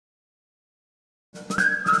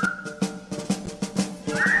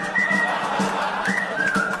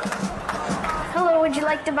Hello, would you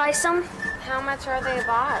like to buy some? How much are they a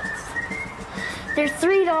box? They're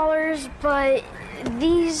 $3, but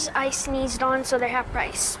these I sneezed on, so they're half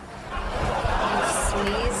price. You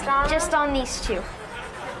sneezed on Just them? on these two.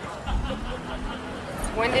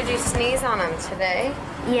 When did you sneeze on them? Today?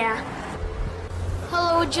 Yeah.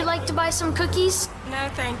 Hello, would you like to buy some cookies? No,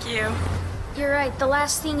 thank you. You're right, the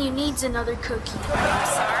last thing you need's another cookie. I'm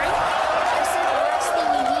sorry? I said the last thing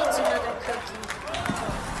you need's another cookie.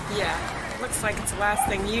 Yeah, looks like it's the last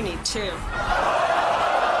thing you need, too.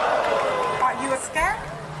 Are you a scam?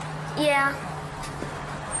 Yeah.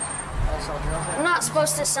 I'm not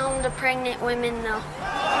supposed to sell them to pregnant women, though.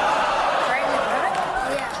 Pregnant women?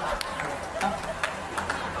 Yeah.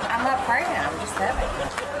 I'm not pregnant, I'm just having.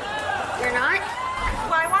 You're not?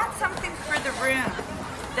 Well, I want something for the room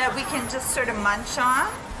that we can just sort of munch on.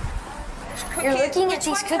 You're looking at Which these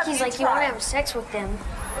ones have cookies like you want to tried? have sex with them.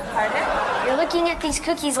 Pardon? You're looking at these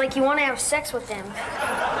cookies like you want to have sex with them.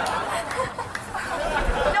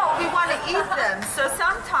 No, we want to eat them. So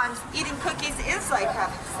sometimes eating cookies is like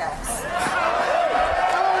having sex.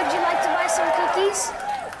 Oh, would you like to buy some cookies?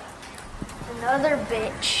 Another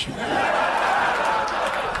bitch.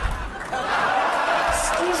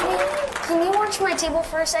 Excuse me, can you watch my table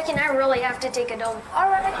for a second? I really have to take a dump. All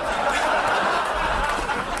right.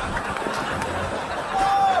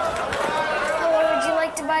 Hello, would you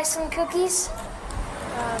like to buy some cookies?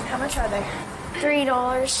 How much are they? $3.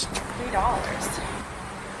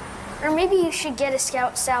 $3. Or maybe you should get a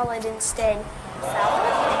Scout salad instead.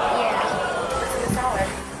 Salad? Yeah. What's in a salad?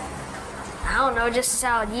 I don't know, just a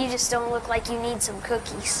salad. You just don't look like you need some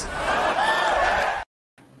cookies.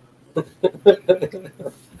 What's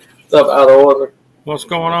up, out of order? What's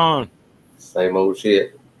going on? Same old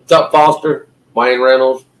shit. What's up, Foster? Wayne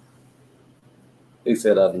Reynolds? He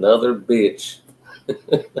said another bitch.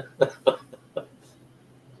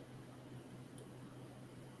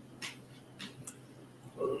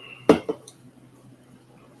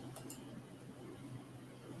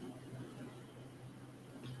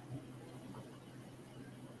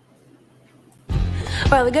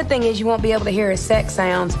 Well, the good thing is you won't be able to hear his sex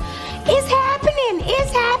sounds. It's happening!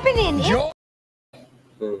 It's happening!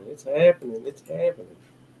 It's happening. It's happening.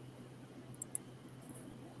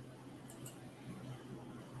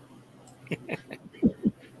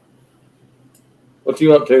 What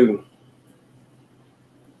you up to?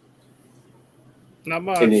 Not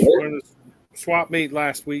much. Can you hear? Went to swap meet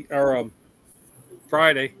last week or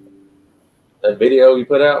Friday. That video you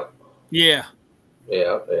put out? Yeah,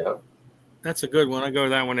 Yeah. that's a good one. I go to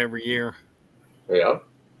that one every year. You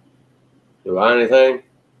buy anything?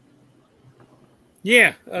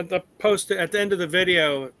 Yeah, the post at the end of the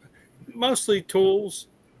video, mostly tools.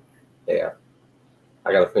 Yeah.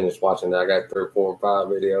 I gotta finish watching that. I got 3, 4, 5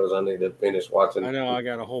 videos I need to finish watching. I know I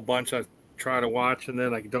got a whole bunch I try to watch, and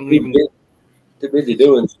then I don't Too even. busy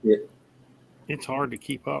doing shit. It's hard to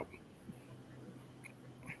keep up.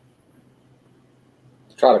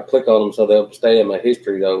 Try to click on them so they'll stay in my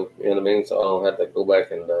history, though. You know what I mean? So I don't have to go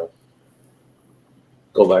back and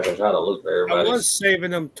try to look for I everybody. was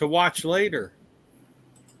saving them to watch later.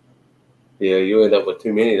 Yeah, you end up with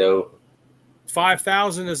too many though.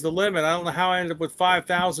 5,000 is the limit. I don't know how I ended up with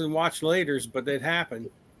 5,000 watch laters, but it happened.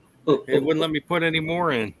 It wouldn't let me put any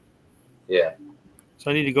more in. Yeah, So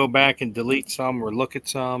I need to go back and delete some or look at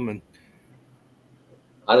some. And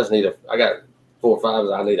I got 4 or 5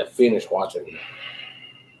 that I need to finish watching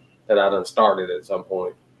that I done started at some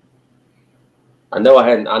point. I know I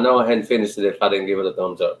hadn't finished it if I didn't give it a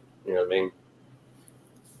thumbs up. You know what I mean?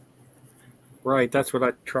 right, that's what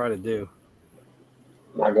I try to do.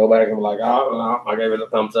 I go back and be like, oh, no, I gave it a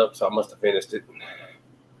thumbs up, so I must have finished it.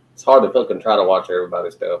 It's hard to fucking try to watch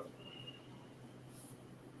everybody's stuff.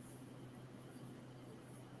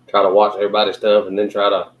 Try to watch everybody's stuff and then try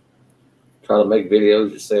to make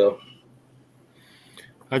videos yourself.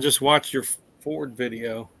 I just watched your Ford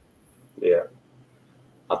video. Yeah.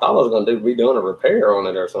 I thought I was going to be doing a repair on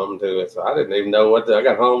it or something to it, so I didn't even know I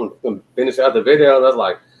got home and finished out the video, and I was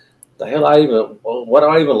like, the hell what do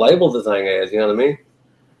I even label the thing as? You know what I mean?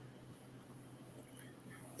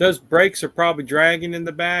 Those brakes are probably dragging in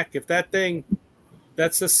the back. If that's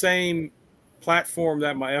the same platform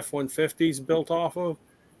that my F-150 is built off of.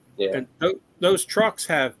 Yeah. And those trucks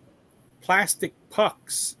have plastic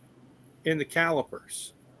pucks in the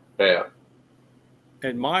calipers. Yeah.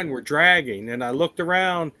 And mine were dragging. And I looked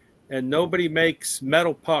around, and nobody makes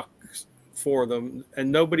metal pucks for them,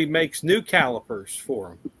 and nobody makes new calipers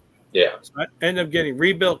for them. Yeah. So I ended up getting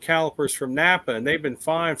rebuilt calipers from Napa, and they've been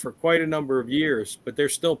fine for quite a number of years, but they're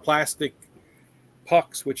still plastic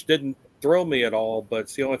pucks, which didn't thrill me at all, but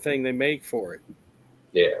it's the only thing they make for it.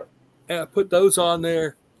 Yeah. And I put those on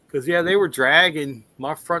there because, yeah, they were dragging.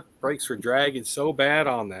 My front brakes were dragging so bad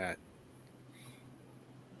on that.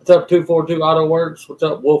 What's up, 242 Auto Works? What's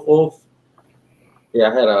up, Wolf Wolf? Yeah,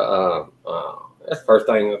 I had that's the first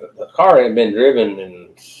thing. The car hadn't been driven, and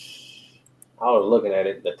I was looking at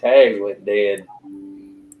it. The tags went dead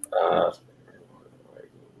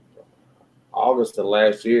August of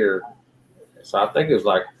last year. So I think it was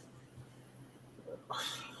like,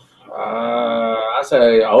 I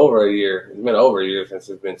say over a year. It's been over a year since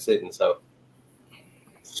it's been sitting. So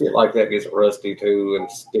shit like that gets rusty too and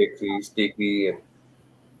sticky. And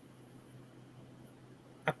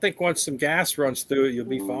I think once some gas runs through it, you'll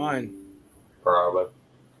be fine. probably.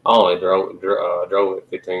 I only drove it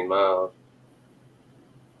 15 miles.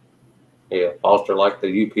 Yeah, Foster like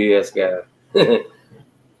the UPS guy.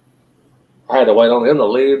 I had to wait on him to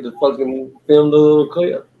leave to fucking film the little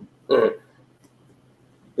clip.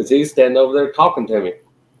 Because he's standing over there talking to me.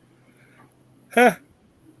 Huh.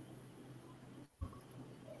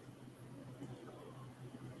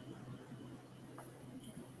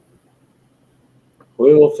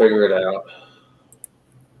 We'll figure it out.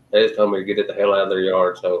 They just told me to get it the hell out of their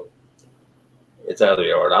yard, so it's out of the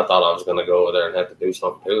yard. I thought I was going to go over there and have to do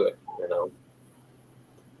something to it, you know.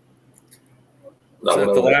 Is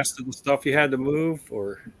that the last of the stuff you had to move,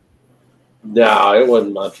 or? No, it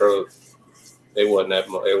wasn't my truck. It wasn't at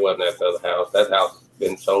the other house. That house has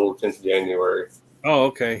been sold since January. Oh,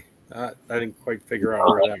 okay. I didn't quite figure out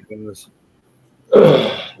where that was.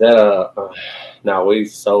 Now we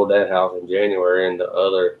sold that house in January, and the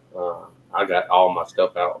other, I got all my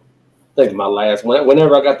stuff out. I think my last,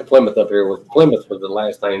 whenever I got the Plymouth up here, Plymouth was the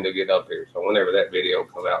last thing to get up here. So whenever that video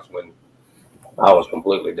comes out, when I was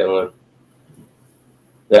completely done.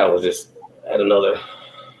 That was just at another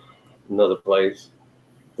place.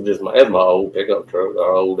 That's my old pickup truck,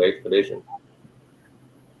 our old Expedition.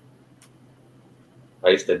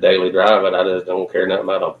 I used to daily drive it. I just don't care nothing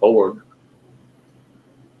about a Ford.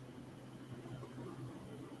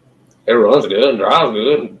 It runs good and drives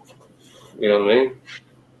good. You know what I mean?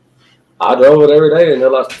 I drove it every day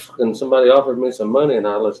until somebody offered me some money, and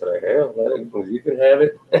I said, hell, you can have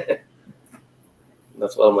it.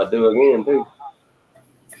 That's what I'm going to do again, too.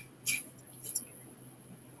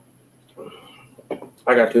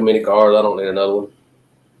 I got too many cars. I don't need another one.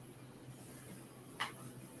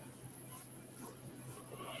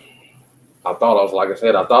 I thought I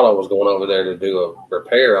was going over there to do a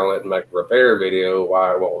repair on it and make a repair video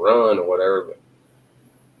why it won't run or whatever. But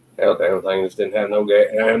hell, damn thing just didn't have no gas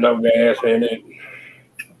in it.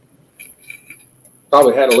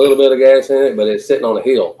 Probably had a little bit of gas in it, but it's sitting on a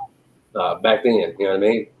hill back then. You know what I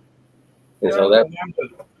mean? And so that.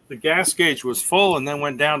 The gas gauge was full and then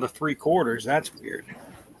went down to 3/4. That's weird.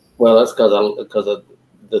 Well, that's because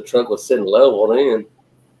the truck was sitting level then.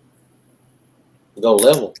 Go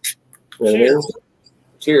level. You know what I mean?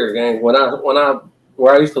 Cheers, gang.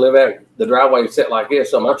 Where I used to live at, the driveway was set like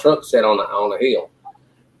this, so my truck sat on a hill.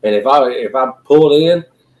 And if I pulled in,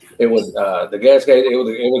 it would the gas gauge it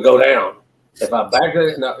would go down. If I backed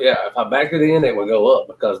it in, it would go up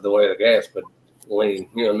because of the way the gas would lean.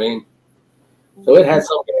 You know what I mean? So it had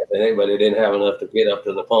some gas in it, but it didn't have enough to get up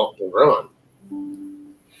to the pump to run.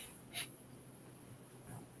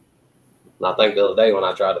 And I think the other day when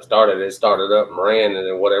I tried to start it, it started up and ran, and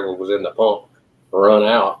then whatever was in the pump run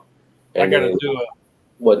out. And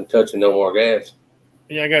wasn't touching no more gas.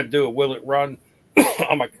 Yeah, I got to do a will it run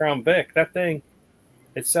on my Crown Vic. That thing,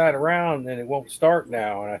 it sat around and it won't start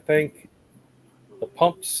now. And I think the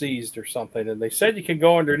pump seized or something. And they said you can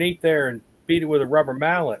go underneath there and beat it with a rubber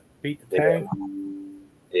mallet. Beat the tank.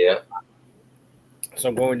 Yeah. So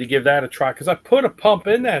I'm going to give that a try because I put a pump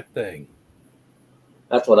in that thing.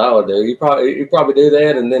 That's what I would do. You probably do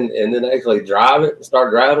that and then actually drive it,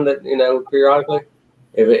 start driving it, periodically.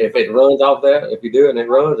 If it runs off that, if you do it and it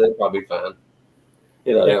runs, it'll probably be fine.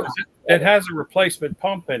 It has a replacement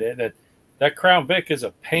pump in it. That Crown Vic is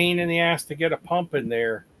a pain in the ass to get a pump in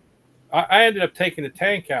there. I ended up taking the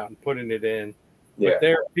tank out and putting it in. Yeah.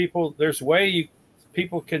 But there's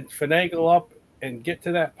people can finagle up and get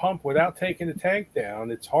to that pump without taking the tank down.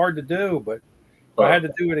 It's hard to do, but if I had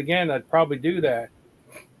to do it again, I'd probably do that.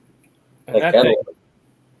 And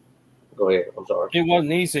go ahead. I'm sorry. It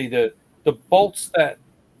wasn't easy. The bolts that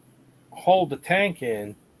hold the tank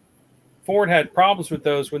in, Ford had problems with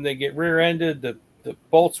those when they get rear-ended. The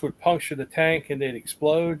bolts would puncture the tank and they'd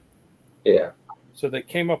explode. Yeah. So they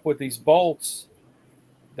came up with these bolts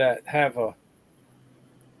that have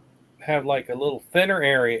like a little thinner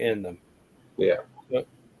area in them. Yeah.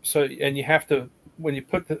 So and you have to, when you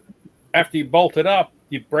put after you bolt it up,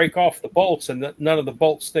 you break off the bolts, and none of the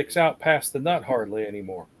bolts sticks out past the nut hardly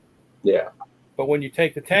anymore. Yeah. But when you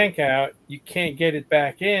take the tank out, you can't get it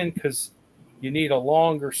back in because you need a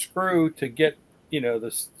longer screw to get,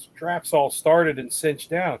 the straps all started and cinched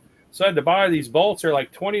down. So I had to buy these bolts. They're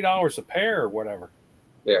like $20 a pair or whatever.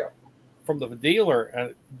 Yeah. From the dealer,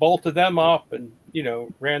 and bolted them up and,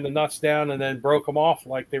 ran the nuts down and then broke them off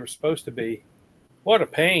like they were supposed to be. What a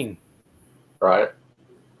pain. Right.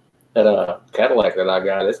 That Cadillac that I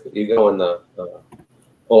got, you go in the pull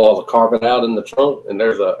all the carpet out in the trunk, and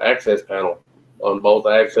there's an access panel on both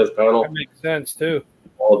access panel. That makes sense too.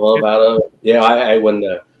 All the love out of it. Yeah, when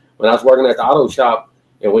I was working at the auto shop,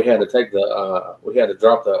 and we had to take we had to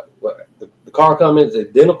drop the car coming. It's an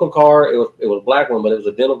identical car. It was a black one, but it was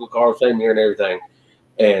an identical car, same year and everything.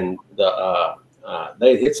 And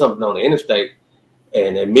they hit something on the interstate,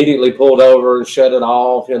 and immediately pulled over and shut it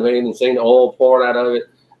off. You know what I mean? And seen the oil pouring out of it.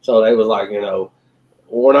 So they was like,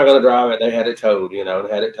 we're not going to drive it. They had it towed, and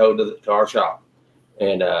had it towed to our shop.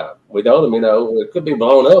 And we told them, it could be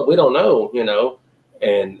blown up. We don't know,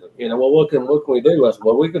 And well, what can we do? I said,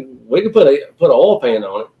 well, we can put an oil pan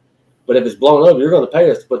on it, but if it's blown up, you're going to pay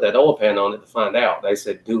us to put that oil pan on it to find out. They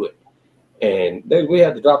said, do it. And we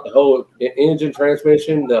had to drop the whole engine,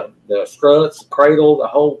 transmission, the struts, cradle, the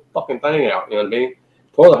whole fucking thing out. You know what I mean?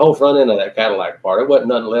 Tore the whole front end of that Cadillac apart. There wasn't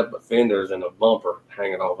nothing left but fenders and a bumper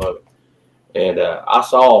hanging off of it. And I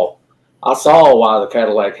saw why the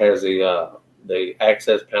Cadillac has the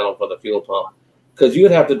access panel for the fuel pump, because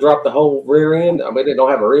you'd have to drop the whole rear end. I mean, they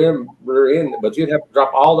don't have a rear end, but you'd have to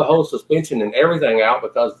drop all the whole suspension and everything out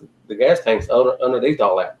because the gas tank's underneath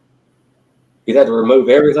all that. You'd have to remove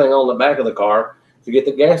everything on the back of the car to get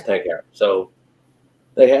the gas tank out. So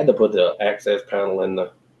they had to put the access panel in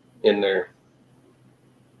there.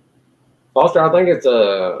 Foster, I think it's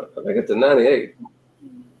a 98. I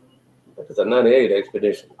think it's a 98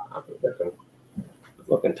 Expedition. I think that's a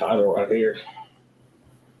fucking title right here.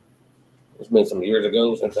 It's been some years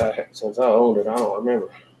ago since I owned it. I don't remember.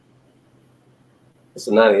 It's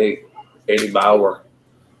a 98 Eddie Bauer.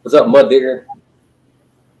 What's up, Mud Digger?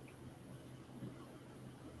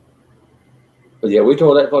 But yeah, we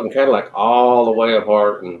tore that fucking Cadillac all the way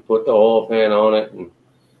apart and put the oil pan on it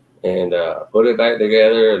and put it back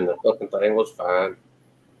together, and the fucking thing was fine.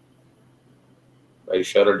 They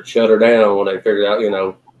shut her down when they figured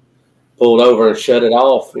out, pulled over and shut it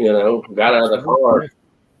off, got out of the car,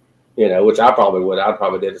 which I probably would. I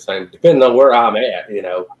probably did the same, depending on where I'm at,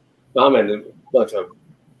 If I'm in a bunch of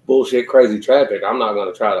bullshit, crazy traffic, I'm not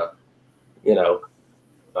going to try to,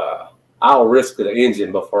 I'll risk the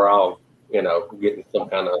engine before I'll, get in some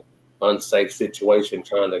kind of unsafe situation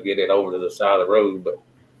trying to get it over to the side of the road. But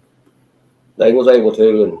they was able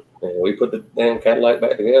to, and we put the damn Cadillac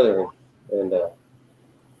back together, and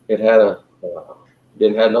it had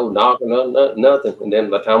didn't have no knock or nothing. And then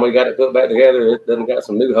by the time we got it put back together, it done got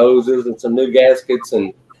some new hoses and some new gaskets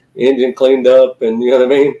and engine cleaned up, and you know what I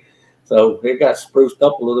mean? So it got spruced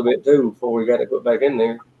up a little bit too before we got it put back in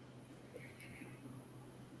there.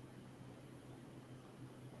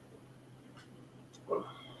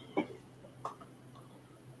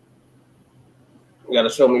 You got to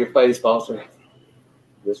show me your face, Foster,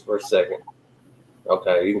 just for a second.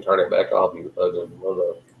 Okay, you can turn it back off. You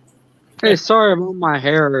Hey, sorry about my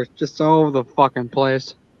hair. It's just all over the fucking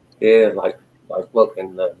place. Yeah, like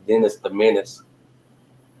fucking Dennis the Menace.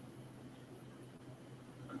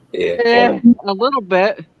 Yeah, a little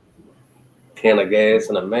bit. Can of gas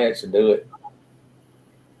and a match to do it.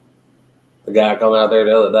 The guy come out there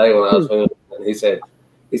the other day when I was filming, and he said,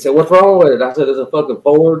 "What's wrong with it?" I said, "It's a fucking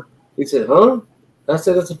Ford." He said, "Huh?" I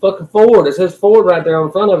said, "It's a fucking Ford. It says Ford right there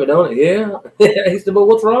on front of it, don't it?" Yeah. He said, "But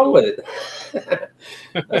what's wrong with it?"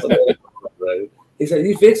 I said, he said,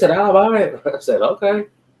 "You fix it, I'll buy it." I said, "Okay.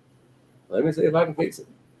 Let me see if I can fix it."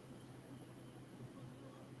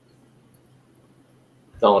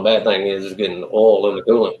 The only bad thing is getting oil in the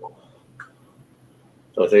coolant.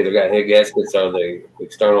 So it's either got head gaskets or the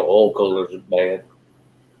external oil coolers is bad.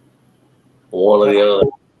 One or the other.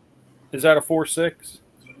 Is that a 4.6?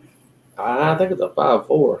 I think it's a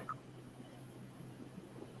 5.4. I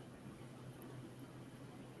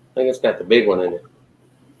think it's got the big one in it.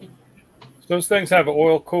 Those things have an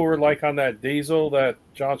oil cooler like on that diesel that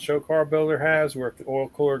John Show Car Builder has, where if the oil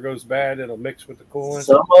cooler goes bad, it'll mix with the coolant.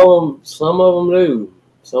 Some of them do.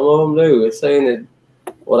 Some of them do. It's saying that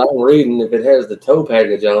what I'm reading, if it has the tow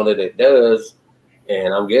package on it, it does.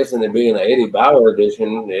 And I'm guessing it being an Eddie Bauer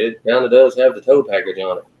edition, it kind of does have the tow package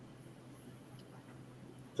on it.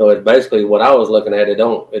 So it's basically what I was looking at. It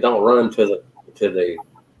don't run to the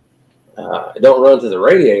it don't run to the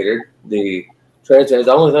radiator. The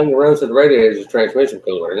The only thing that runs to the radiator is the transmission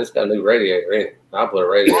cooler, and it's got a new radiator in it. I put a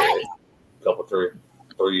radiator in a couple, 3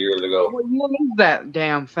 years ago. What year is that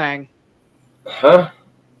damn thing? Huh?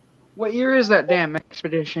 What year is that damn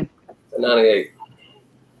Expedition? 98.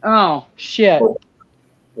 Oh, shit.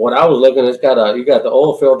 What I was looking, you got the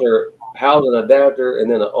oil filter housing adapter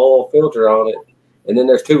and then an oil filter on it, and then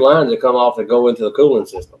there's 2 lines that come off that go into the cooling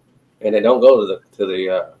system, and they don't go to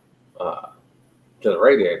the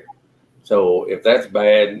radiator. So if that's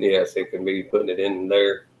bad, yes, it can be putting it in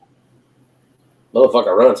there.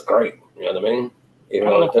 Motherfucker runs great. You know what I mean? I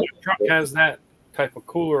don't know if your truck has that type of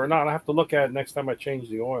cooler or not. I have to look at it next time I change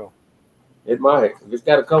the oil. It might. If it's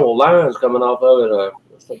got a couple lines coming off of it,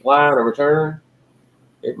 a supply and a return,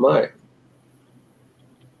 it might.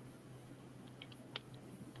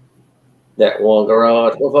 That one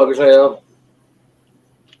garage. Go fuck yourself.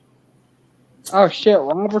 Oh, shit.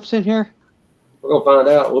 Robert's in here? We're going to find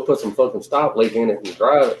out. We'll put some fucking stop leak in it and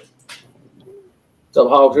drive it. Some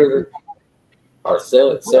hog trigger. Or sell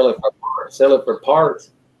it for parts.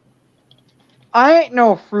 I ain't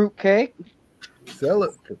no fruitcake. Sell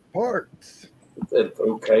it for parts. Said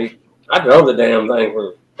fruitcake. I drove the damn thing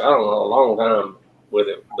for, I don't know, a long time with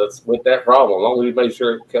it. That's with that problem. As long as you made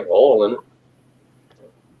sure it kept oil in it.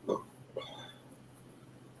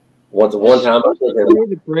 One time I took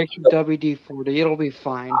it. Break your WD-40. It'll be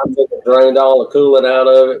fine. I took it, drained all the coolant out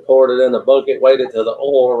of it, poured it in the bucket, waited till the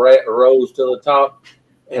oil rose to the top,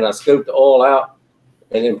 and I scooped the oil out,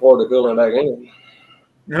 and then poured the coolant back in.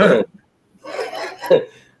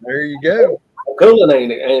 There you go. Coolant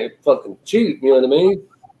ain't fucking cheap. You know what I mean?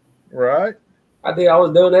 Right. I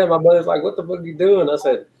was doing that. My buddy's like, "What the fuck are you doing?" I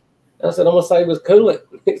said, "I'm gonna save this coolant."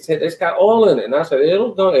 He said, "It's got oil in it," and I said,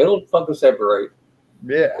 "It'll fucking separate."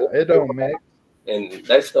 Yeah, it don't mix. And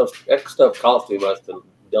that stuff costs too much to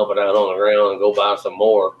dump it out on the ground and go buy some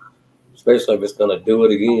more, especially if it's gonna do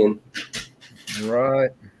it again. Right.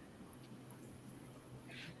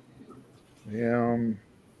 Yeah.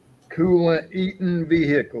 Coolant eating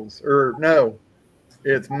vehicles, or no,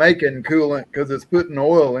 it's making coolant because it's putting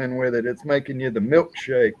oil in with it. It's making you the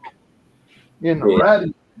milkshake in the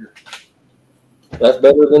radiator. That's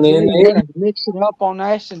better than in the engine. Mix it up on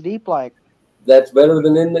nice and deep like. That's better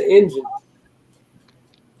than in the engine.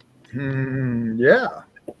 Yeah.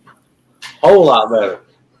 Whole lot better.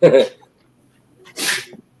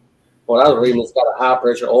 What I was reading, it's got a high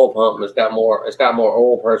pressure oil pump, and it's got more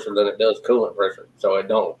oil pressure than it does coolant pressure. So it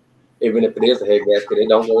don't, even if it is a head gasket, it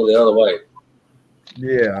don't go the other way.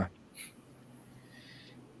 Yeah.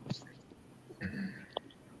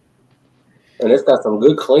 And it's got some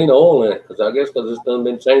good clean oil in it, because it's done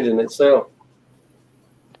been changing itself.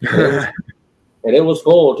 And it was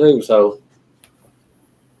full too, so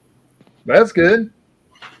that's good.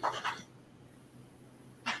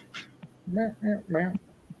 I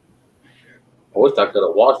wish I could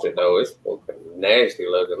have washed it though. It's fucking nasty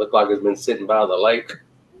looking. It looked like it's been sitting by the lake.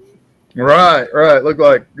 Right. Looked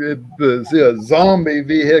like it was a zombie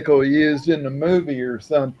vehicle used in the movie or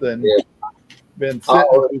something. Yeah. Been sitting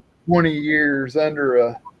for 20 years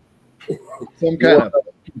under some kind of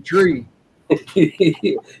tree.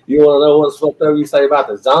 You want to know what's fucked up? You say about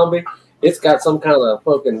the zombie? It's got some kind of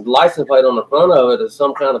fucking license plate on the front of it. It's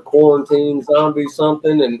some kind of quarantine zombie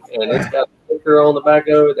something, and it's got a sticker on the back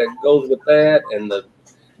of it that goes with that. And the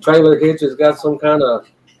trailer hitch has got some kind of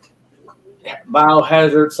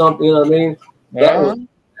biohazard something. You know what I mean? That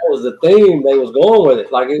was the theme they was going with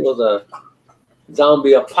it. Like it was a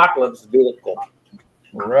zombie apocalypse vehicle.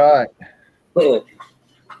 Right.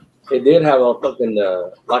 It did have a fucking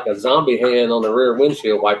like a zombie hand on the rear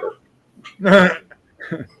windshield wiper.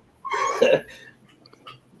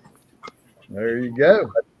 There you go.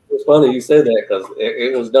 It's funny you said that because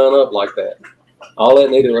it was done up like that. All it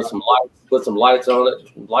needed was some lights. Put some lights on it.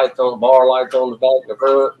 Bar lights on the back, the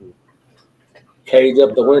front. And cage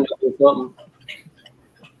up the window or something.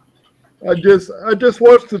 I just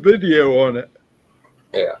watched the video on it.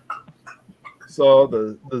 Yeah. Saw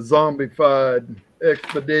the zombified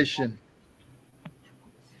Expedition.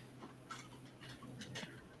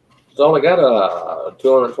 It's only got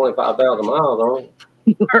 225,000 miles on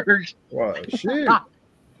it. Wow, shit.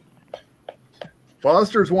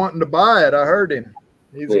 Foster's wanting to buy it. I heard him.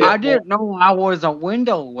 I didn't know I was a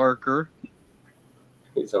window lurker.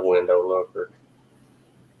 He's a window lurker.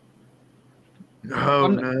 Oh,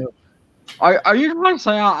 no. Are you trying to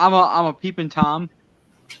say I'm a peeping Tom?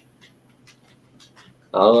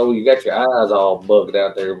 I don't know. You got your eyes all bugged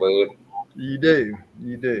out there, bud. You do.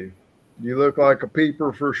 You look like a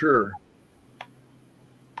peeper for sure.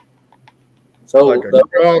 So like a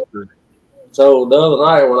gawker. So the other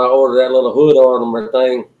night when I ordered that little hood ornament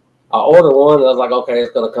thing, I ordered one, and I was like, okay,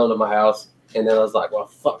 it's gonna come to my house. And then I was like, well,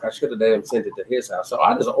 fuck, I should have damn sent it to his house. So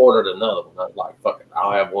I just ordered another one. I was like, fuck it,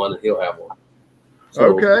 I'll have one and he'll have one. So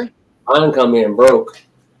Okay. mine come in broke.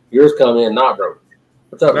 Yours come in not broke.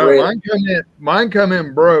 What's up, No, Red? mine come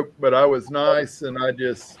in broke, but I was nice and I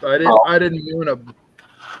didn't want to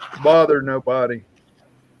bother nobody.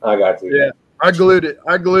 I got you. Yeah. I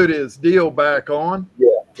glued his deal back on.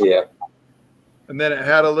 Yeah. And then it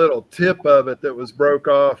had a little tip of it that was broke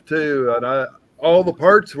off too. And all the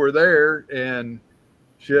parts were there, and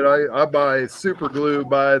shit, I buy super glue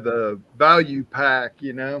by the value pack,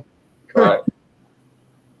 you know. Right.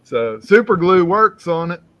 So super glue works on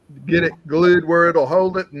it. Get it glued where it'll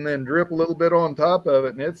hold it, and then drip a little bit on top of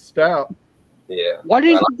it, and it's stout. Yeah. Why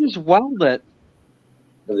didn't you just weld it?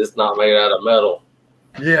 It's not made out of metal.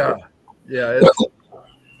 Yeah,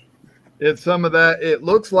 it's some of that. It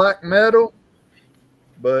looks like metal,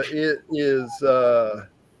 but it is Plastic.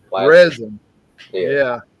 resin. Yeah.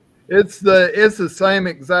 Yeah. It's the same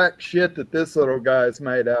exact shit that this little guy's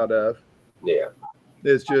made out of. Yeah.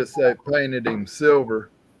 It's just they painted him silver.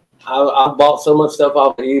 I bought so much stuff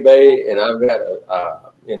off of eBay, and I've got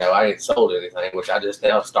I ain't sold anything, which I just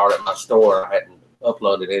now started my store. I hadn't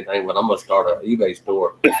uploaded anything, but I'm gonna start an eBay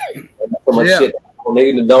store. So much shit I don't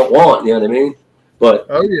need and don't want, you know what I mean? But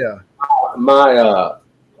oh yeah, my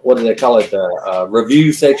what do they call it? The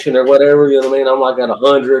review section or whatever, you know what I mean? I'm like at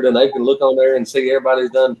 100, and they can look on there and see everybody's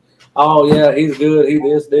done. Oh yeah, he's good. He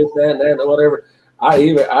this, that, and that, and whatever. I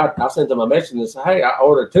sent them a message and said, hey, I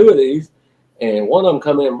ordered 2 of these, and one of them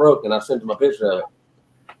come in broke, and I sent them a picture of it.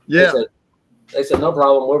 yeah. They said no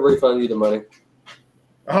problem. We'll refund you the money.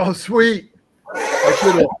 Oh sweet.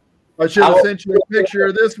 I should have sent you a picture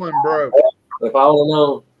of this one broke. If I would have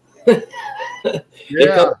known.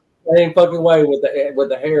 Yeah. Same fucking way with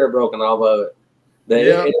the hair broken off of it.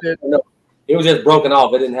 It was just broken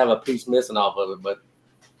off. It didn't have a piece missing off of it, but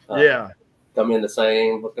come in the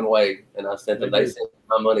same fucking way. And I sent them. They sent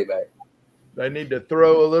my money back. They need to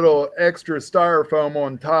throw a little extra styrofoam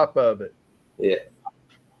on top of it. Yeah.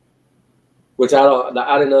 Which I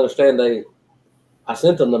didn't understand. I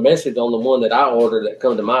sent them the message on the one that I ordered that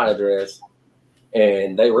come to my address,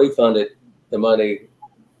 and they refunded the money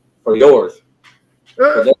for yours.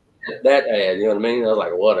 For that ad, you know what I mean? I was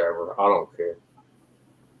like, whatever, I don't care.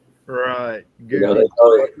 Right. You know,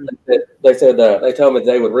 they said they told me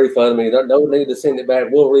they would refund me. No need to send it back.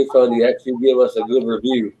 We'll refund you after you give us a good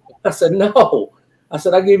review. I said, no. I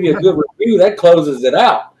said, I give you a good review. That closes it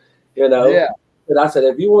out. You know? Yeah. But I said,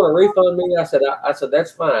 if you want to refund me, I said,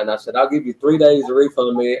 that's fine. I said, I'll give you 3 days to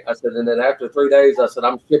refund me. I said, and then after 3 days, I said,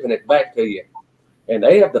 I'm shipping it back to you. And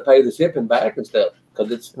they have to pay the shipping back and stuff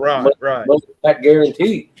because it's money back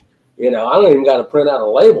guaranteed. You know, I don't even got to print out a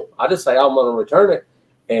label. I just say I'm going to return it.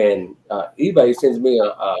 And eBay sends me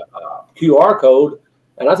a QR code,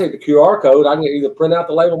 and I take the QR code. I can either print out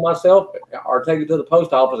the label myself or take it to the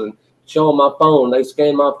post office and show them my phone. They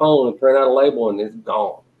scan my phone and print out a label, and it's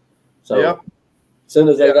gone. So as soon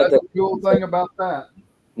as they got that's that, the cool thing about that.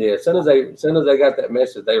 yeah, as soon as they got that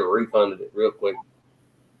message, they refunded it real quick.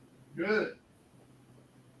 Good.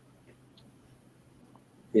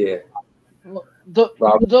 Yeah. Those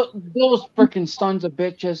freaking sons of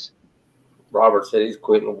bitches. Robert said he's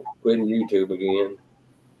quitting YouTube again.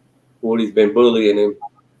 Woody's been bullying him.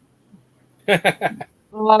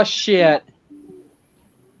 Oh shit!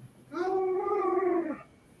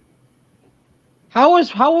 How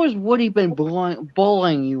has Woody been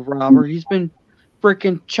bullying you, Robert? He's been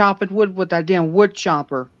freaking chopping wood with that damn wood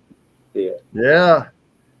chopper. Yeah. Yeah.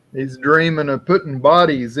 He's dreaming of putting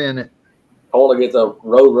bodies in it. I want to get the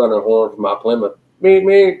Roadrunner horn for my Plymouth.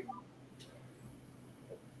 Me.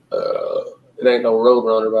 It ain't no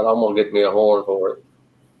Roadrunner, but I'm gonna get me a horn for it.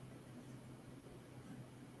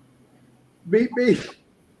 Beep beep.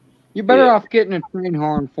 You're better off getting a train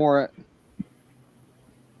horn for it.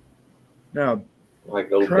 Now, Like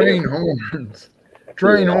go train deaf. horns.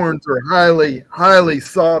 Train horns are highly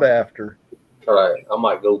sought after. All right, I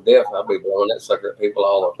might go deaf. I'll be blowing that sucker at people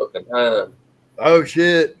all the fucking time. Oh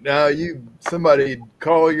shit! Now somebody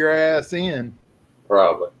call your ass in.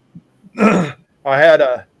 Probably. I had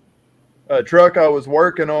a truck I was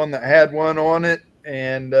working on that had one on it,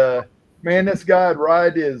 and man, this guy'd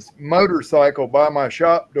ride his motorcycle by my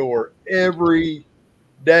shop door every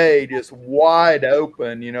day, just wide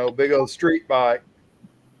open, you know, big old street bike.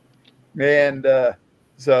 And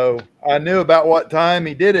so I knew about what time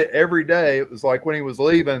he did it every day. It was like when he was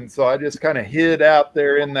leaving, so I just kind of hid out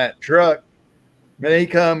there in that truck. Then he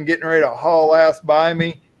come getting ready to haul ass by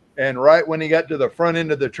me, and right when he got to the front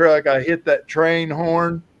end of the truck, I hit that train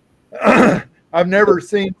horn. I've never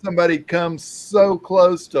seen somebody come so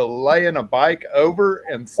close to laying a bike over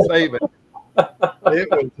and saving it. It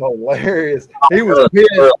was hilarious. He was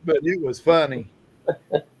pissed, but it was funny.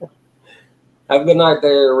 Have a good night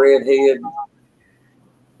there, Redhead.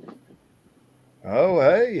 Oh,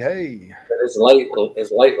 hey. It's late.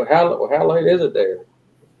 It's late. How late is it there?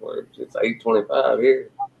 It's 8:25 here.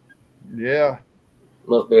 Yeah.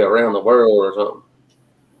 Must be around the world or something.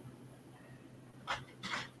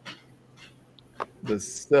 The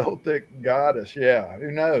Celtic goddess. Yeah.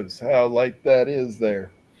 Who knows how late that is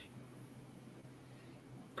there?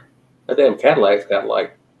 That damn Cadillac's got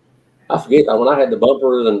like, I forget when I had the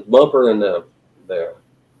bumper and the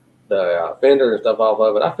fender and stuff off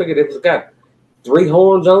of it. I figured if it's got 3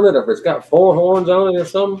 horns on it, or if it's got 4 horns on it or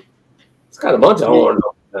something. It's got a bunch of horns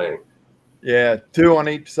on the thing. Yeah, 2 on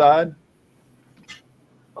each side.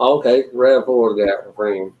 Okay, RAV4 guy for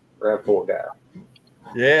frame. RAV4 guy.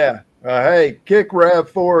 Yeah. Hey, kick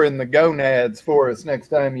RAV4 in the gonads for us next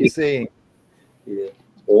time you see him. Yeah,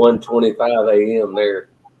 1:25 a.m. there.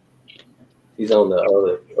 He's on the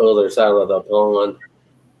other side of the pond.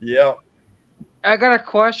 Yep. I got a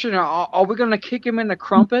question. Are we going to kick him in the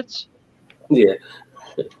crumpets? Yeah.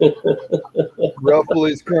 Ruffle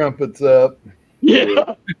his crumpets up.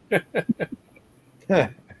 Yeah.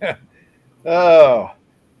 Oh.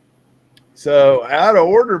 So out of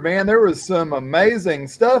order, man. There was some amazing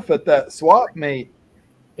stuff at that swap meet.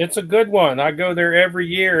 It's a good one. I go there every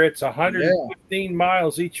year. It's 115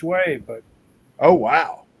 miles each way, but oh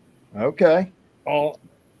wow. Okay. all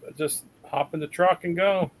just hop in the truck and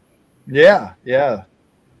go. Yeah.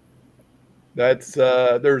 That's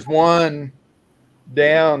there's one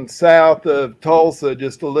down south of Tulsa,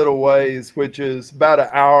 just a little ways, which is about an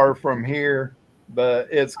hour from here. But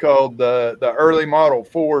it's called the early model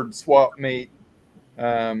Ford swap meet.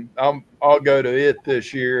 I'll go to it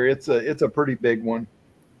this year. It's a pretty big one.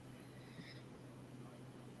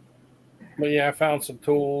 But yeah, I found some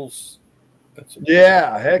tools.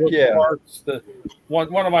 Yeah, heck yeah. Parts.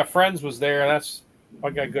 One of my friends was there, and I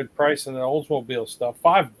got a good price on the Oldsmobile stuff.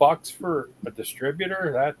 $5 for a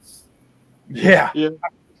distributor. That's yeah. I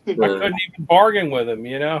couldn't even bargain with him,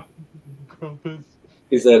 you know.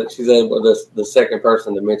 She's the second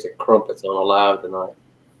person to mention crumpets on a live tonight.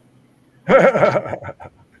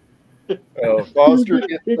 Foster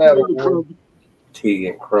gets that award. Tea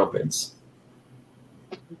and crumpets.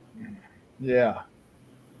 Yeah.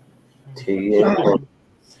 Tea and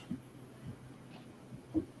crumpets.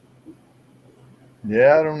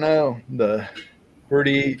 Yeah, I don't know. The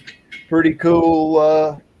pretty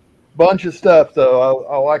cool bunch of stuff though.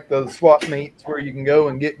 I like those swap meets where you can go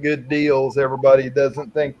and get good deals. Everybody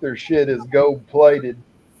doesn't think their shit is gold plated.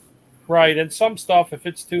 Right, and some stuff, if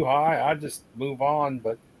it's too high, I just move on.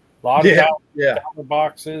 But a lot of counter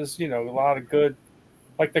boxes, you know, a lot of good.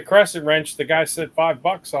 Like the crescent wrench, the guy said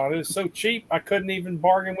 $5 on it. It's so cheap, I couldn't even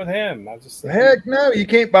bargain with him. I just heck no, you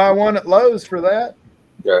can't buy one at Lowe's for that.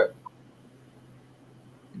 Yeah.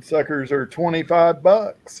 Suckers are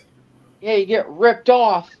 $25. Yeah, you get ripped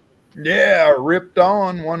off. Yeah, ripped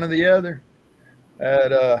on one or the other.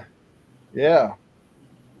 Yeah.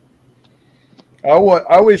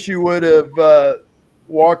 I wish you would have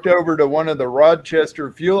walked over to one of the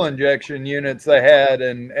Rochester fuel injection units they had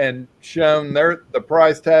and shown the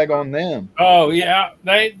price tag on them. Oh yeah,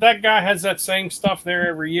 that guy has that same stuff there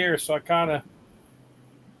every year, so I kind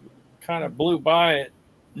of blew by it.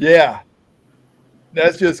 Yeah,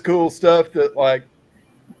 that's just cool stuff that, like,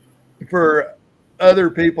 for other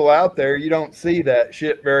people out there, you don't see that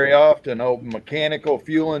shit very often. Old mechanical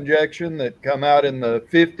fuel injection that come out in the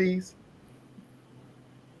 50s.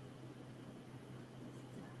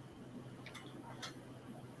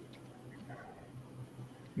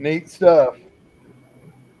 Neat stuff.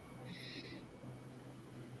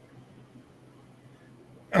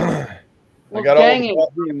 I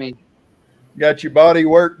got your body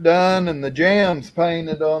work done and the jams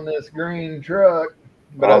painted on this green truck,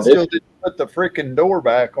 but I still didn't put the freaking door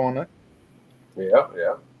back on it.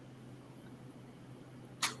 Yeah.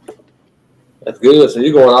 That's good. So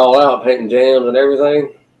you're going all out painting jams and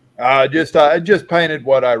everything? I just painted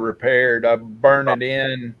what I repaired. I burned it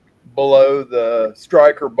in below the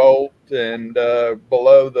striker bolt and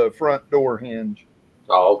below the front door hinge.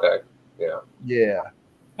 Oh, okay. Yeah. Yeah.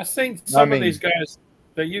 I think some of these guys,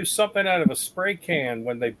 they use something out of a spray can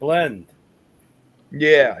when they blend.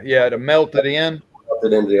 Yeah, to melt it in. Melt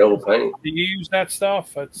it into the old paint. Do you use that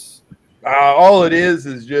stuff? It's all it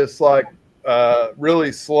is just like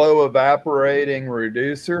really slow evaporating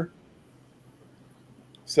reducer.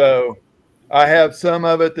 So I have some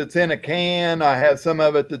of it that's in a can. I have some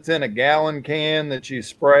of it that's in a gallon can that you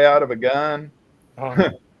spray out of a gun.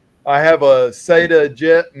 I have a Seda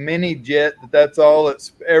Jet Mini Jet. That's all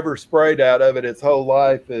it's ever sprayed out of it its whole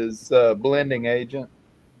life is blending agent.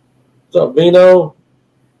 So Vino,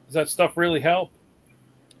 Does that stuff really help?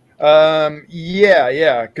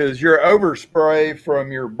 Yeah, because your overspray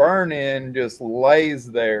from your burn-in just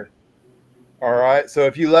lays there. All right, so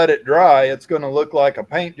if you let it dry, it's going to look like a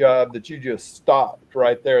paint job that you just stopped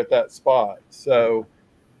right there at that spot. So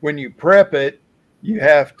when you prep it, you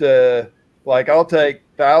have to, like, I'll take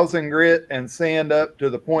 1000 grit and sand up to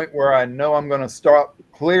the point where I know I'm going to stop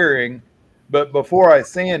clearing. But before I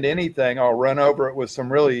sand anything, I'll run over it with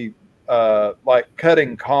some really like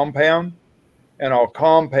cutting compound, and I'll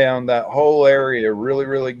compound that whole area really,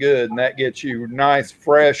 really good. And that gets you nice,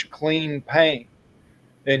 fresh, clean paint.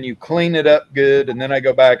 And you clean it up good. And then I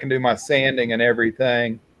go back and do my sanding and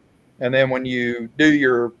everything. And then when you do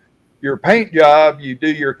your paint job, you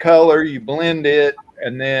do your color, you blend it,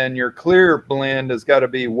 and then your clear blend has got to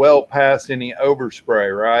be well past any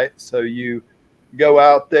overspray, right? So you go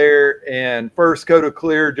out there and first coat of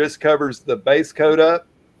clear just covers the base coat up,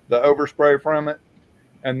 the overspray from it.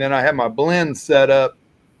 And then I have my blend set up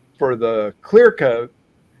for the clear coat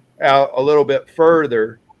out a little bit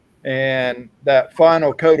further. And that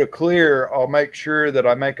final coat of clear, I'll make sure that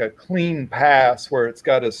I make a clean pass where it's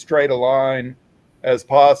got as straight a line as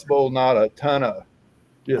possible, not a ton of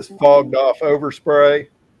just fogged off overspray.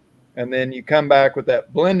 And then you come back with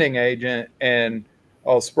that blending agent and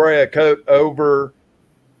I'll spray a coat over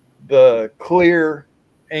the clear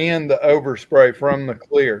and the overspray from the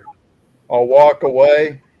clear. I'll walk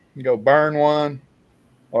away, go burn one.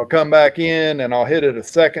 I'll come back in and I'll hit it a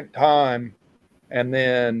second time and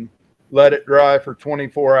then let it dry for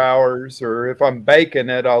 24 hours. Or if I'm baking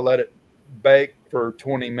it, I'll let it bake for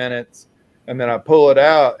 20 minutes. And then I pull it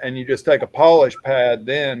out and you just take a polish pad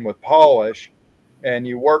then with polish and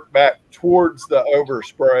you work back towards the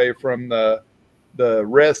overspray from the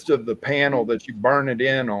rest of the panel that you burn it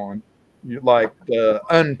in on. Like the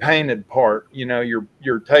unpainted part,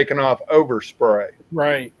 you're taking off overspray.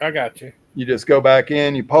 Right, I got you. You just go back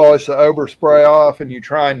in, you polish the overspray off, and you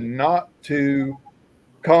try not to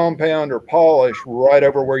compound or polish right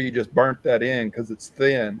over where you just burnt that in because it's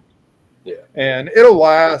thin. Yeah. And it'll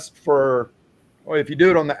last for, if you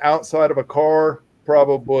do it on the outside of a car,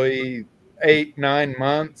 probably 8-9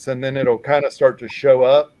 months, and then it'll kind of start to show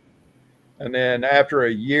up. And then after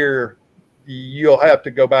a year, you'll have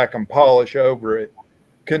to go back and polish over it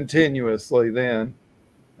continuously then.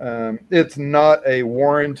 It's not a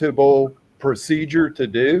warrantable procedure to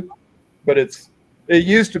do, but it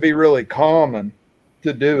used to be really common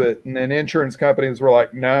to do it. And then insurance companies were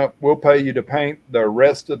like, no, we'll pay you to paint the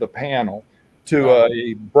rest of the panel to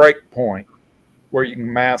a break point where you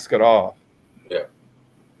can mask it off. Yeah.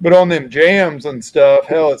 But on them jams and stuff,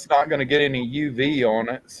 hell, it's not going to get any UV on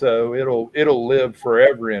it, so it'll live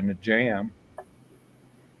forever in the jam.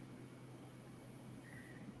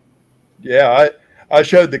 Yeah, I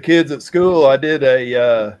showed the kids at school. I did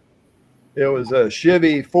it was a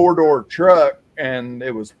Chevy 4-door truck, and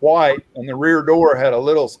it was white, and the rear door had a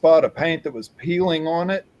little spot of paint that was peeling on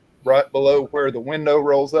it right below where the window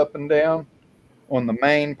rolls up and down on the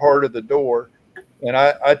main part of the door. And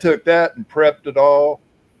I took that and prepped it all,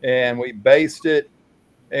 and we based it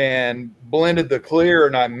and blended the clear,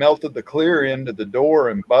 and I melted the clear into the door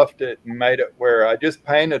and buffed it and made it where I just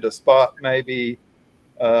painted a spot maybe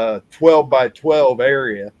 12 by 12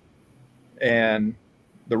 area, and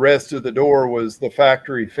the rest of the door was the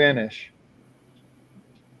factory finish.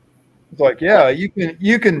 It's like, yeah,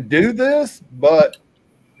 you can do this, but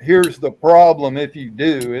here's the problem. If you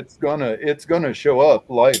do, it's gonna show up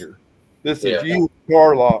later. This is used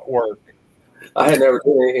car lot work. I had never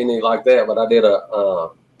done anything like that, but I did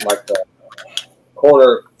like the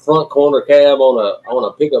front corner cab on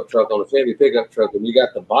a pickup truck, on a Chevy pickup truck, and you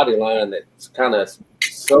got the body line that's kind of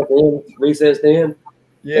sunk in, recessed in.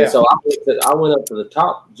 Yeah. And so I went up to the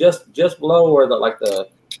top, just below where the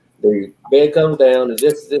bed comes down, and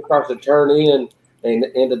just starts to turn in and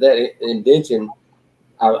into that indention.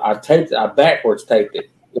 I backwards taped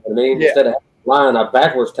it. You know what I mean? Yeah. Instead of line, I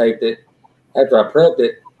backwards taped it after I prepped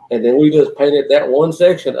it, and then we just painted that one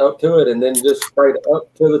section up to it, and then just sprayed it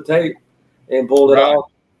up to the tape and pulled it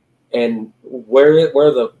off. And where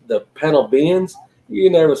the panel bends, you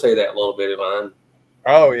never see that little bitty line.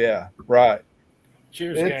 Oh yeah, right.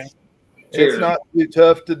 Cheers, gang. It's not too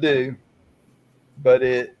tough to do, but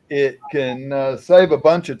it can save a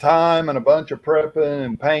bunch of time and a bunch of prepping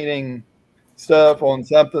and painting stuff on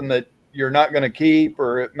something that you're not going to keep,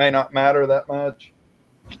 or it may not matter that much.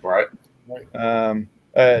 Right.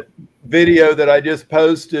 video that I just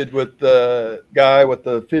posted with the guy with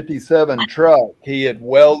the 57 truck. He had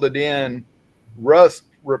welded in rust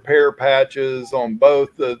repair patches on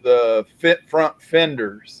both of the front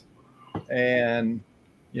fenders. And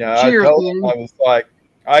I told him, I was like,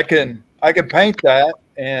 I can paint that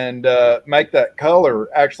and make that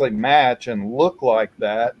color actually match and look like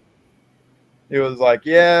that. It was like,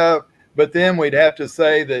 yeah, but then we'd have to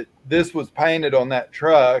say that this was painted on that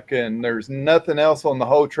truck and there's nothing else on the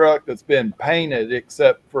whole truck that's been painted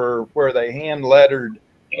except for where they hand lettered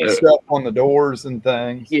stuff on the doors and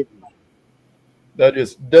things. Yeah. They'll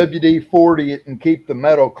just WD-40 it and keep the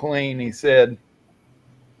metal clean, he said.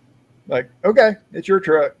 Like, okay, it's your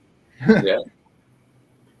truck. Yeah.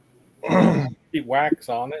 Keep wax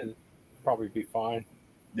on it and probably be fine.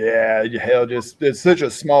 Yeah, hell, it's such a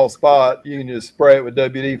small spot. You can just spray it with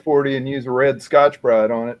WD-40 and use a red Scotch-Brite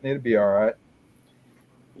on it, and it'll be all right.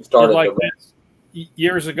 You started like this.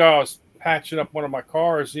 Years ago, I was patching up one of my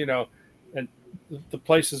cars, and the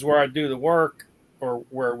places where I do the work or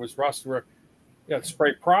where it was rust work,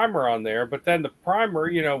 spray primer on there, but then the primer,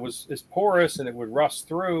 is porous and it would rust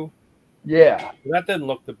through. Yeah. That didn't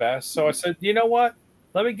look the best. So I said, you know what?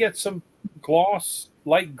 Let me get some gloss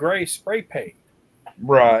light gray spray paint.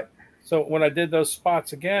 Right. So when I did those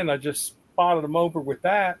spots again, I just spotted them over with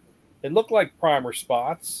that. It looked like primer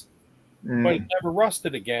spots, but it never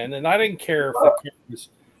rusted again. And I didn't care if it was,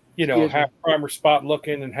 half primer spot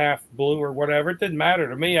looking and half blue or whatever. It didn't matter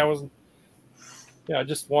to me. I wasn't, I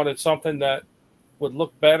just wanted something that would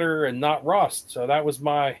look better and not rust. So that was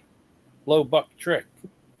my low buck trick.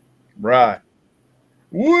 Right.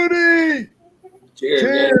 Woody!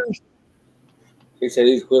 Cheers. He said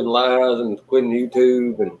he's quitting lives and quitting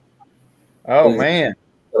YouTube, and man,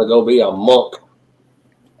 gonna go be a monk.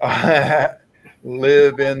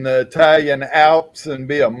 Live in the Italian Alps and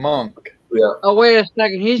be a monk. Yeah. Oh, wait a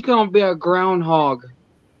second. He's gonna be a groundhog.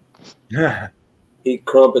 Eat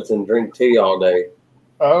crumpets and drink tea all day.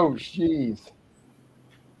 Oh, jeez.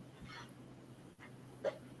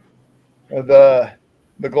 The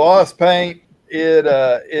gloss paint,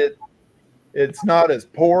 it's not as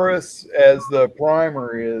porous as the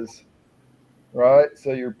primer is, right?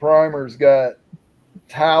 So your primer's got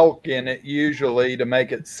talc in it usually to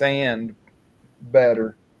make it sand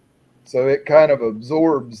better. So it kind of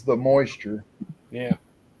absorbs the moisture. Yeah.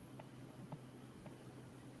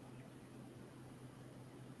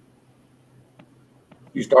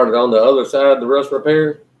 You started on the other side of the rust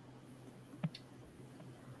repair?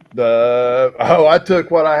 I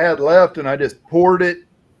took what I had left and I just poured it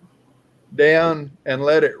down and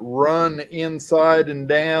let it run inside and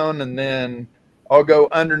down, and then I'll go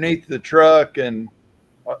underneath the truck and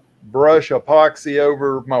brush epoxy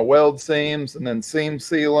over my weld seams and then seam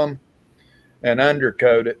seal them and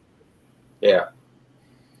undercoat it. Yeah.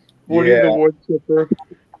 What is the wood chipper?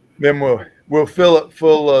 Then we'll fill it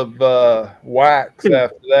full of wax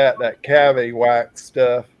after that cavity wax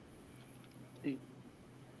stuff.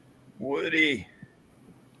 Woody.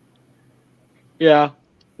 Yeah.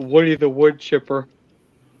 Woody the wood chipper.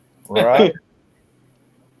 Right.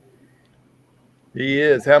 He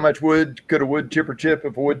is. How much wood could a wood chipper chip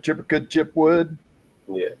if a wood chipper could chip wood?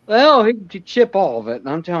 Yeah. Well, he could chip all of it, and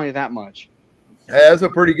I'm telling you that much. That's a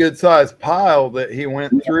pretty good sized pile that he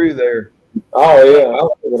went through there. Oh, yeah. I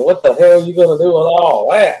was thinking, what the hell are you going to do with all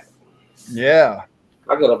that? Yeah.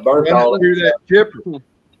 I could have burnt all that chipper.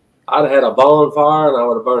 I'd have had a bonfire and I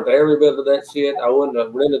would have burnt every bit of that shit. I wouldn't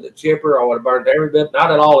have rented the chipper. I would have burnt every bit,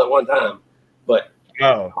 not at all at one time, but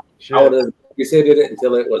I would have considered it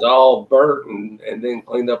until it was all burnt and then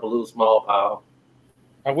cleaned up a little small pile.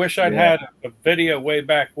 I wish I'd had a video way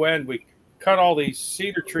back when we cut all these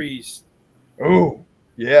cedar trees. Oh,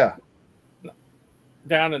 yeah.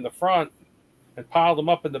 Down in the front and piled them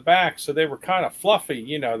up in the back, so they were kind of fluffy,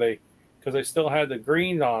 because they still had the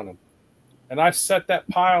green on them. And I set that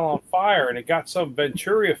pile on fire, and it got some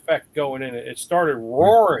Venturi effect going in it. It started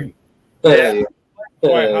roaring. Yeah.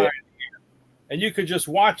 Quite high. And you could just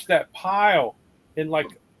watch that pile in like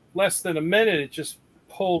less than a minute. It just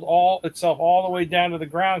pulled itself all the way down to the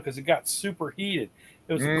ground because it got super heated.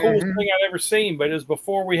 It was the coolest thing I'd ever seen, but it was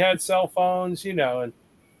before we had cell phones, and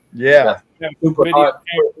super video hot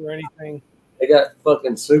or anything. It got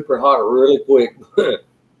fucking super hot really quick.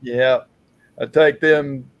 Yeah. I take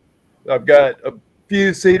them. I've got a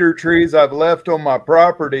few cedar trees I've left on my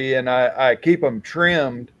property, and I keep them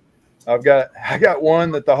trimmed. I got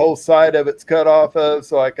one that the whole side of it's cut off of,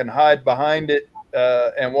 so I can hide behind it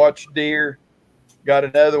and watch deer. Got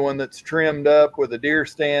another one that's trimmed up with a deer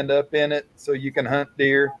stand up in it, so you can hunt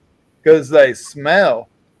deer because they smell.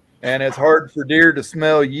 and it's hard for deer to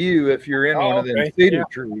smell you if you're in one of them cedar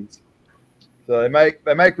trees. So they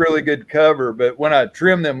make really good cover. But when I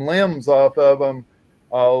trim them limbs off of them,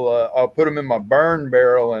 I'll put them in my burn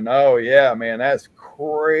barrel, and oh yeah, man, that's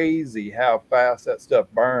crazy how fast that stuff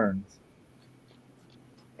burns.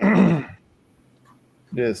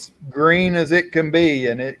 Just green as it can be,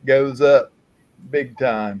 and it goes up big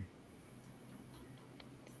time.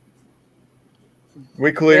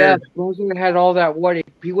 We cleared. Yeah, suppose we had all that wood,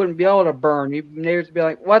 he wouldn't be able to burn. Neighbors would be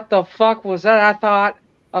like, "What the fuck was that? I thought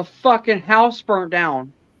a fucking house burnt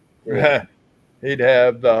down." He'd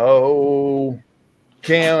have the whole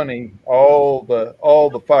county, all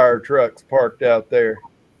the fire trucks parked out there.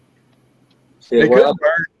 Yeah, They could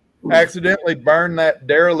accidentally burn that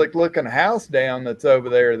derelict looking house down that's over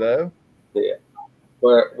there though. Yeah.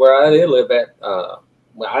 Where I did live at,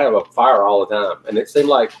 I have a fire all the time, and it seemed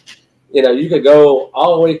like, you know, you could go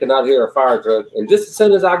all week and not hear a fire truck, and just as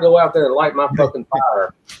soon as I go out there and light my fucking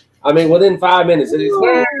fire, I mean, within 5 minutes, it's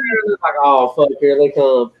like, oh fuck, here they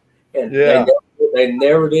come, and they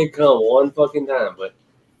never did come one fucking time, but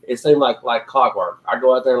it seemed like clockwork. I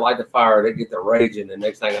go out there and light the fire, they get to raging, and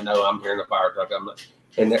next thing I know, I'm hearing the fire truck.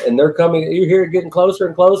 And they're coming. You hear it getting closer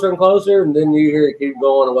and closer and closer, and then you hear it keep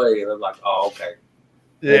going away, and I'm like, oh, okay.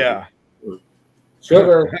 Yeah.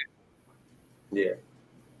 Sugar. Yeah.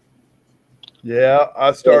 Yeah,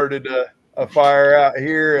 I started a fire out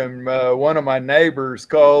here, and one of my neighbors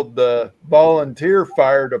called the volunteer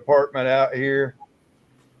fire department out here.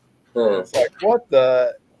 It's like, what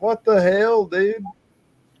the hell, dude?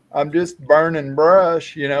 I'm just burning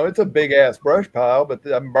brush. You know, it's a big ass brush pile, but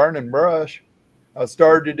I'm burning brush. I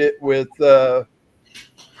started it with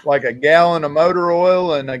like a gallon of motor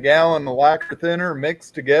oil and a gallon of lacquer thinner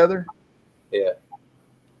mixed together. Yeah.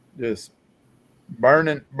 Just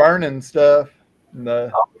burning stuff. And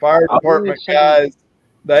the fire department guys,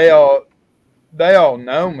 they all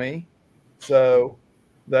know me. So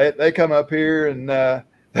they come up here, and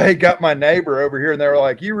they got my neighbor over here, and they were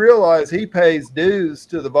like, "You realize he pays dues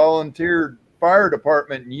to the volunteer fire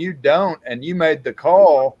department and you don't, and you made the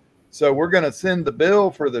call. So we're going to send the bill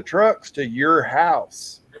for the trucks to your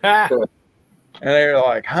house." And they were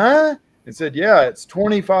like, "Huh?" I said, "Yeah, it's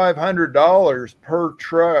 $2,500 per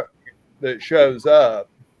truck that shows up."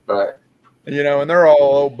 Right. You know, and they're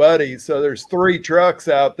all old buddies. So there's 3 trucks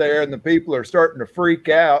out there, and the people are starting to freak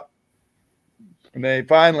out. And then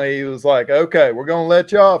finally he was like, "Okay, we're going to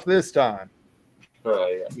let you off this time.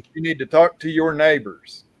 Yeah. But you need to talk to your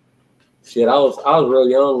neighbors." Shit, I was real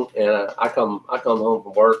young, and I come home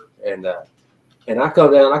from work, and I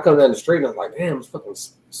come down the street, and I'm like, damn, it's fucking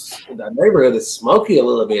the neighborhood is smoky a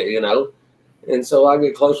little bit, you know. And so I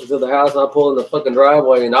get closer to the house, and I pull in the fucking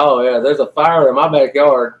driveway, and oh yeah, there's a fire in my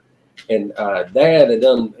backyard. And Dad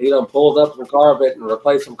done pulled up some carpet and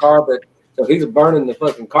replaced some carpet, so he's burning the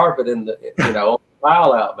fucking carpet in the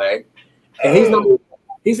pile out back, and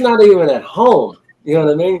he's not even at home. You know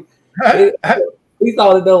what I mean? He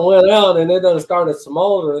thought it done went out, and it done started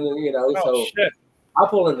smoldering, and so shit. I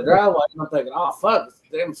pull in the driveway, and I'm thinking, oh fuck, this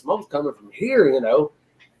damn smoke's coming from here, and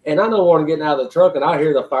I know one getting out of the truck, and I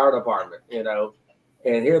hear the fire department, and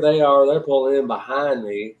here they are, they're pulling in behind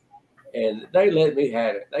me. And they let me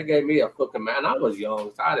have it. They gave me a fucking man. I was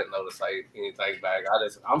young, so I didn't know to say anything back.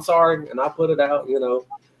 I'm sorry, and I put it out,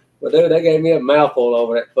 But dude, they gave me a mouthful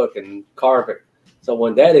over that fucking carpet. So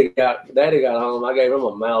when Daddy got home, I gave him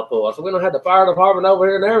a mouthful. I said, "We don't have the fire department over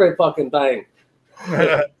here and every fucking thing."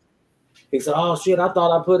 He said, "Oh shit, I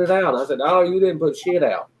thought I put it out." I said, "No, you didn't put shit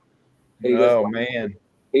out." Man.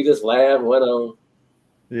 He just laughed and went on.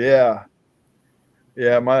 Yeah.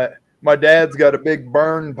 Yeah, my dad's got a big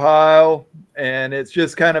burn pile, and it's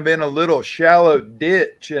just kind of in a little shallow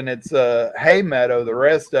ditch, and it's a hay meadow, the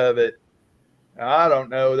rest of it. I don't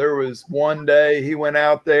know. There was one day he went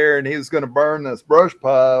out there and he was going to burn this brush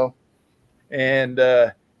pile, and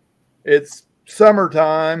it's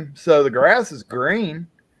summertime, so the grass is green.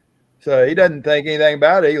 So he doesn't think anything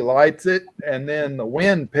about it. He lights it, and then the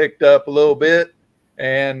wind picked up a little bit,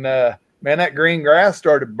 and man, that green grass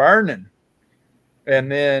started burning.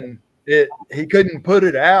 And then he couldn't put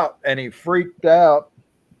it out, and he freaked out.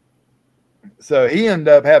 So he ended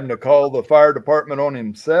up having to call the fire department on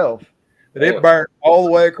himself. But it burnt all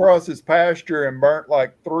the way across his pasture, and burnt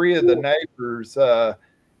like 3 of the neighbors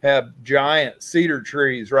have giant cedar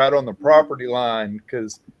trees right on the property line,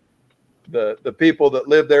 because the people that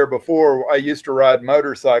lived there before, I used to ride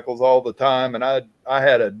motorcycles all the time, and I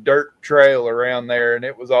had a dirt trail around there, and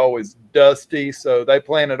it was always dusty. So they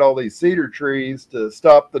planted all these cedar trees to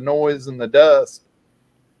stop the noise and the dust.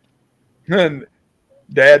 And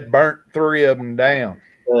Dad burnt 3 of them down.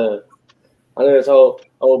 I know this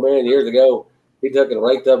old man years ago. He took and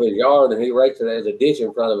raked up his yard, and he raked it as a ditch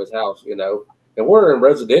in front of his house, you know. And we're in a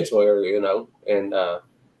residential area, you know, and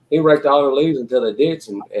he raked all the leaves into the ditch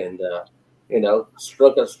and you know,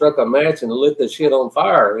 struck a match and lit the shit on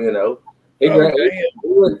fire, you know. He went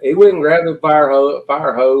and grabbed the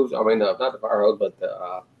fire hose. I mean, not the fire hose, but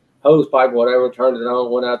the hose pipe, whatever. Turned it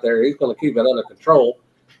on, went out there. He's going to keep it under control,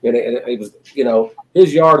 and it was, you know,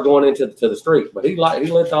 his yard going into the street. But he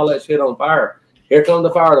lit all that shit on fire. Here comes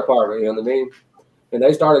the fire department. You know what I mean? And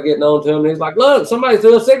they started getting on to him. And he's like, "Look, somebody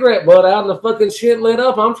threw a cigarette butt out, and the fucking shit lit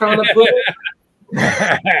up. I'm trying to put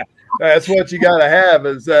it." That's what you got to have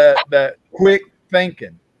is that quick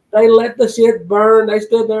thinking. They let the shit burn. They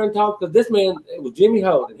stood there and talked. Because this man, it was Jimmy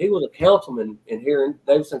Holt, and he was a councilman here in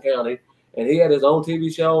Davidson County, and he had his own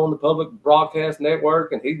TV show on the public broadcast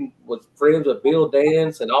network, and he was friends with Bill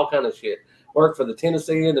Dance and all kind of shit. Worked for the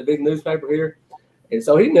Tennessean, the big newspaper here, and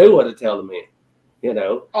so he knew what to tell the men, you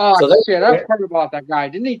know. Oh, so shit, I've heard about that guy.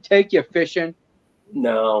 Didn't he take you fishing?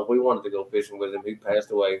 No, we wanted to go fishing with him. He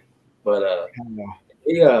passed away, but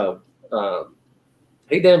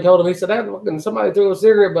he damn told him, he said, somebody threw a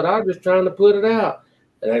cigarette, but I'm just trying to put it out.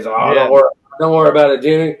 And they said, "Oh, yeah. Don't worry about it,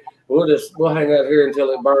 Jimmy. We'll hang out here until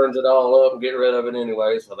it burns it all up and get rid of it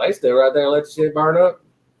anyway." So they stood right there and let the shit burn up.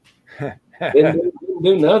 didn't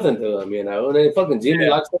do nothing to him, you know. And then fucking Jimmy,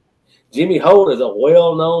 like Jimmy Holt is a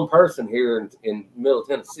well-known person here in Middle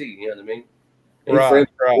Tennessee. You know what I mean? And he's friends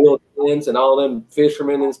with Bill Dance and all them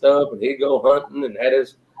fishermen and stuff, and he'd go hunting and had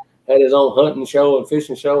his own hunting show and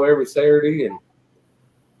fishing show every Saturday. And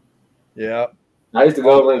yeah, I used to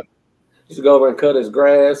go over and cut his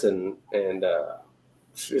grass and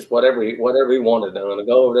just whatever he wanted done. To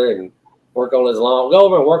go over there and work on his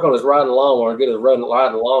riding lawnmower and get his riding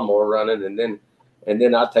lawnmower running, and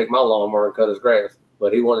then I'd take my lawnmower and cut his grass.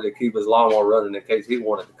 But he wanted to keep his lawnmower running in case he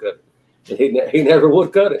wanted to cut it, and he never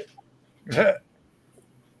would cut it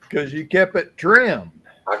because you kept it trimmed.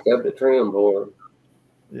 I kept it trimmed for him.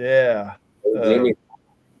 Yeah. Jimmy.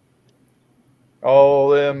 All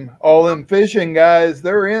them fishing guys,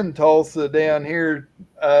 they're in Tulsa down here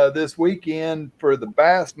this weekend for the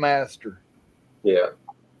Bassmaster. Yeah.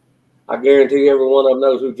 I guarantee every one of them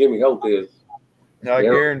knows who Jimmy Holt is. I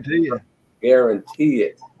guarantee you. Guarantee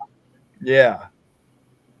it. Yeah.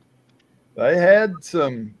 They had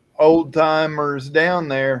some old timers down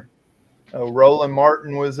there. Roland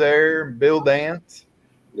Martin was there, Bill Dance.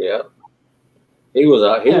 Yeah. He was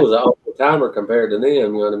an old timer compared to them,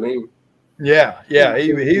 you know what I mean? Yeah.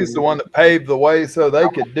 He's the one that paved the way so they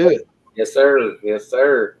could do it. Yes, sir. Yes,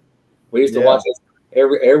 sir. We used to watch it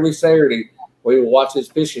every Saturday. We would watch his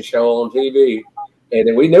fishing show on TV, and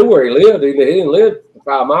then we knew where he lived. He didn't live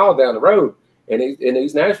 5 miles down the road in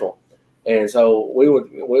East Nashville, and so we were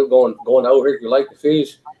going to Old Hickory Lake to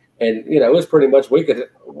fish, and you know it was pretty much we'd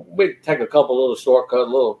take a couple little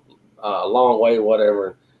shortcuts, long way, whatever,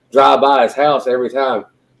 and drive by his house every time.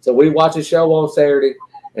 So we watch his show on Saturday,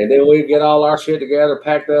 and then we'd get all our shit together,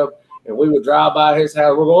 packed up, and we would drive by his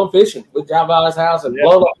house. We're going fishing. We'd drive by his house and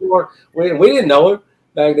blow the horn. We didn't know him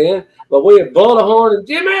back then, but we would blow the horn and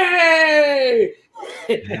Jimmy!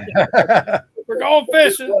 We're going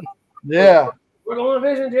fishing. Yeah. We're going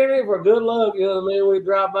fishing, Jimmy, for good luck. You know what I mean? We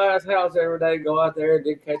drive by his house every day, go out there and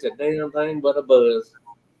didn't catch a damn thing but a buzz.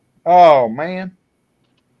 Oh, man.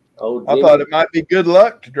 Oh, I thought it might be good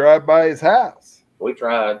luck to drive by his house. We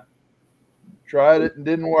tried. Tried it and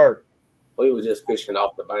didn't work. We was just fishing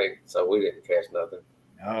off the bank, so we didn't catch nothing.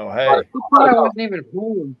 Oh, hey. I wasn't even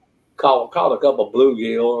home. Caught a couple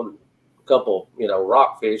bluegill and a couple,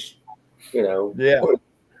 rockfish, Yeah.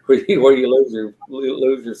 Where you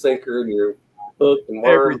lose your sinker and your hook and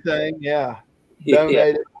worm. Everything, yeah.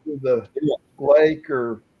 Donate it to the lake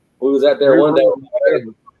or. We was out there one day.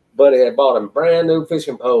 Buddy had bought a brand new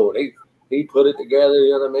fishing pole. He put it together,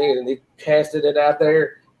 you know what I mean, and he casted it out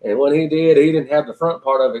there. And when he did, he didn't have the front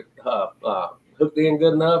part of it hooked in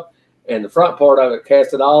good enough, and the front part of it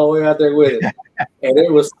casted all the way out there with it. And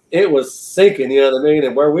it was sinking, you know what I mean.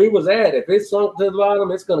 And where we was at, if it sunk to the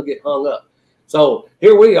bottom, it's going to get hung up. So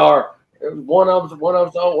here we are. One of us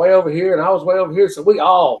way over here, and I was way over here. So we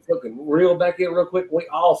all fucking reeled back in real quick. We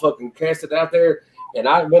all fucking cast it out there. And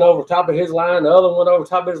I went over top of his line. The other one went over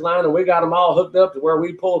top of his line, and we got them all hooked up to where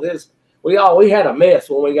we pulled his. We had a mess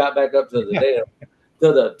when we got back up to the dam,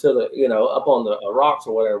 to the up on the rocks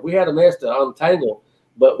or whatever. We had a mess to untangle,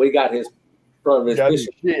 but we got his front of his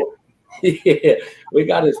fishing pole. Yeah, we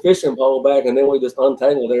got his fishing pole back, and then we just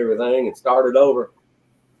untangled everything and started over.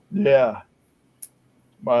 Yeah,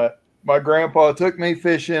 my grandpa took me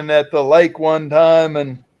fishing at the lake one time,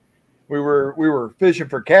 and we were fishing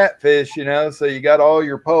for catfish, you know. So you got all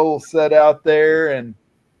your poles set out there, and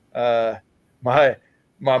my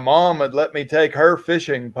mom had let me take her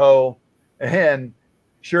fishing pole, and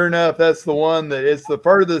sure enough, that's the one that it's the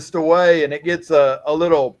furthest away, and it gets a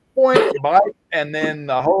little point bite, and then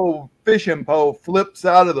the whole fishing pole flips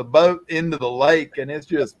out of the boat into the lake, and it's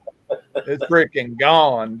freaking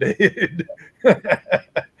gone, dude.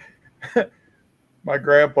 My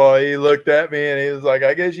grandpa, he looked at me and he was like,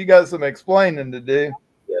 I guess you got some explaining to do.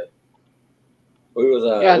 Yeah. We was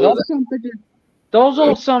those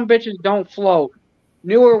old some bitches don't float.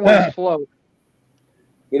 Newer ones float.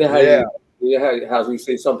 You know how how we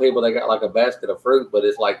see some people, they got like a basket of fruit, but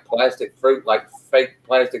it's like plastic fruit, like fake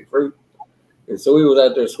plastic fruit. And so we was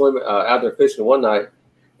out there swimming, out there fishing one night,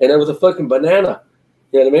 and there was a fucking banana.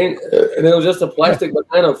 You know what I mean? And it was just a plastic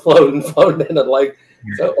banana floating in the lake.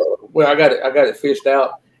 So I got it fished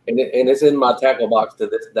out, and it's in my tackle box to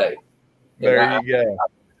this day. There you go.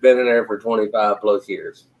 I've been in there for 25 plus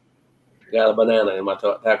years. Got a banana in my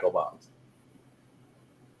tackle box.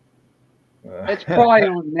 It's probably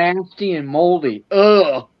all nasty and moldy.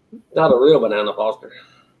 Ugh. Not a real banana, Foster.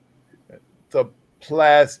 It's a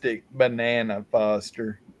plastic banana,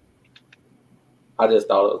 Foster. I just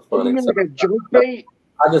thought it was funny. Like a jerk bait?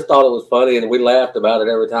 I just thought it was funny, and we laughed about it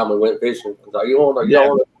every time we went fishing. Like, you want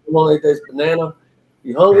to eat this banana?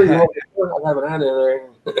 You hungry? You want I have a banana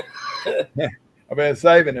in there. I've been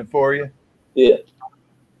saving it for you. Yeah.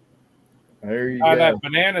 There you Tie go. that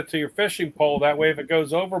banana to your fishing pole. That way, if it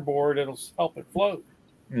goes overboard, it'll help it float.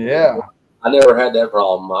 Yeah. I never had that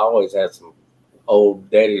problem. I always had some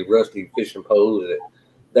old daddy rusty fishing poles that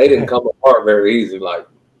they didn't come apart very easy. Like,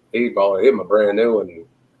 he bought him a brand new one and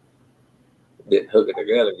didn't hook it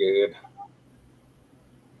together good.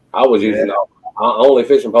 I was using the only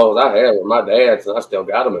fishing poles I had were my dad's, and I still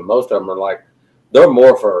got them, and most of them are like, they're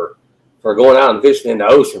more for going out and fishing in the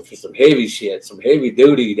ocean for some heavy shit, some heavy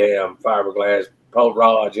duty damn fiberglass pole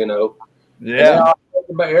rods, you know. Yeah.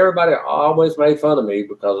 Everybody always made fun of me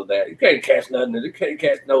because of that. You can't catch nothing. You can't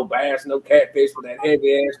catch no bass, no catfish with that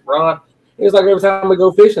heavy ass rod. It's like every time we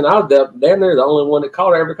go fishing, I was damn near the only one that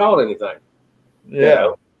ever caught anything. Yeah. You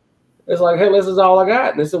know? It's like, hey, this is all I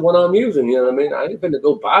got, and this is what I'm using. You know what I mean? I ain't finna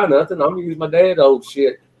go buy nothing. I'm gonna use my dad's old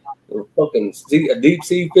shit, fucking a deep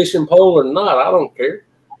sea fishing pole or not. I don't care.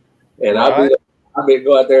 And I'd be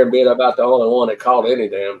go out there and be about the only one that caught any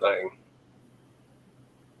damn thing.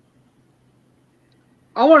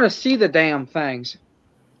 I want to see the damn things.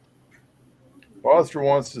 Foster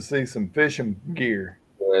wants to see some fishing gear.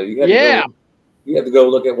 You have to go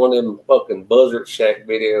look at one of them fucking Buzzard Shack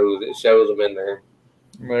videos that shows them in there.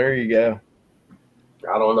 There you go.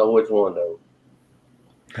 I don't know which one though.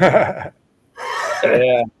 Yeah.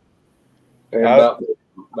 About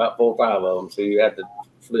 4 or 5 of them, so you have to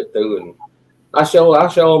flip through, and I show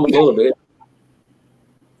them a little bit.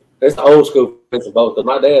 It's the old school fishing boat. Because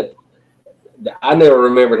my dad, I never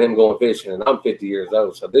remembered him going fishing, and I'm 50 years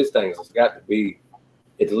old, so this thing has got to be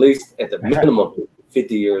at least at the minimum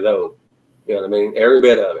 50 years old. You know what I mean? Every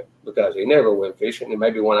bit of it, because he never went fishing, and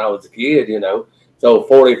maybe when I was a kid, you know. So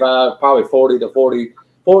 45, probably 40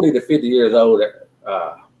 to 50 years old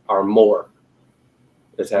or more.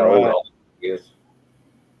 That's how old he is.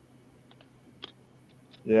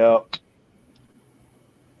 Yeah.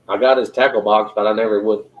 I got his tackle box, but I never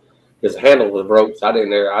would. His handle was broke, so I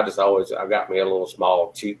didn't there. I got me a little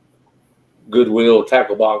small, cheap Goodwill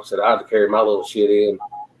tackle box that I had to carry my little shit in.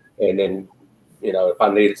 And then, you know, if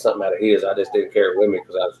I needed something out of his, I just didn't carry it with me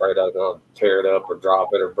because I was afraid I was going to tear it up or drop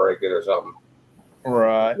it or break it or something.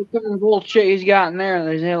 Right. What kind of old shit he's got in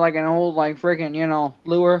there? Is it like an old, like, freaking, you know,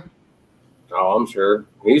 lure? Oh, I'm sure.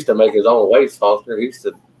 He used to make his own weights, Foster. He used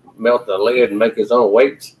to melt the lead and make his own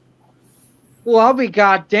weights. Well, I'll be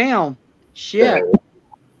goddamn. Shit.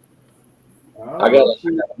 I got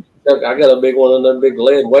a big one of them big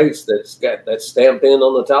lead weights that's stamped in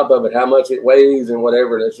on the top of it, how much it weighs and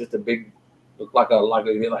whatever. That's just a big, look like how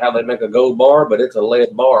they make a gold bar, but it's a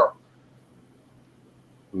lead bar.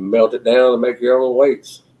 Melt it down and make your own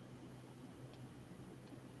weights.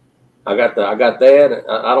 I got that.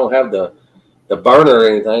 I don't have the burner or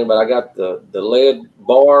anything, but I got the lead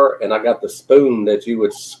bar, and I got the spoon that you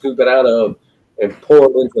would scoop it out of and pour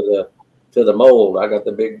it into the mold. I got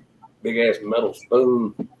the big ass metal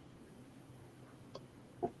spoon.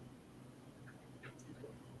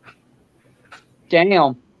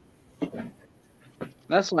 Damn.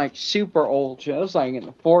 That's like super old shit. That's like in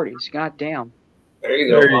the 40s. Goddamn. There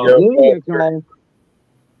you go.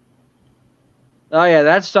 Oh yeah,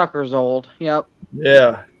 that sucker's old. Yep.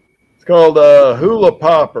 Yeah. It's called Hula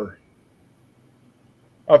Popper.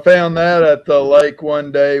 I found that at the lake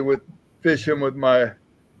one day with fishing with I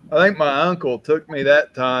think my uncle took me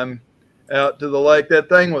that time out to the lake. That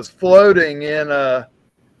thing was floating in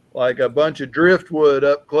like a bunch of driftwood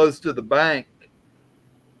up close to the bank.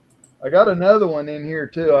 I got another one in here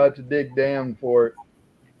too. I have to dig down for it.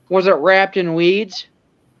 Was it wrapped in weeds?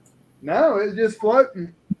 No, it's just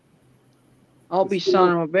floating. I'll be son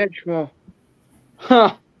of a bitch. Well,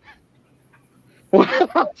 huh.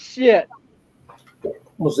 Well, shit.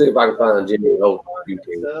 We'll see if I can find Jimmy Holt on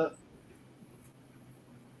YouTube.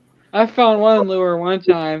 I found one lure one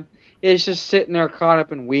time. It's just sitting there caught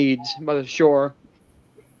up in weeds by the shore.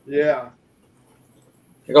 Yeah.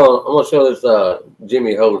 I'm gonna show this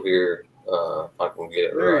Jimmy Holt here. If I can get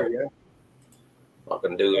it There right. you go. If I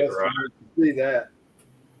can do it That's right. nice to see that.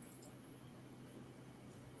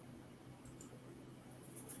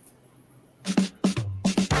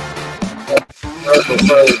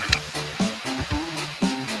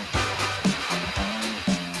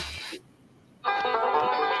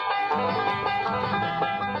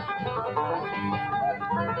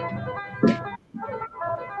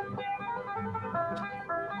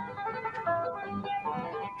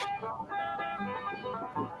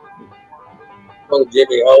 Oh,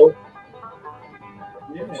 Jimmy Holt.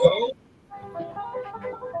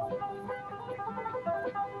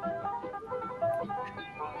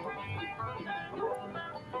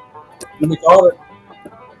 Let me call it.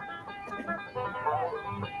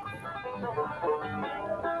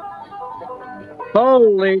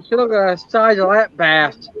 Holy shit, look at the size of that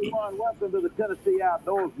bass. Welcome to the Tennessee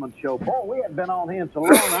Outdoorsman Show. Boy, we hadn't been on here in so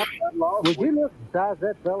long. I'm lost. Would you look besides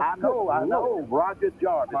that fella? I know. Roger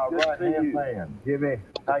Jordan. My right-hand man. Jimmy,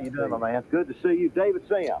 how you doing, my man? Good to see you. David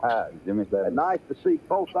Sims. Hi, Jimmy. Nice to see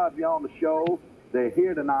both of you on the show. They're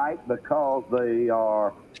here tonight because they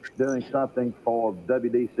are doing something for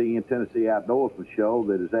WDC and Tennessee Outdoorsman Show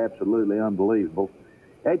that is absolutely unbelievable.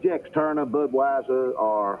 Ajax Turner, Budweiser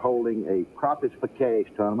are holding a Crappie for Cash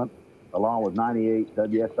tournament along with 98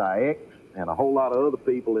 WSIX and a whole lot of other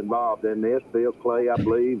people involved in this. Bill Clay, I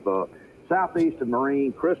believe, Southeastern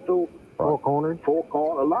Marine, Crystal, Four Corners, a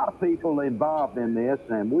lot of people involved in this,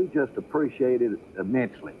 and we just appreciate it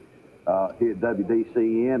immensely here at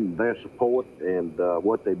WDCN, their support and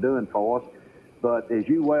what they're doing for us. But as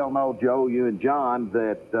you well know, Joe, you and John,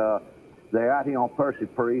 that they're out here on Percy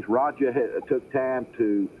Priest. Roger took time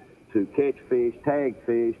to catch fish, tag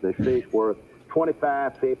fish. They fish worth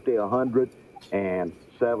 $25, $50, $100, and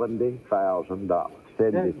 $70,000.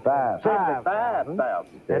 $75,000.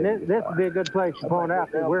 And this would be a good place to point out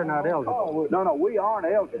that we're not eligible. No, we aren't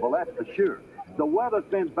eligible, that's for sure. The weather's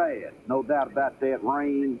been bad, no doubt about that.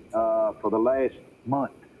 Rain for the last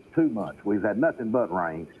month, 2 months. We've had nothing but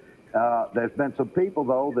rain. There's been some people,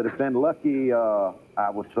 though, that have been lucky, I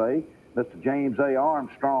would say. Mr. James A.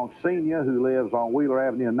 Armstrong Sr., who lives on Wheeler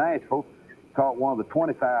Avenue in Nashville, caught one of the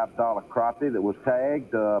 $25 crappie that was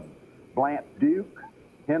tagged. Blant Duke,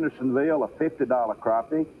 Hendersonville, a $50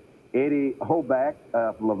 crappie. Eddie Hoback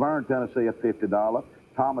of Laverne, Tennessee, a $50.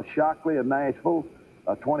 Thomas Shockley of Nashville,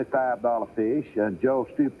 a $25 fish. And Joe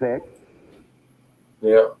Stupek.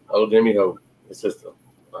 Yeah, old Jimmy Holt. It's just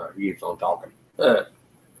he keeps on talking.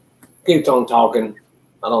 Keeps on talking.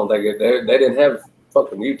 I don't think they didn't have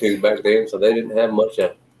fucking YouTube back then, so they didn't have much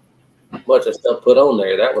of stuff put on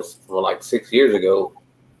there. That was like 6 years ago.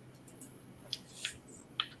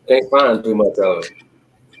 Can't find too much of it.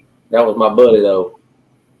 That was my buddy though.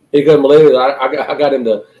 He couldn't believe it. I got him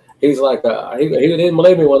to. He's like he didn't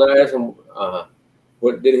believe me when I asked him,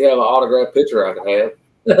 what did he have an autographed picture I could have?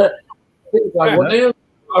 He's like, well, damn,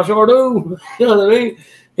 I sure do. You know what I mean?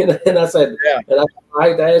 And I said, yeah. And I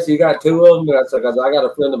hate to ask you, got two of them. And I said, because I got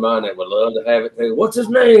a friend of mine that would love to have it too. What's his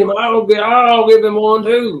name? I'll give him one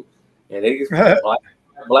too. And he's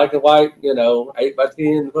black and white,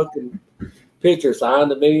 8x10 fucking picture signed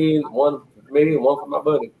to me, one for me and one for my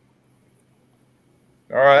buddy.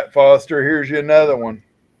 All right, Foster, here's you another one.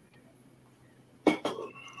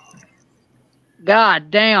 God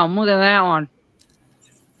damn, look at that one.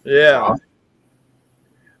 Yeah.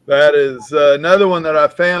 That is another one that I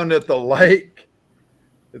found at the lake.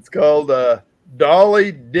 It's called a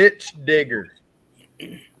Dolly Ditch Digger.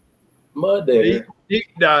 Mud digger. Deep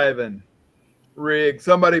diving rig.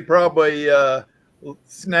 Somebody probably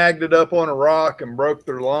snagged it up on a rock and broke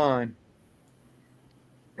their line.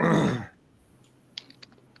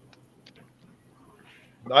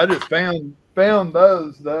 I just found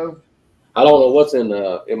those though. I don't know what's in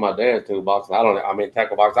my dad's toolbox.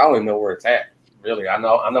 Tackle box. I don't even know where it's at. Really, I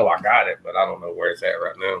know I got it, but I don't know where it's at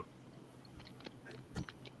right now.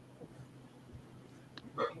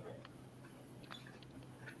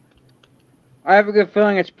 I have a good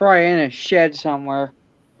feeling it's probably in a shed somewhere.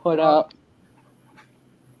 put up.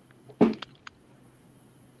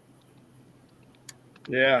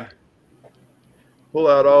 Yeah. Pull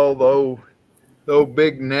out all those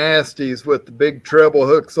big nasties with the big treble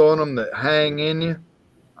hooks on them that hang in you.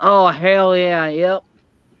 Oh, hell yeah. Yep.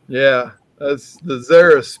 Yeah. That's the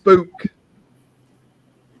Zara Spook.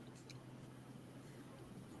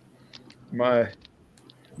 My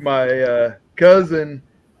cousin,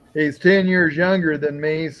 he's 10 years younger than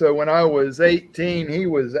me. So when I was 18, he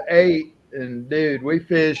was 8. And dude, we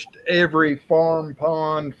fished every farm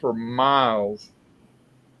pond for miles.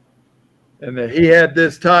 And then he had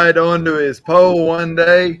this tied onto his pole one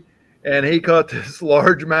day, and he caught this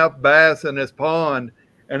largemouth bass in his pond,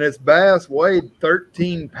 and this bass weighed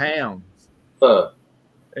 13 pounds. Huh.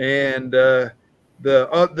 And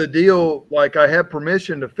the deal, like, I have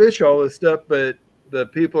permission to fish all this stuff, but the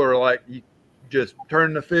people are like, you just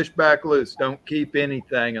turn the fish back loose. Don't keep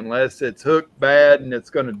anything unless it's hooked bad and it's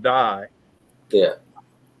going to die. Yeah.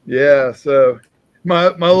 Yeah, so my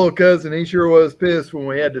little cousin, he sure was pissed when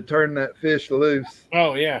we had to turn that fish loose.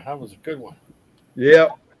 Oh, yeah, that was a good one.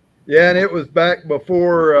 Yep. Yeah, and it was back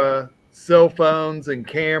before cell phones and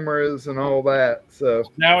cameras and all that. So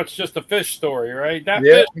now it's just a fish story, right? That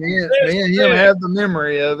yeah, fish, me and him have the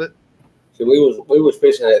memory of it. So we was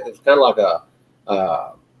fishing at, it's kind of like a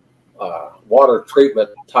water treatment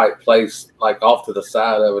type place, like off to the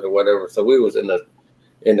side of it or whatever. So we was in the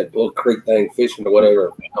little creek thing fishing or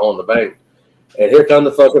whatever on the bank. And here come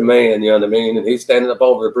the fucking man, you know what I mean? And he's standing up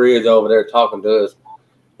over the bridge over there talking to us.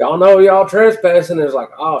 Y'all know y'all trespassing? And it's like,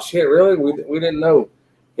 oh shit, really? We didn't know.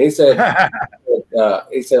 He said,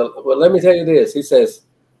 well, let me tell you this. He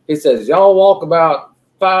says, y'all walk about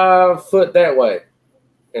 5 foot that way.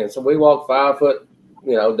 And so we walk 5 foot,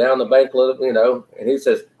 down the bank a little, and he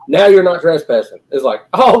says, now you're not trespassing. It's like,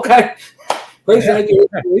 oh, okay. Appreciate you.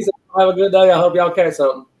 He said, have a good day. I hope y'all catch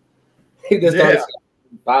something. He just started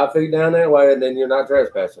 5 feet down that way, and then you're not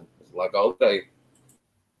trespassing. It's like, okay.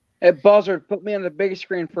 Hey, Buzzard, put me on the big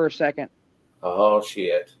screen for a second. Oh,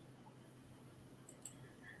 shit.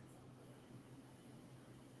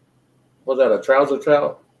 Was that a trouser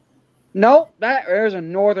trout? Nope, there's a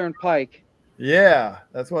northern pike. Yeah,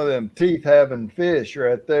 that's one of them teeth-having fish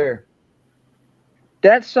right there.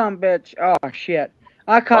 That sumbitch, oh, shit.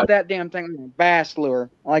 I caught that damn thing on a bass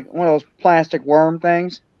lure, like one of those plastic worm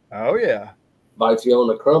things. Oh, yeah. Bites you on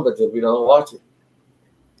the crumpets if you don't watch it.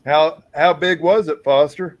 How big was it,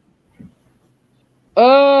 Foster?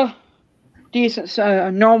 Decent,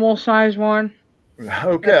 normal size one.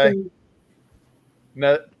 Okay.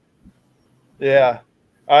 No, yeah.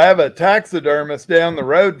 I have a taxidermist down the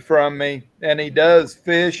road from me, and he does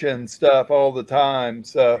fish and stuff all the time.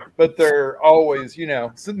 So, but they're always,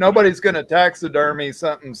 so nobody's going to taxidermy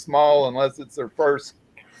something small unless it's their first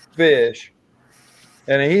fish.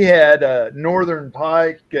 And he had northern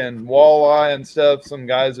pike and walleye and stuff. Some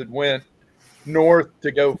guys had went north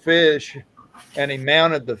to go fish, and he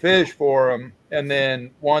mounted the fish for them. And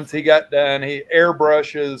then once he got done, he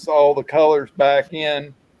airbrushes all the colors back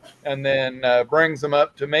in, and then brings them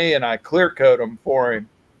up to me, and I clear coat them for him.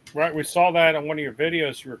 Right, we saw that on one of your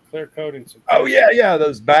videos. You were clear coating some. Oh yeah,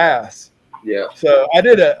 those bass. Yeah. So I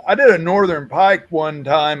did a northern pike one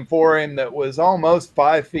time for him that was almost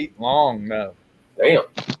 5 feet long. Though. Damn.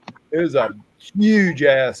 It was a huge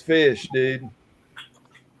ass fish, dude.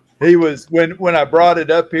 He was when I brought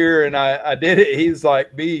it up here and I did it. He's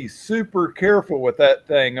like, be super careful with that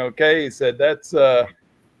thing, okay? He said that's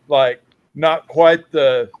like not quite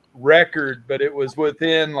the record, but it was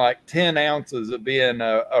within like 10 ounces of being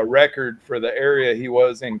a record for the area he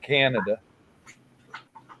was in Canada.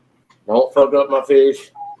 Don't fuck up my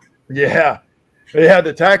fish. Yeah.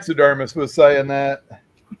 The taxidermist was saying that.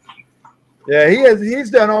 Yeah, he's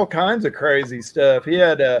done all kinds of crazy stuff. He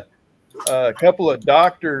had a couple of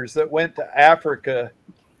doctors that went to Africa,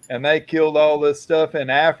 and they killed all this stuff in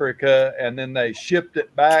Africa, and then they shipped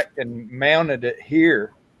it back and mounted it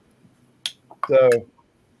here. So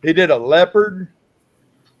he did a leopard,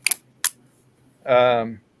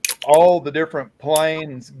 all the different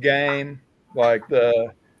plains game, like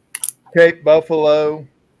the Cape buffalo,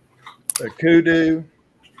 the kudu,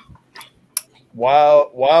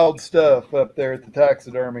 wild stuff up there at the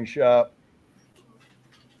taxidermy shop.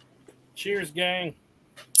 Cheers, gang.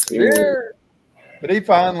 Cheers. But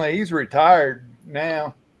he's retired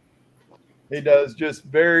now. He does just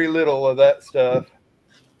very little of that stuff.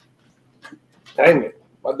 Dang it.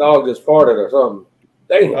 My dog just farted or something.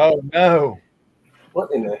 Dang it. Oh, no.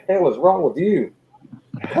 What in the hell is wrong with you?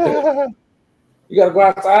 You got to go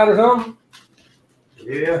outside or something?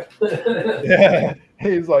 Yeah. Yeah.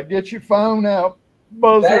 He's like, get your phone out,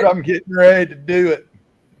 Buzzard. I'm getting ready to do it.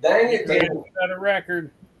 Dang it, Jimmy. Got a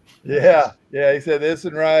record. Yeah, yeah. He said this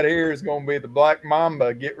one right here is going to be the Black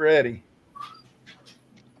Mamba. Get ready.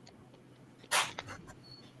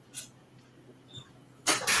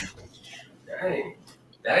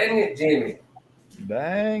 Dang it, Jimmy.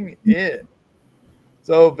 Dang it.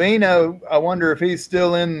 So Vino, I wonder if he's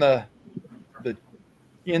still in the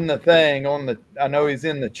thing on the. I know he's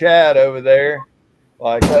in the chat over there.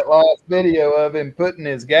 Like that last video of him putting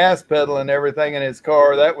his gas pedal and everything in his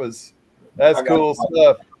car. That's cool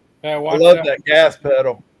stuff. Yeah, I love that gas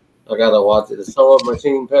pedal. I gotta watch it. The sewing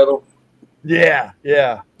machine pedal. Yeah,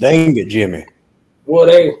 yeah. Dang it, Jimmy.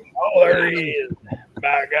 Woody. Oh, there he is.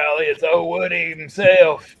 By golly, it's old Woody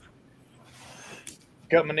himself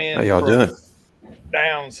coming in. How y'all doing?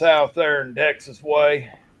 Down south there in Texas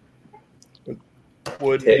way with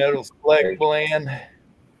Wood and Metal Select Blend.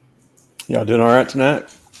 Y'all doing all right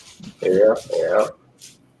tonight? Yeah, yeah.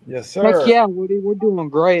 Yes, sir. Heck yeah, Woody, we're doing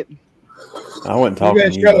great. I wasn't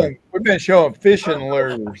talking to you. We've been showing fishing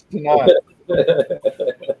lures tonight.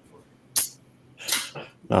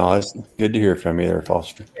 No, it's good to hear from you there,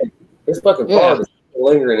 Foster. This fucking fog is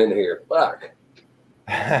lingering in here. Fuck.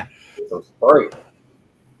 Some spray.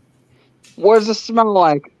 What does it smell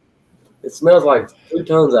like? It smells like 2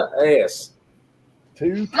 tons of ass.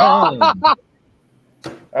 2 tons.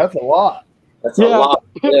 That's a lot. That's a lot.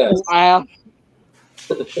 Yes. Wow.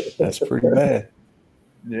 That's pretty bad.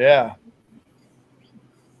 Yeah.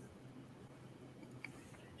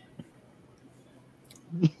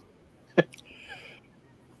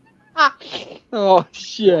 Oh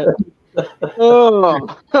shit. Oh.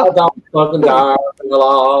 I thought fucking tire fell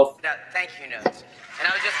off. Thank you notes. And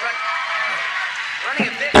I was just running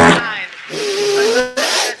a bit behind.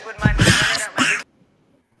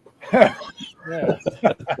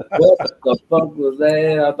 What the fuck was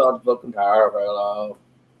that? I thought the fucking tire fell off.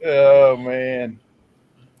 Oh man.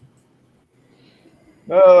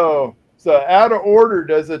 Oh, so out of order.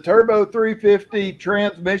 Does a Turbo 350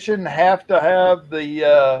 transmission have to have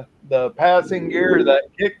the passing gear, that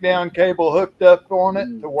kick down cable hooked up on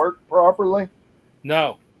it to work properly?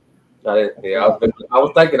 No. I didn't, yeah, I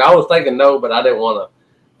was thinking no, but I didn't want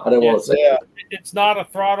to say it. It's not a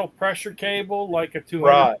throttle pressure cable like a 200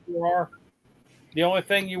 Right. R. The only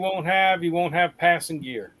thing you won't have passing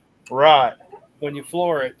gear. Right. When you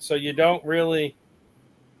floor it, so you don't really.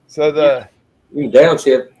 So you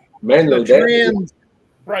downshift manually.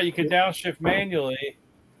 Right, you can downshift manually.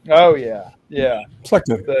 Oh yeah, yeah. It's like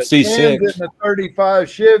the C6. In the 35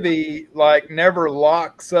 Chevy, like never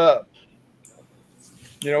locks up.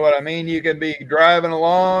 You know what I mean? You can be driving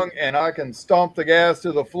along, and I can stomp the gas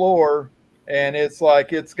to the floor, and it's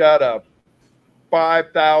like it's got a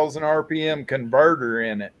 5,000 RPM converter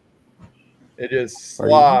in it. It just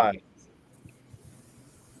slides.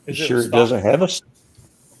 You sure it doesn't have a?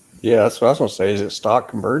 Yeah, that's what I was gonna say. Is it stock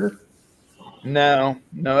converter? No,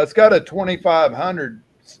 it's got a 2500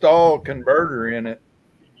 stall converter in it.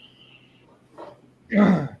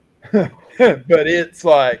 But it's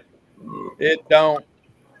like it don't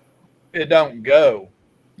go.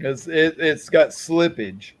 It's got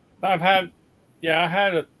slippage. I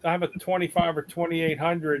have a 25 or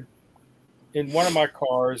 2800 in one of my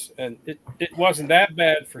cars, and it wasn't that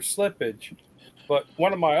bad for slippage. But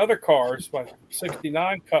one of my other cars, my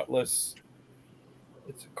 69 Cutlass,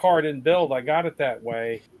 it's a car I didn't build. I got it that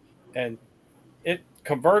way. And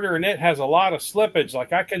converter in it has a lot of slippage.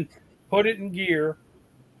 Like I can put it in gear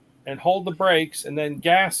and hold the brakes and then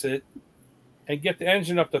gas it and get the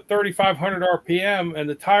engine up to 3,500 RPM and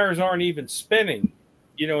the tires aren't even spinning.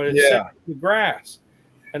 You know, it's sitting in the grass.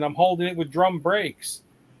 And I'm holding it with drum brakes.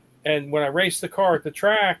 And when I raced the car at the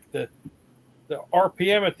track, the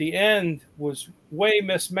RPM at the end was way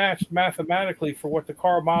mismatched mathematically for what the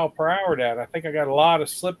car mile per hour at. I think I got a lot of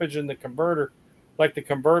slippage in the converter, like the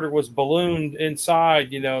converter was ballooned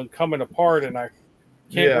inside, and coming apart, and I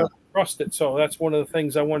can't really trust it. So that's one of the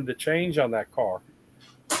things I wanted to change on that car.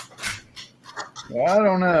 Well, I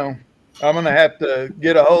don't know. I'm going to have to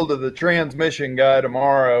get a hold of the transmission guy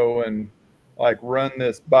tomorrow and run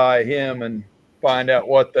this by him and find out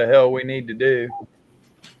what the hell we need to do.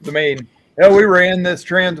 I mean, hell, we ran this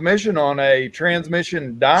transmission on a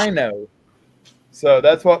transmission dyno. So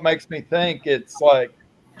that's what makes me think it's like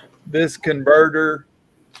this converter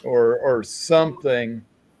or something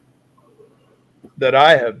that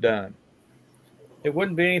I have done. It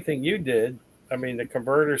wouldn't be anything you did. I mean, the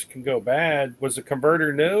converters can go bad. Was the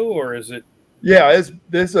converter new or is it? Yeah,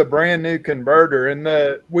 this is a brand new converter,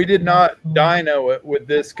 and we did not dyno it with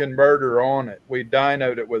this converter on it. We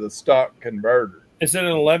dynoed it with a stock converter. Is it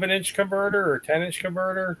an 11-inch converter or 10-inch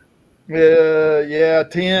converter? Yeah,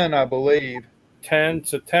 10, I believe. 10.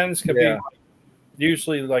 So 10s can be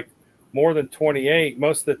usually like more than 28.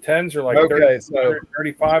 Most of the 10s are like Okay,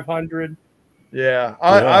 3,500. Yeah,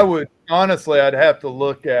 I would honestly, I'd have to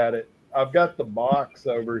look at it. I've got the box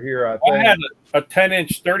over here. I think I had a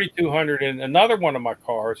 10-inch 3,200 in another one of my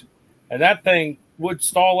cars, and that thing would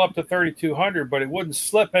stall up to 3,200, but it wouldn't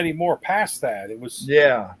slip any more past that. It was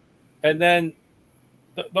and then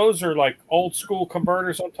those are like old school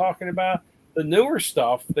converters I'm talking about. The newer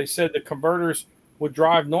stuff, they said the converters would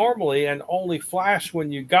drive normally and only flash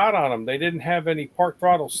when you got on them. They didn't have any park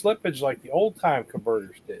throttle slippage like the old time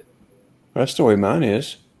converters did. That's the way mine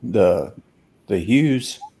is. The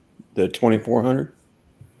Hughes, the 2400.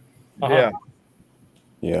 Yeah.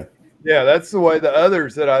 Yeah. Yeah, that's the way the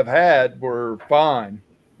others that I've had were fine.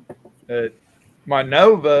 My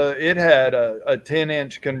Nova, it had a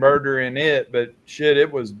 10-inch converter in it, but shit,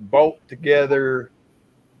 it was bolt together,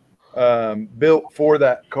 built for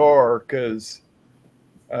that car, because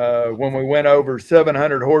when we went over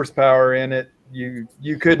 700 horsepower in it,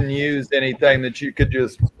 you couldn't use anything that you could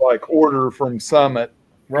just like order from Summit.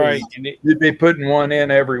 Right. You'd be putting one in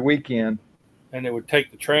every weekend. And it would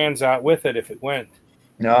take the trans out with it if it went.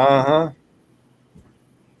 Uh-huh.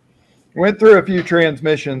 Went through a few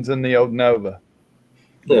transmissions in the old Nova.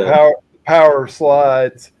 Yeah. Power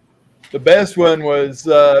slides. The best one was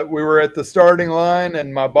we were at the starting line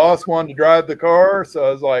and my boss wanted to drive the car. So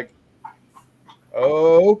I was like,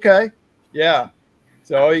 oh, okay. Yeah.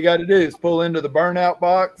 So all you got to do is pull into the burnout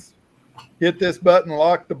box, hit this button,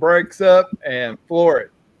 lock the brakes up, and floor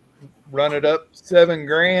it. Run it up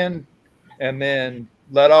 $7,000, and then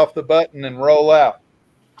let off the button and roll out.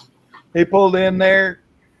 He pulled in there,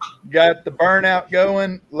 got the burnout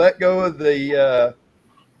going, let go of the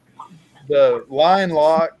line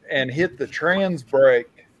lock, and hit the trans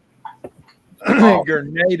brake.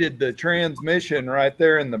 Grenaded the transmission right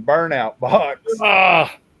there in the burnout box. I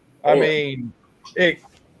mean,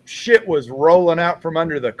 shit was rolling out from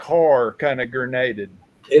under the car, kind of grenaded.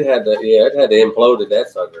 It had to implode that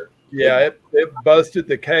sucker. Yeah, it busted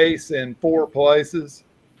the case in 4 places.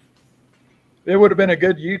 It would have been a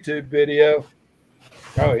good YouTube video.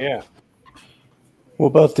 Oh yeah. What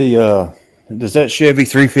about the does that Chevy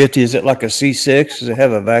 350, is it like a C6? Does it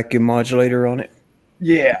have a vacuum modulator on it?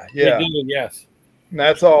 Yeah. Yes. And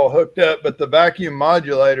that's all hooked up, but the vacuum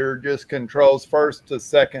modulator just controls first to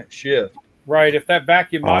second shift. Right. If that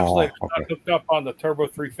vacuum modulator is not hooked up on the Turbo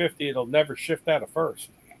 350, it'll never shift out of first.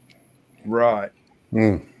 Right.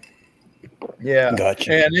 Yeah.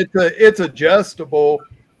 Gotcha. And it's adjustable,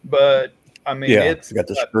 but I mean, it's got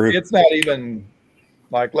the screw. It's not even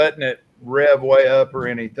like letting it rev way up or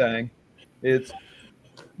anything. It's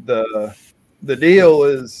the deal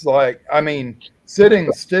is like, I mean,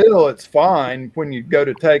 sitting still, it's fine. When you go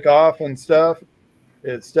to take off and stuff,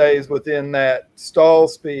 it stays within that stall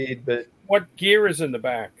speed. But what gear is in the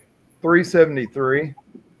back? 373.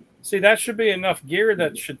 See, that should be enough gear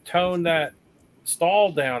that should tone that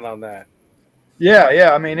stall down on that.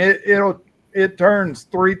 Yeah. I mean, it turns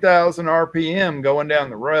 3,000 RPM going down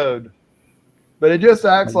the road, but it just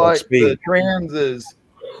acts like the trans is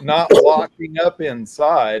not locking up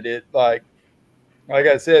inside. It like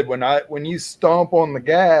I said, when you stomp on the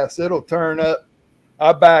gas, it'll turn up.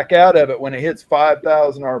 I back out of it when it hits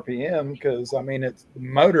 5,000 RPM because I mean the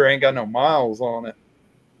motor ain't got no miles on it.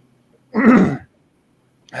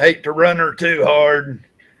 Hate to run her too hard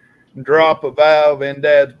and drop a valve in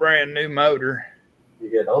Dad's brand new motor.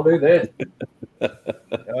 Yeah, don't do that.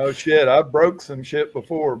 Oh shit, I broke some shit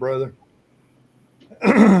before, brother.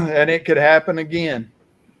 And it could happen again.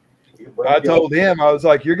 I told him, I was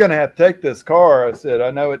like, you're going to have to take this car. I said, I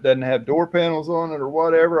know it doesn't have door panels on it or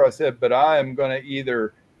whatever. I said, but I am going to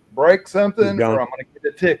either break something or I'm going to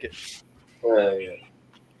get a ticket.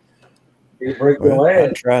 You break your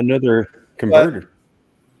ass. Try another converter.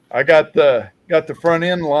 But I got the front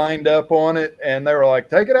end lined up on it, and they were like,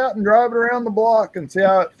 take it out and drive it around the block and see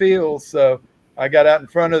how it feels. So I got out in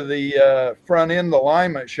front of the front end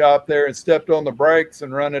alignment shop there and stepped on the brakes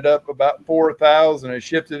and run it up about 4,000 and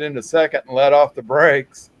shifted into second and let off the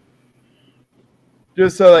brakes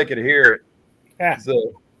just so they could hear it. Yeah.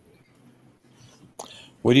 So,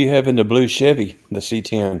 what do you have in the blue Chevy, the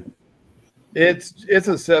C10? it's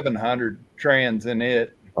a 700 trans in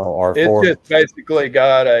it. Oh, R4. It's just basically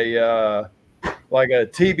got a like a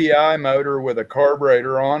TBI motor with a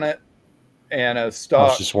carburetor on it. And a stock. I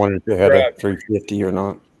was just wondering if it had a 350 or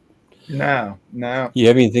not. No. You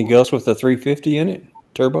have anything else with the 350 in it?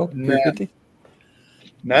 Turbo 350?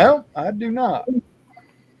 No, I do not.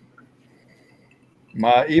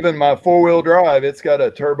 Even my 4-wheel drive, it's got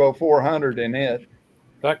a turbo 400 in it.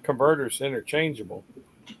 That converter's interchangeable.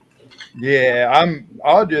 Yeah,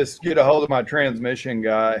 I'll just get a hold of my transmission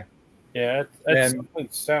guy. Yeah, something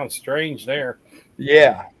sounds strange there.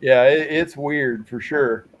 Yeah, it's weird for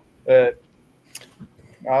sure. But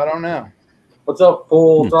I don't know. What's up,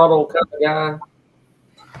 full throttle kind of guy?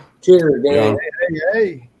 Cheers, gang.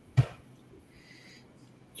 Hey.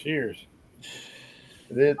 Cheers.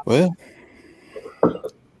 Well,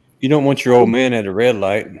 you don't want your old man at a red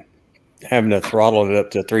light having to throttle it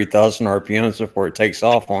up to 3,000 RPMs before it takes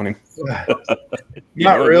off on him.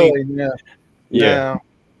 Not really, yeah.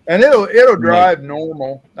 And it'll drive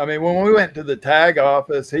normal. I mean, when we went to the tag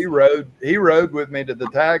office, he rode with me to the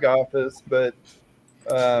tag office, but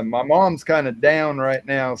my mom's kind of down right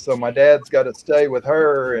now, so my dad's got to stay with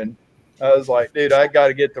her. And I was like, dude, I got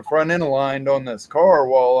to get the front end aligned on this car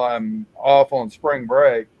while I'm off on spring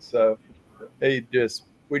break. So we just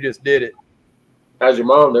did it. How's your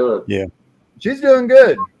mom doing? Yeah, she's doing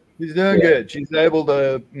good. She's doing good. She's able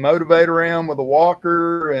to motivate around with a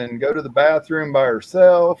walker and go to the bathroom by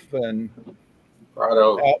herself, and right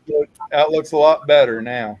on. Outlook's a lot better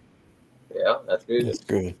now. Yeah, that's good. That's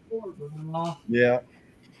good. Yeah.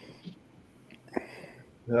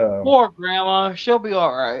 Poor grandma. She'll be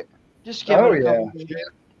all right. Just give her a couple days.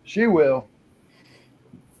 She will.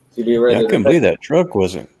 She'll be ready. I couldn't believe that truck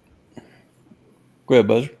wasn't. Go ahead,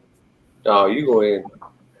 Buzzer. No, you go ahead.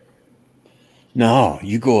 No,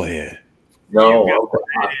 you go ahead. No,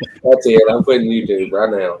 that's it. I'm quitting YouTube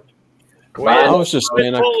right now. I was just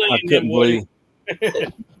saying I couldn't believe.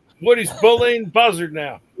 Woody's bullying Buzzard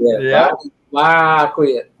now. Yeah. Bye. I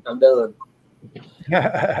quit. I'm done.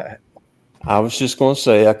 I was just going to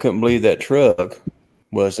say I couldn't believe that truck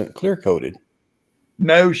wasn't clear coated.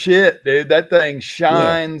 No shit, dude. That thing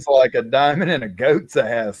shines like a diamond in a goat's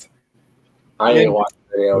ass. I ain't watched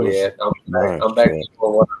the video yet. I'm back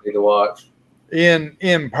for what I need to watch.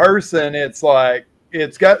 In person, it's like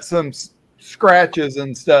it's got some scratches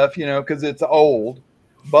and stuff, because it's old,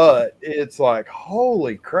 but it's like,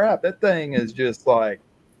 holy crap, that thing is just like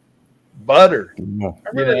butter. I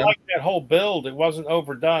really like that whole build. It wasn't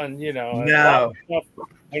overdone, No. When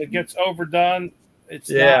it gets overdone, it's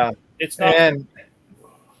not. And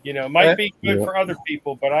it might be good for other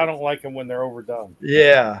people, but I don't like them when they're overdone.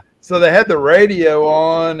 Yeah. So they had the radio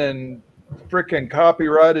on and freaking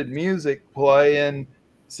copyrighted music playing,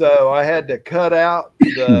 so I had to cut out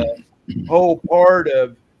the whole part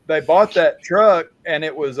of. They bought that truck and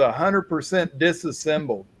it was 100%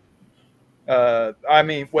 disassembled. The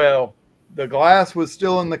glass was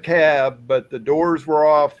still in the cab, but the doors were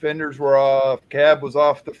off, fenders were off, cab was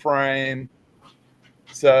off the frame.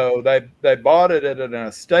 So they bought it at an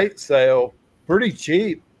estate sale pretty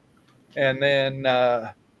cheap, and then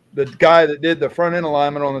the guy that did the front end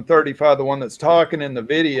alignment on the 35, the one that's talking in the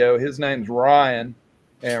video, his name's Ryan.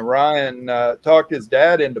 And Ryan talked his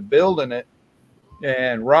dad into building it.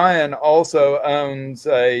 And Ryan also owns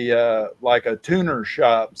a tuner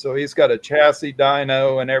shop. So he's got a chassis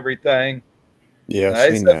dyno and everything. Yeah,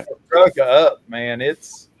 I've seen that. The truck up, man.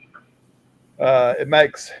 It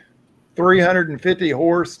makes 350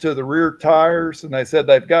 horse to the rear tires. And they said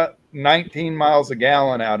they've got 19 miles a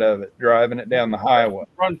gallon out of it, driving it down the highway.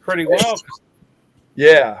 Run pretty well.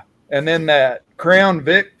 Yeah. And then that Crown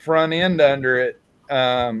Vic front end under it,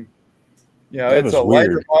 it's a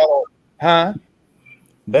later model. Huh?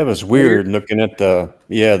 That was weird looking at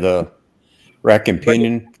the rack and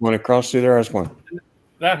pinion went across through there. I was going,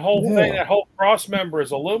 that whole thing, that whole cross member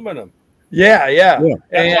is aluminum. Yeah.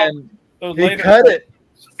 And he cut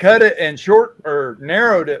it and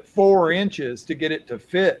narrowed it 4 inches to get it to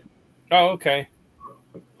fit. Oh, okay.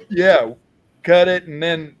 Yeah, cut it, and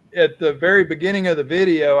then at the very beginning of the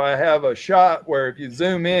video, I have a shot where if you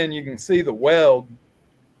zoom in, you can see the weld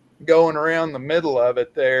going around the middle of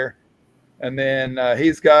it there. And then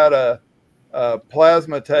he's got a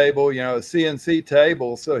plasma table, a CNC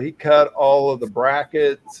table. So he cut all of the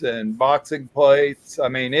brackets and boxing plates. I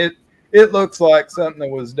mean, it looks like something that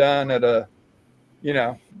was done at I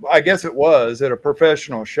guess it was at a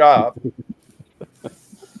professional shop.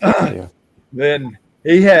 Then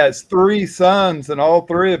he has 3 sons, and all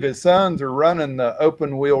 3 of his sons are running the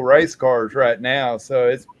open wheel race cars right now.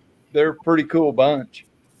 So they're a pretty cool bunch.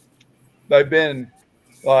 They've been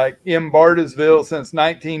like in Bartlesville since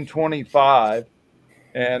 1925,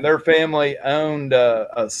 and their family owned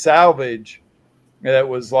a salvage that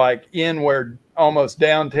was like in where almost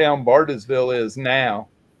downtown Bartlesville is now.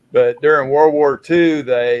 But during World War II,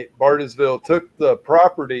 Bartlesville took the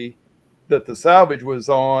property that the salvage was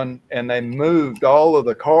on, and they moved all of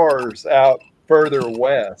the cars out further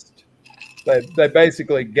west. They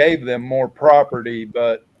basically gave them more property,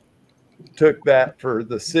 but took that for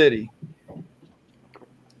the city.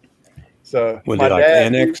 So Would my they like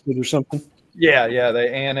dad, annex it or something? yeah,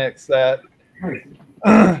 they annexed that.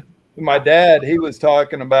 My dad, he was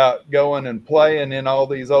talking about going and playing in all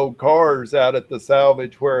these old cars out at the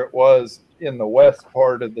salvage where it was in the west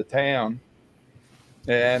part of the town.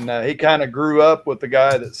 And he kind of grew up with the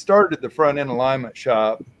guy that started the front end alignment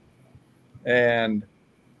shop. And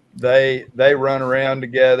they run around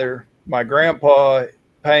together. My grandpa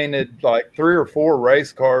painted like 3 or 4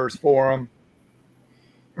 race cars for him.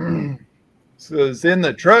 So it's in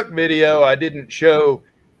the truck video. I didn't show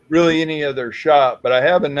really any of their shop, but I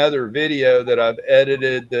have another video that I've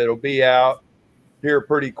edited that'll be out here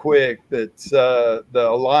pretty quick. That's the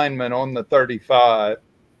alignment on the 35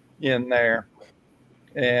 in there.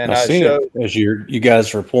 And I seen showed it as you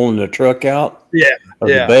guys were pulling the truck out. Yeah, of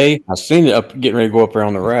the bay. I seen it up getting ready to go up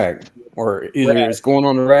around the rack, or either it's going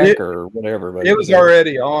on the rack or whatever. But it was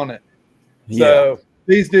already on it. Yeah. So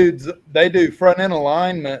these dudes, they do front end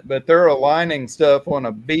alignment, but they're aligning stuff on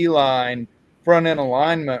a B-line front end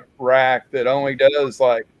alignment rack that only does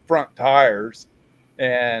like front tires.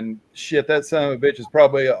 And shit, that son of a bitch is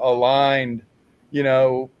probably aligned, you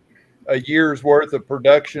know, a year's worth of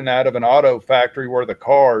production out of an auto factory worth of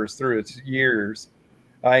cars through its years.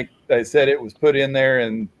 I think they said it was put in there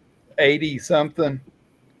in 80 something.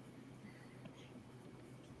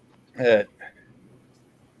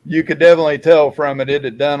 You could definitely tell from it, it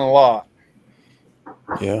had done a lot.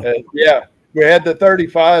 Yeah. Yeah. We had the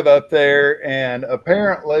 35 up there, and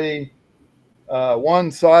apparently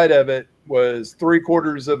one side of it was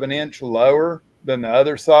 3/4 of an inch lower than the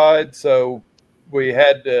other side. So we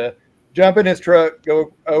had to jump in his truck,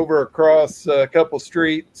 go over across a couple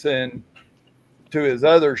streets and to his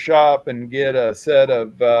other shop and get a set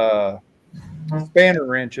of spanner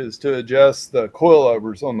wrenches to adjust the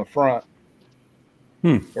coilovers on the front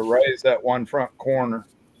to raise that one front corner.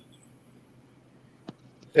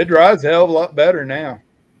 It drives a hell of a lot better now.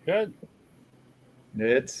 Good.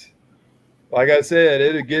 It's like I said,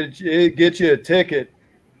 it'd get you a ticket,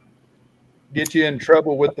 get you in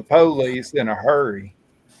trouble with the police in a hurry.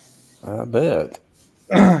 I bet.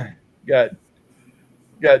 Got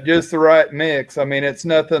just the right mix. I mean, it's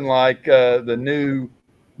nothing like the new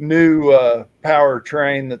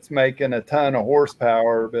powertrain that's making a ton of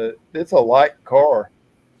horsepower, but it's a light car.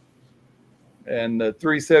 And the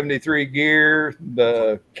 373 gear,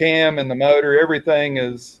 the cam and the motor, everything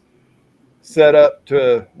is set up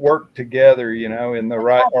to work together, you know, in the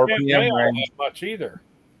right RPM range. Much either.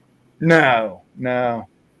 No.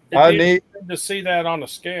 I need to see that on a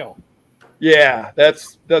scale. Yeah,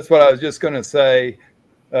 that's what I was just going to say.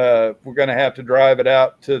 We're going to have to drive it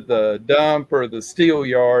out to the dump or the steel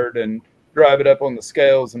yard and drive it up on the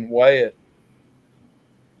scales and weigh it.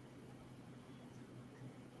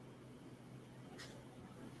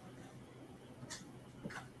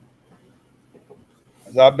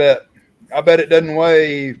 I bet it doesn't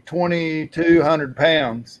weigh 2,200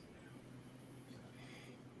 pounds.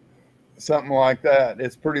 Something like that.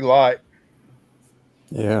 It's pretty light.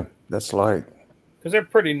 Yeah, that's light. Because they're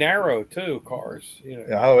pretty narrow too, cars. You know.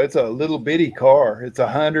 Oh, it's a little bitty car. It's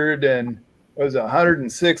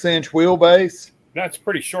 106-inch wheelbase. That's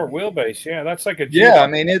pretty short wheelbase. Yeah, that's like a I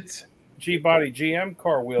mean it's G-body GM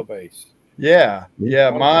car wheelbase. Yeah.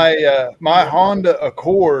 My Honda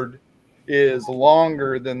Accord is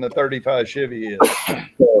longer than the 35 Chevy is. I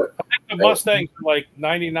think the Mustang's like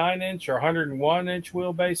 99-inch or 101-inch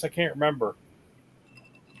wheelbase. I can't remember.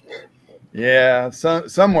 Yeah,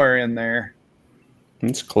 somewhere in there.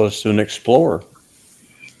 It's close to an Explorer.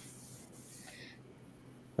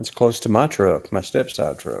 That's close to my truck, my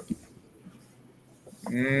step-side truck.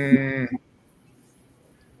 I'm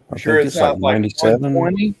I sure think it's like not like 97.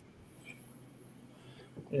 120.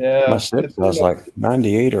 Yeah, My step-side's like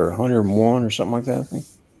 98 or 101 or something like that, I think.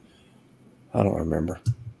 I don't remember.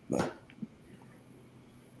 But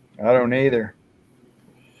I don't either.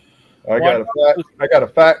 I got to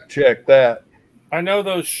fact check that. I know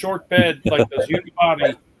those short bed, like those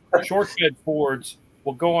unibody short bed Fords,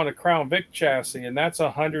 will go on a Crown Vic chassis, and that's a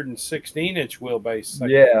 116-inch wheelbase.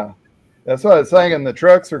 Yeah, that's what I was thinking. The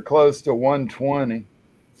trucks are close to 120.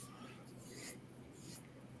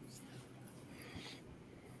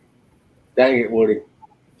 Dang it, Woody.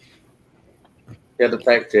 Got the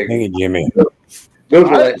fact check. Dang it, Jimmy.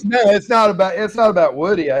 Google that. No, it's not about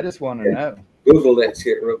Woody. I just want to know. Google that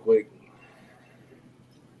shit real quick.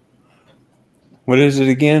 What is it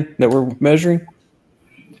again that we're measuring?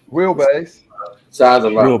 Wheelbase. Size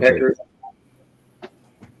of our Wheelbase. pecker.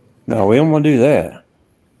 No, we don't want to do that.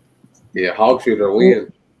 Yeah, hog shooter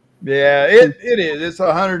win. Yeah, it is. It's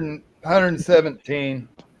 117.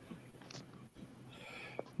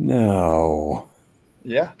 No.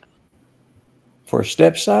 Yeah. For a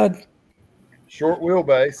step side? Short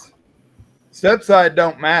wheelbase. Step side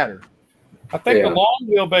don't matter. I think the long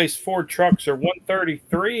wheelbase Ford trucks are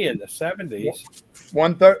 133 in the 70s.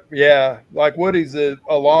 130, yeah. Like Woody's a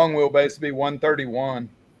long wheelbase would be 131.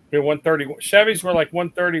 Yeah, 131. Chevys were like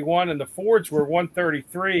 131, and the Fords were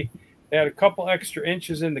 133. They had a couple extra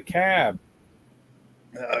inches in the cab.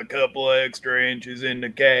 A couple of extra inches in the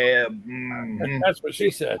cab. That's what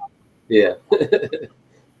she said. Yeah.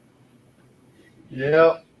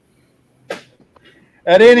 Yep.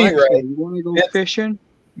 At any Alexa, rate, you want to go fishing?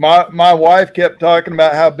 my wife kept talking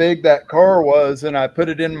about how big that car was, and I put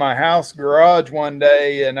it in my house garage one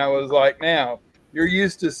day, and I was like, now, you're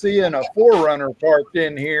used to seeing a 4Runner parked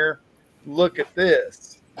in here. Look at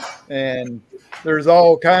this. And there's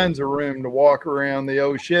all kinds of room to walk around the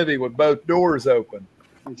old Chevy with both doors open.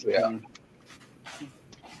 Yeah.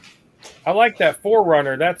 I like that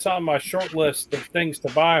 4Runner. That's on my short list of things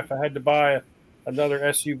to buy if I had to buy another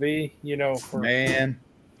SUV, you know, for Man,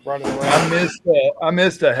 running around. I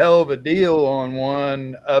missed a hell of a deal on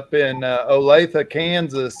one up in Olathe,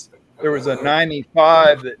 Kansas. There was a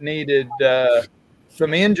 95 that needed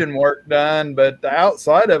some engine work done, but the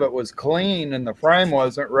outside of it was clean and the frame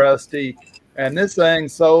wasn't rusty. And this thing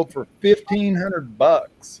sold for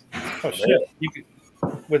 $1,500. Oh shit! You could,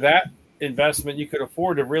 with that investment, you could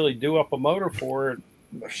afford to really do up a motor for it.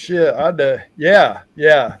 Shit,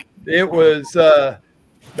 yeah. It was the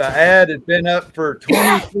ad had been up for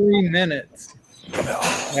 23 minutes,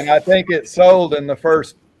 and I think it sold in the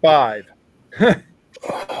first 5.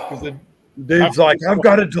 The dude's like, I've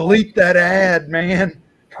got to delete that ad, man.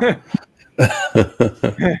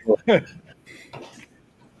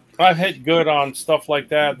 I've hit good on stuff like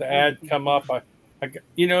that. The ad come up.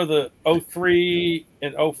 You know, the 03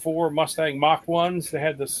 and 04 Mustang Mach 1s, they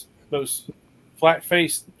had those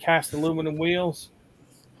flat-faced cast aluminum wheels.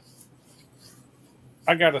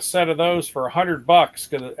 I got a set of those for $100 because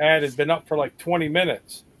the ad had been up for like 20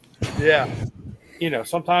 minutes. Yeah. You know,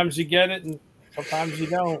 sometimes you get it and sometimes you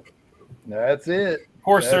don't. That's it. Of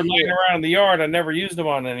course, they're laying around in the yard. I never used them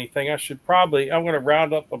on anything. I'm going to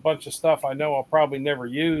round up a bunch of stuff I know I'll probably never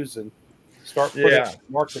use and start putting it in the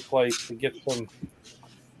marketplace to get some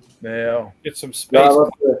space.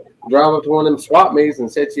 Drive up to one of them swap meets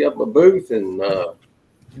and set you up a booth and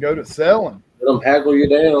go to selling. Let them haggle you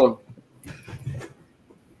down.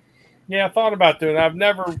 Yeah, I thought about doing that. I've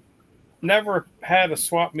never had a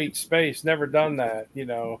swap meet space, never done that, you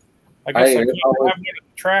know. I guess I'm going to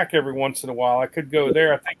track every once in a while. I could go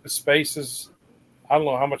there. I think the spaces, I don't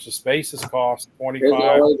know how much the spaces cost, $25. It's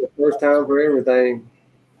always the first time for everything.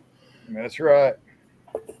 That's right.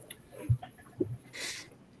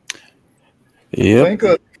 Yeah. Think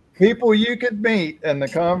of people you could meet and the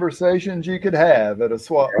conversations you could have at a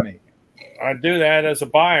swap meet. I do that as a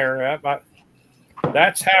buyer.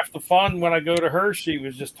 That's half the fun when I go to Hershey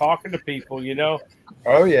was just talking to people, you know.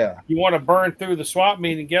 Oh, yeah. You want to burn through the swap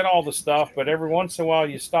meet and get all the stuff, but every once in a while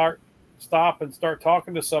you stop and start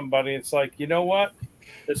talking to somebody. It's like, you know what?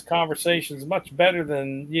 This conversation is much better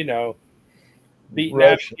than, you know, beating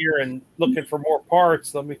out here and looking for more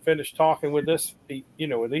parts. Let me finish talking with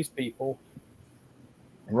with these people.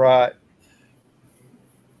 Right.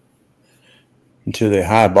 Until they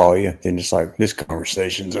highball you, then it's like, this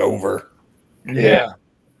conversation's over. Yeah.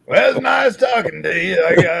 Well, it's nice talking to you.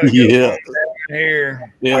 I got to go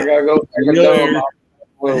here. Yeah. I got to go.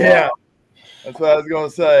 Yeah. That's what I was going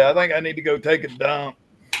to say. I think I need to go take a dump.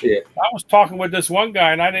 Yeah. I was talking with this one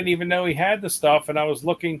guy, and I didn't even know he had the stuff. And I was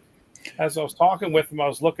looking, as I was talking with him, I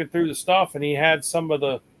was looking through the stuff, and he had some of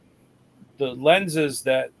the lenses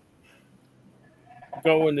that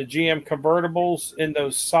go in the GM convertibles in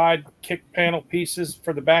those side kick panel pieces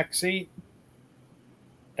for the back seat.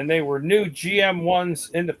 And they were new GM ones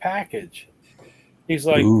in the package. He's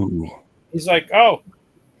like, oh,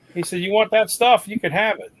 he said, you want that stuff? You can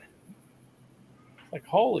have it. Like,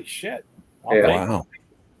 holy shit. Wow.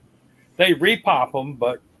 They repop them,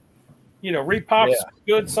 but, you know, repop's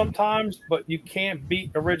good sometimes, but you can't beat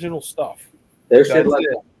original stuff. There's shit like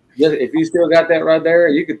that. If you still got that right there,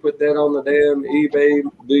 you could put that on the damn eBay,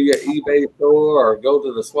 do your eBay store, or go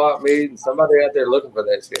to the swap meet, and somebody out there looking for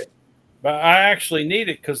that shit. But I actually need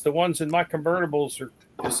it because the ones in my convertibles are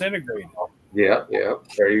disintegrating. Yeah.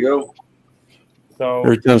 There you go. So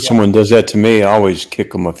every time someone does that to me, I always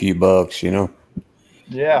kick them a few bucks, you know?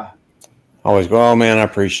 Yeah. I always go, oh, man, I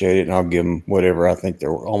appreciate it, and I'll give them whatever I think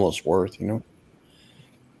they're almost worth, you know?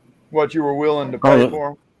 What you were willing to pay for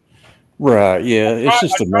them? Right, yeah. It's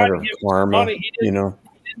just a matter of karma, you know?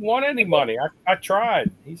 He didn't want any money. I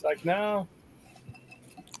tried. He's like, no.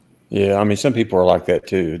 Yeah, I mean, some people are like that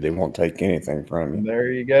too. They won't take anything from you. There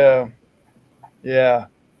you go. Yeah.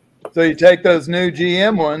 So you take those new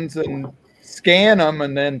GM ones and scan them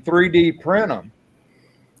and then 3D print them.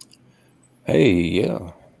 Hey,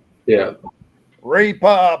 yeah. Yeah.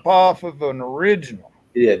 Repop off of an original.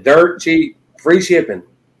 Yeah, dirt cheap, free shipping.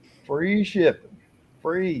 Free shipping.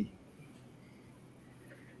 Free.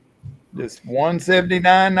 Just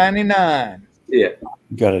 $179.99. Yeah.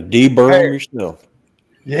 You got to deburr them yourself.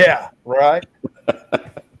 Yeah, right.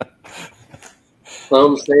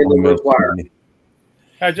 Some standing required.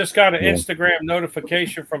 I just got an Instagram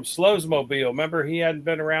notification from Slowsmobile. Remember, he hadn't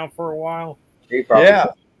been around for a while. Yeah.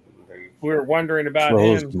 We were wondering about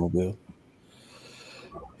him. Slowsmobile.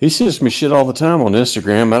 He sends me shit all the time on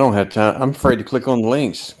Instagram. I don't have time. I'm afraid to click on the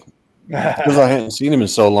links because I hadn't seen him in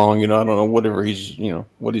so long. You know, I don't know whatever he's,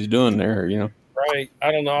 what he's doing there. Right.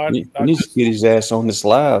 I don't know. He needs to get his ass on this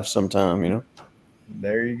live sometime.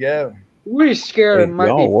 There you go. We're scared Hey, it might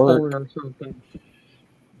be y'all work. porn or something.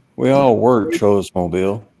 We all work,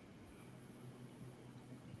 Trolsmobile.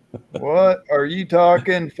 What are you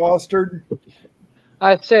talking, Foster?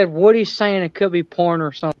 I said Woody's saying it could be porn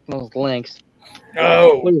or something. Those links.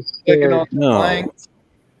 Oh, Woody's clicking scared. on the links.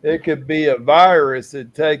 It could be a virus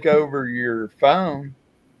that take over your phone.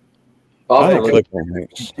 I don't click on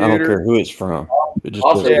links. I don't care who it's from. It just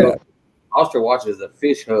doesn't happen. Oster watches the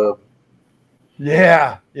Fish Hub.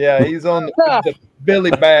 Yeah, he's on the Billy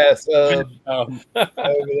Bass over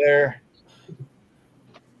there.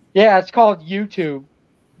 Yeah, it's called YouTube.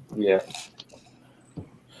 Yeah.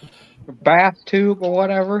 Bath tube or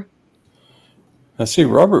whatever. I see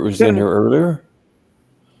Robert was in here earlier.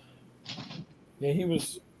 Yeah, he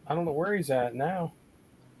was. I don't know where he's at now.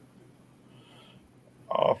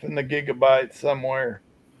 Off in the gigabytes somewhere.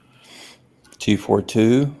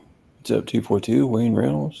 T42. What's up, T42? Wayne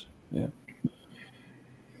Reynolds. Yeah.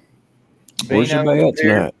 Where's your at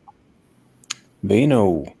tonight?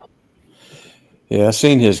 Bino. Yeah, I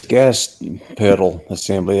seen his gas pedal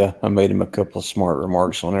assembly. I made him a couple of smart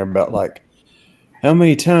remarks on there about like, how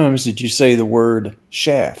many times did you say the word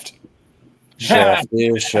shaft? Shaft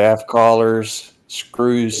this, shaft collars,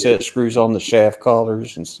 screws, set screws on the shaft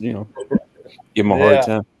collars, and give him a hard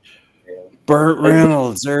time. Burt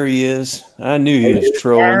Reynolds, there he is. I knew he was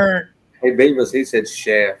trolling. Hey, Beavis, he said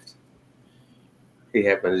shaft. He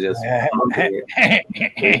happened to just. Hey,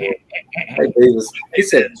 Beavis, he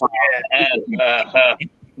said.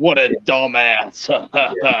 What a dumbass.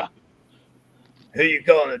 Who you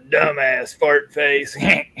calling a dumbass, fart face?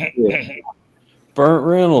 Burt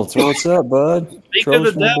Reynolds, what's up, bud?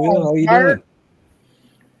 How you doing?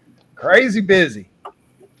 Crazy busy.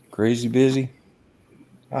 Crazy busy?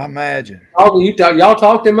 I imagine. Y'all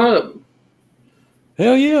talked him up.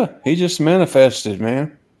 Hell yeah. He just manifested,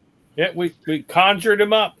 man. Yeah, we conjured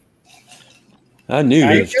him up. I knew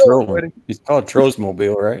he was trolling. He's called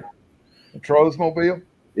Trolsmobile, right? A Trolsmobile?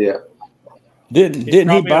 Yeah. Didn't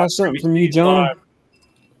he buy something from you, John?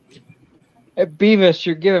 Hey, Beavis,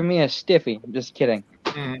 you're giving me a stiffy. I'm just kidding.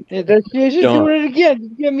 She's just John. doing it again.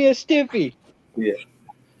 Just give me a stiffy. Yeah.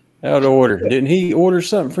 Out of order. Didn't he order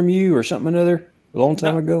something from you or something another a long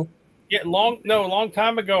time ago? Yeah, a long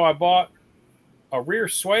time ago, I bought a rear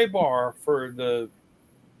sway bar for the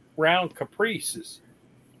round Caprices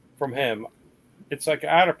from him. It's like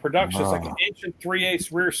out of production. It's like an 1 3/8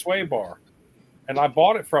 rear sway bar. And I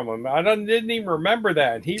bought it from him. I didn't even remember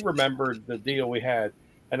that. And he remembered the deal we had.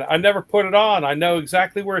 And I never put it on. I know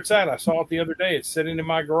exactly where it's at. I saw it the other day. It's sitting in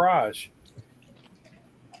my garage.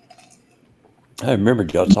 I remember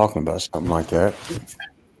y'all talking about something like that.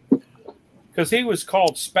 Because he was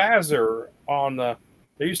called Spazzer on the...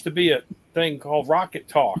 There used to be a thing called Rocket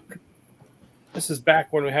Talk. This is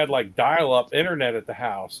back when we had like dial-up internet at the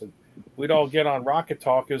house. And we'd all get on Rocket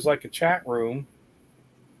Talk. It was like a chat room.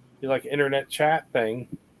 Like an internet chat thing.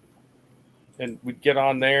 And we'd get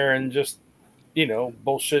on there and just,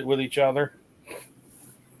 bullshit with each other.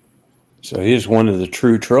 So he's one of the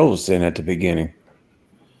true trolls then at the beginning.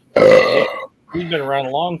 He's been around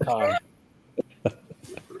a long time.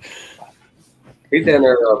 He's down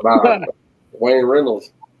there about Wayne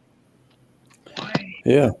Reynolds.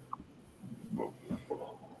 Yeah.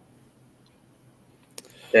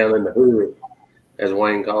 Down in the hood, as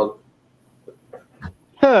Wayne called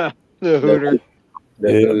The Hooter.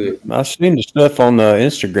 Yeah, I've seen the stuff on the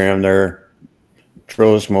Instagram there,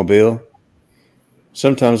 Trolsmobile.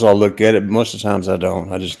 Sometimes I'll look at it, but most of the times I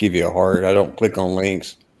don't. I just give you a heart. I don't click on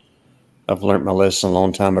links. I've learned my lesson a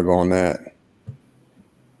long time ago on that.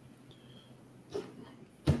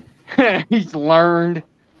 He's learned.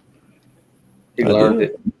 He learned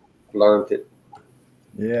it. Learned it.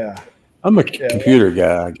 Yeah. I'm a computer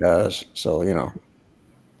guy, guys. So,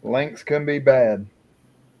 Links can be bad.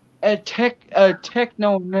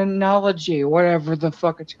 technology, whatever the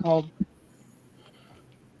fuck it's called.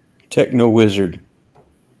 Techno Wizard.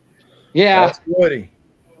 Yeah. That's Woody.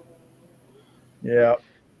 Yeah.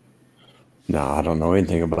 No, I don't know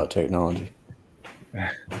anything about technology.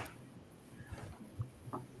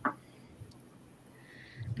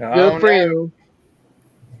 Good for you.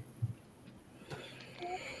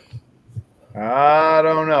 I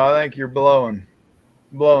don't know. I think you're blowing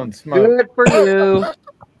smoke. Good for you.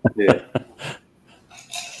 Yeah.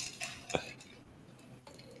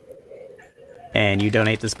 And you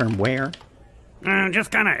donate the sperm where?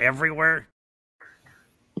 Just kind of everywhere.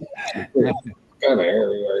 Kind of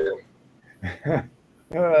everywhere.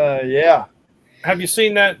 Yeah. Have you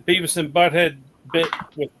seen that Beavis and Butthead bit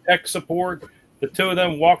with tech support? The two of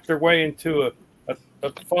them walk their way into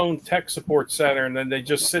a phone tech support center, and then they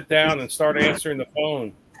just sit down and start answering the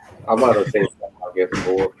phone. I might have seen that I guess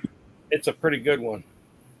before. It's a pretty good one.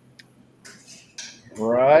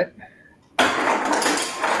 Right.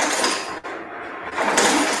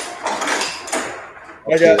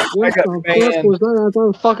 I got What the fuck was that? I thought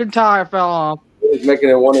a fucking tire fell off. He's making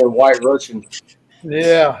it one of them white Russian.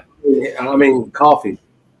 Yeah. I mean, coffee.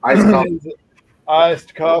 Iced coffee.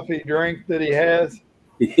 Iced coffee drink that he has.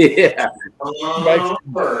 Yeah.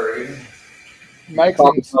 Makes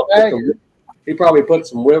him stagger. He probably put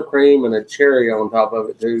some whipped cream and a cherry on top of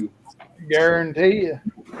it, too. Guarantee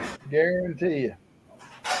you.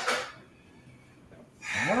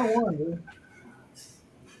 I wonder.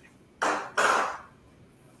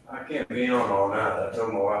 I can't be on all night. I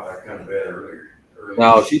told my wife I'd come to bed earlier.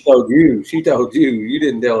 No, she told you. You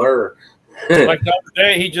didn't tell her. Like the other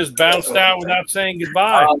day, he just bounced out without saying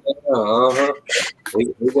goodbye. Uh-huh.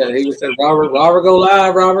 He said, Robert go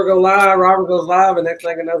live, Robert goes live, and next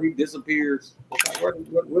thing I know, he disappears. Where'd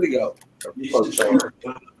he go?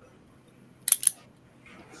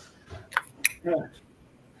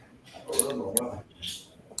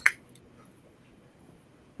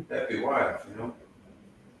 Happy wife, you know.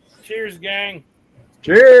 Cheers, gang.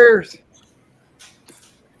 Cheers.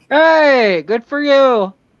 Hey, good for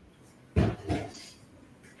you.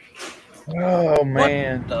 Oh,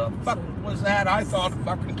 man. What the fuck was that? I thought a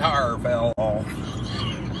fucking tire fell off.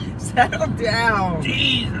 Settle down.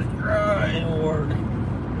 Jesus Christ, Lord.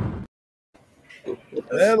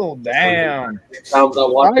 Settle down. Sometimes I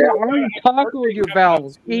watch Why are you talking with your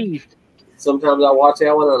valves? Jeez. Sometimes I watch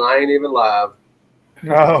that one and I ain't even live.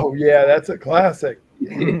 Oh, yeah, that's a classic.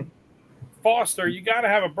 Foster, you got to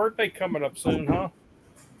have a birthday coming up soon, huh?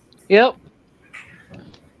 Yep.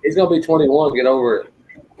 He's going to be 21. Get over it.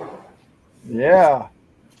 Yeah.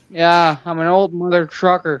 Yeah, I'm an old mother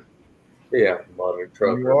trucker. Yeah, mother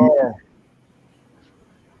trucker. You are.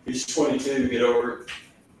 He's 22. Get over it.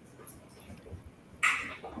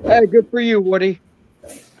 Hey, good for you, Woody.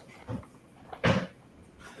 I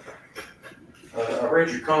read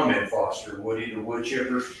your comment, Foster. Woody the wood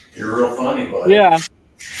chipper. You're real funny, buddy. Yeah.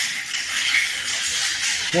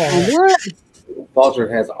 What? Foster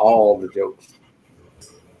has all the jokes.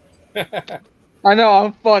 I know,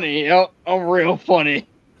 I'm funny. I'm real funny.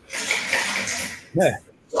 Yeah.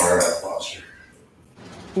 All right, Foster.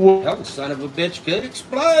 That son of a bitch could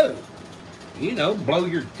explode. You know, blow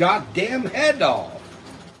your goddamn head off.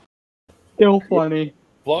 Still funny.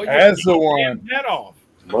 Blow your That's the one. head off.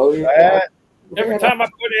 That, Every time I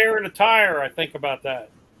put air in a tire, I think about that.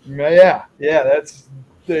 yeah,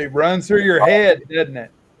 it runs through your head, doesn't it?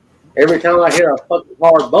 Every time I hear a fucking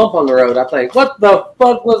hard bump on the road, I think, what the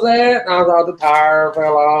fuck was that? And I thought the tire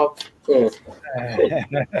fell off.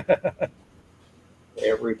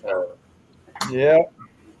 Every time. Yep.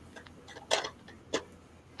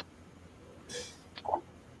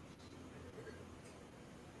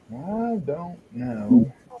 I don't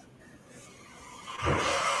know.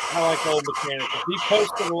 I like old mechanics. He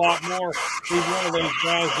posted a lot more. He's one of those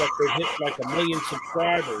guys that could hit like 1 million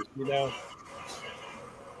subscribers, you know.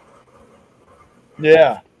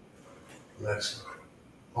 Yeah. Let's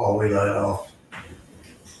all we let off.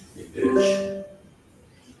 You bitch.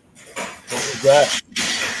 What was that?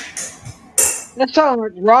 That sounded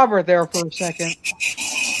like Robert there for a second.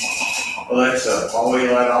 Alexa, all we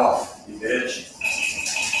let off. You bitch.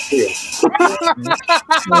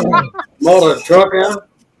 Mother trucker.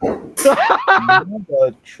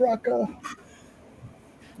 The trucker.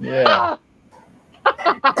 Yeah.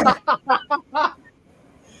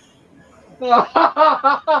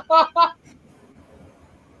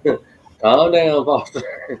 Calm down,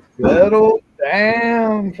 Foster. Settle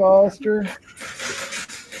down, Foster.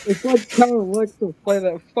 It's like kind of like to play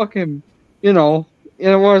that fucking, you know,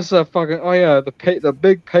 it was a fucking, oh yeah, the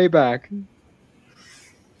big payback.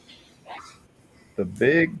 The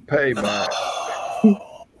big payback.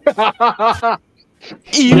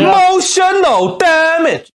 Emotional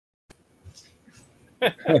damage.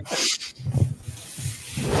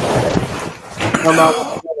 Come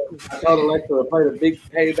out. I told Alexa to play the big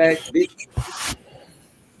payback.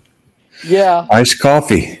 Yeah. Iced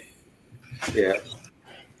coffee. Yeah.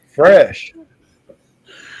 Fresh.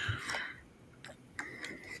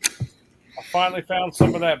 I finally found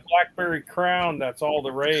some of that BlackBerry Crown. That's all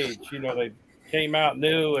the rage. You know, they came out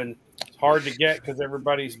new and it's hard to get because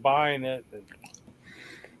everybody's buying it.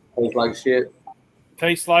 Tastes like shit.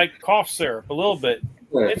 Tastes like cough syrup a little bit.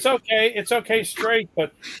 Yeah. It's okay. It's okay straight,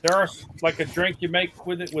 but there are like a drink you make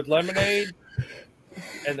with it with lemonade,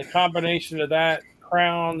 and the combination of that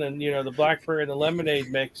Crown and the blackberry and the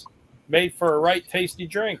lemonade mix made for a right tasty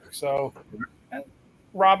drink. So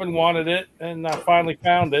Robin wanted it, and I finally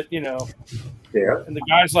found it. Yeah. And the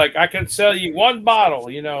guy's like, "I can sell you one bottle,"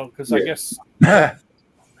 because I guess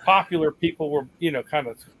popular people were kind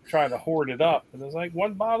of trying to hoard it up, and it's like,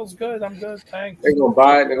 one bottle's good. I'm good, thanks. They're gonna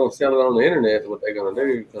buy it. They're gonna sell it on the internet. Is what they're gonna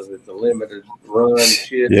do because it's a limited run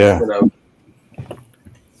shit. Yeah.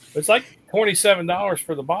 It's like $27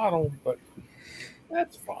 for the bottle, but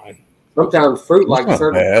that's fine. Sometimes fruit like Not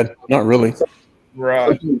certain bad. Not really.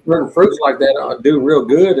 Right. certain fruits like that do real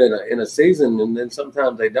good in a season, and then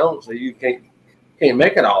sometimes they don't. So you can't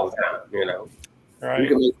make it all the time. Right. You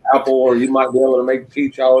can make apple, or you might be able to make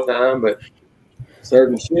peach all the time, but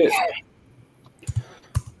certain shit.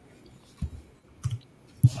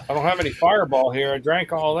 I don't have any Fireball here. I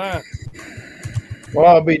drank all that. Well,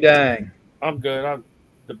 I'll be dang. I'm good.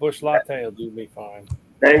 The Bush Latte will do me fine.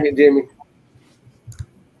 Dang it, Jimmy.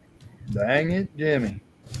 Dang it, Jimmy.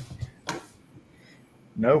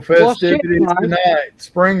 No festivities tonight.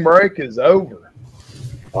 Spring break is over.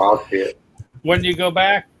 Oh, shit. When do you go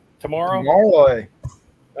back? Tomorrow? Tomorrow.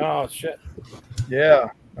 Oh, shit.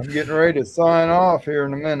 Yeah. I'm getting ready to sign off here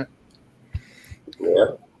in a minute.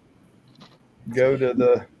 Yeah. Go to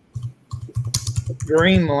the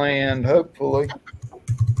Greenland, hopefully.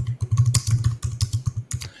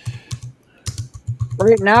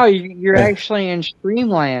 Right now, you're actually in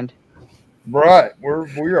Streamland. Right.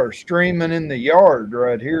 We are streaming in the yard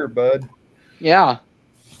right here, bud. Yeah.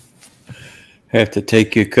 Have to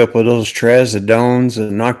take you a couple of those trazodones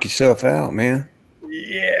and knock yourself out, man.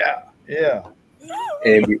 Yeah. Yeah.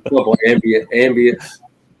 Ambience.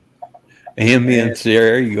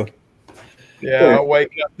 There you go. Yeah, I'll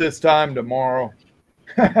wake up this time tomorrow.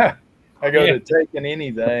 I go to taking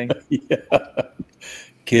anything. Yeah.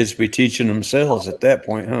 Kids be teaching themselves at that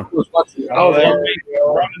point, huh? I was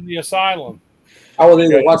running the asylum. I was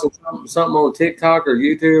either watching something on TikTok or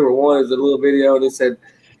YouTube, or one is a little video, and he said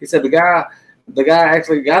the guy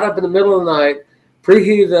actually got up in the middle of the night,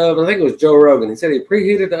 preheated the oven. I think it was Joe Rogan. He said he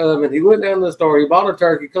preheated the oven. He went down to the store. He bought a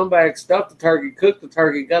turkey, come back, stuffed the turkey, cooked the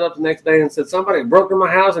turkey, got up the next day and said, somebody broke in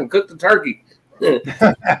my house and cooked the turkey. Do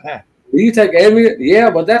you take Ambien? Yeah,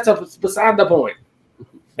 but that's beside the point.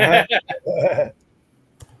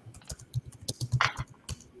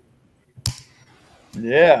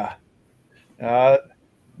 Yeah.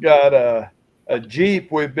 Got a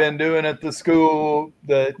Jeep we've been doing at the school.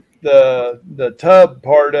 The tub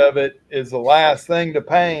part of it is the last thing to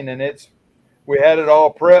paint, and we had it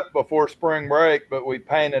all prepped before spring break, but we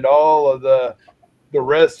painted all of the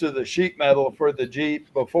rest of the sheet metal for the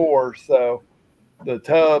Jeep before, so the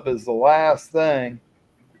tub is the last thing.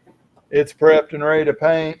 It's prepped and ready to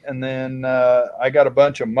paint, and then I got a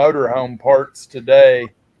bunch of motorhome parts today.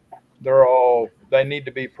 They need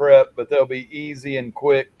to be prepped, but they'll be easy and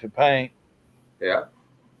quick to paint. Yeah.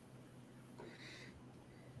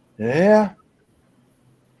 Yeah.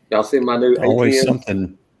 Y'all see my new Always ATM?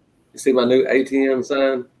 something. You see my new ATM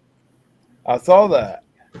sign I saw that.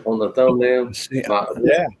 on the thumbnail? My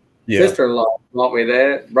Yeah. sister-in-law brought me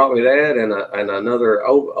that, and another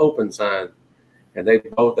open sign, and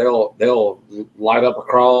they'll light up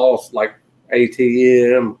across like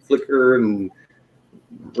ATM, flicker, and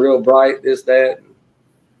real bright, this, that.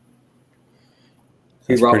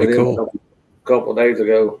 He brought me them a couple of days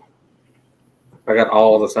ago. I got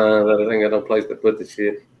all the signs, everything. I got no place to put the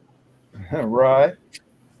shit. Right.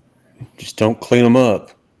 Just don't clean them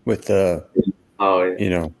up with Oh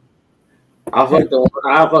yeah. I fucked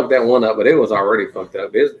that one up, but it was already fucked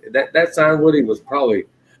up. That sign, Woody, was probably,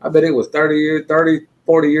 I bet it was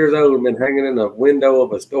 40 years old and been hanging in the window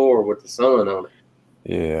of a store with the sun on it.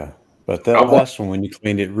 Yeah. But that last one, when you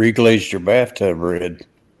cleaned it, reglazed your bathtub red.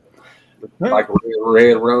 Like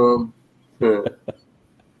red rum.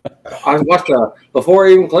 I watched before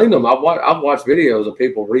I even cleaned them. I've watched videos of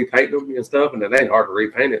people repainting them and stuff, and it ain't hard to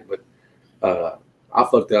repaint it. But I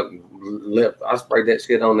fucked up lip. I sprayed that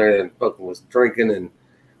shit on there and fucking was drinking and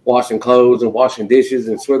washing clothes and washing dishes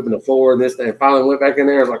and sweeping the floor and this thing. Finally went back in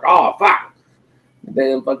there. I was like, oh fuck, the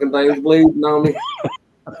damn fucking thing's bleeding on me.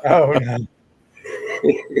 Oh no.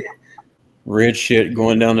 Red shit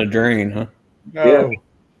going down the drain, huh? No. Yeah.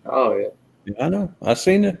 Oh yeah. I know. I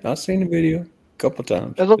seen it. I seen the video a couple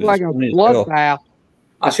times. It looked like a funny as hell. bloodbath.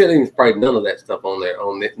 I shouldn't even sprayed none of that stuff on there.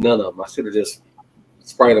 None of them. I should have just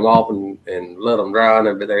sprayed them off and let them dry,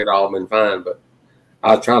 and they'd all been fine. But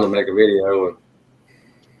I was trying to make a video and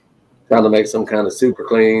trying to make some kind of super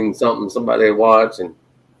clean something somebody would watch, and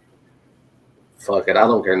fuck it, I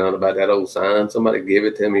don't care nothing about that old sign. Somebody give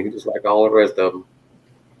it to me, just like all the rest of them.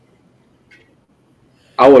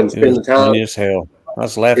 I wouldn't spend the time. Funny as hell. I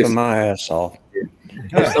was laughing my ass off.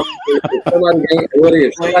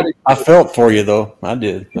 I felt for you though. I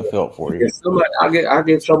did. I felt for you. If somebody, I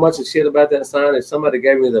get so much of shit about that sign. If somebody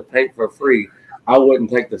gave me the paint for free, I wouldn't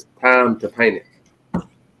take the time to paint it.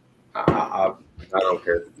 I don't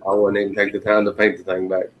care. I wouldn't even take the time to paint the thing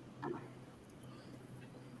back.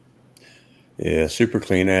 Yeah, Super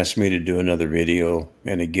Clean asked me to do another video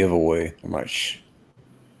and a giveaway. I'm like, shh.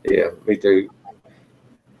 Yeah, me too.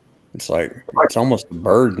 It's like it's almost a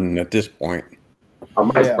burden at this point. I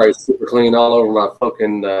might spray Super Clean all over my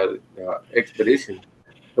fucking Expedition.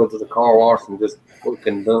 Go to the car wash and just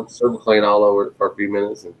fucking dump Super Clean all over it for a few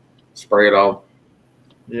minutes and spray it off.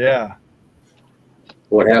 Yeah.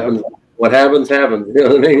 What happens? What happens? Happens. You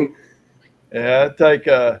know what I mean? Yeah, I'd take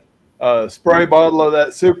a spray bottle of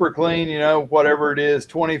that Super Clean, you know, whatever it is,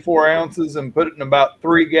 24 ounces, and put it in about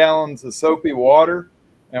 3 gallons of soapy water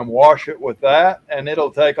and wash it with that, and it'll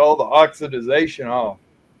take all the oxidization off.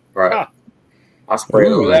 Right. Huh. I spray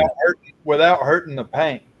it without hurting the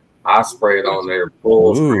paint. I spray it on there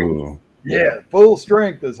full strength. Yeah, full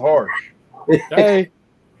strength is harsh. Hey,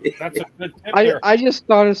 That's a good tip. I just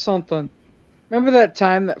thought of something. Remember that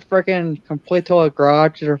time that freaking Completo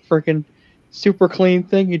Garage did a freaking Super Clean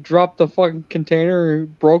thing? You dropped the fucking container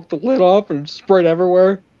and broke the lid off and sprayed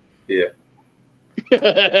everywhere? Yeah.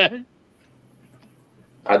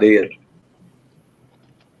 I did.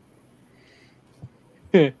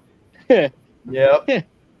 Yep.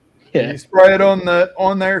 You spray it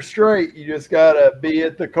on there straight. You just gotta be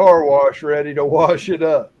at the car wash ready to wash it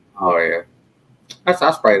up. Oh yeah. I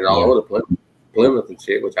sprayed it all over the Plymouth and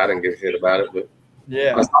shit, which I didn't give a shit about it. But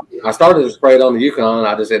yeah, I started to spray it on the Yukon.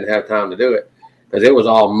 I just didn't have time to do it because it was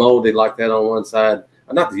all molded like that on one side.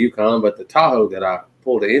 Not the Yukon, but the Tahoe that I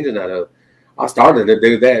pulled the engine out of. I started to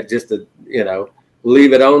do that just to, you know,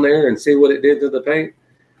 leave it on there and see what it did to the paint.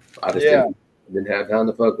 I just didn't have time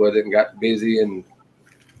to fuck with it and got busy and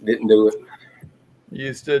didn't do it.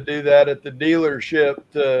 Used to do that at the dealership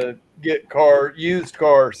to get used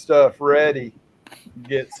car stuff ready.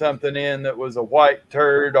 Get something in that was a white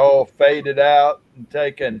turd all faded out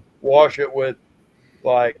and wash it with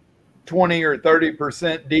like 20 or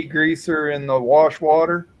 30% degreaser in the wash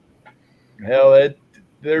water. Hell,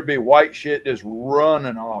 there'd be white shit just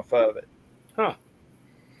running off of it. Huh.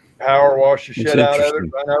 Power wash the shit out of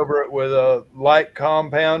it, run over it with a light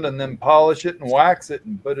compound, and then polish it and wax it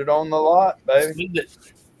and put it on the lot, baby.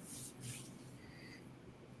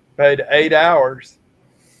 Paid 8 hours.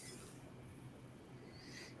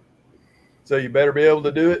 So you better be able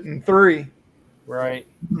to do it in 3. Right.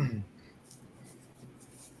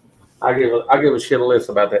 I give a shit a list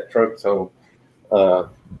about that truck, so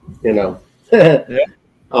you know. Yeah.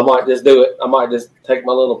 I might just do it. I might just take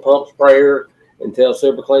my little pump sprayer and tell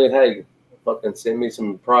Super Clean, hey, fucking send me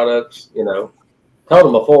some products, you know. Told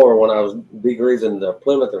them before when I was degreasing the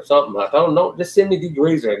Plymouth or something, I told them, no, just send me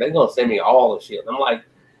degreaser. They're going to send me all the shit. And I'm like,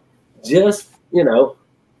 just, you know,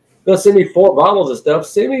 they'll send me 4 bottles of stuff.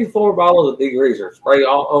 Send me 4 bottles of degreaser. Spray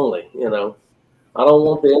all only, you know. I don't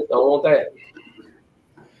want this. I don't want that.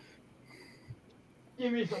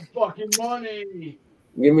 Give me some fucking money.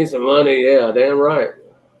 Give me some money. Yeah, damn right.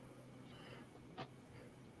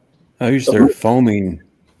 I use their foaming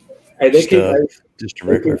stuff, just a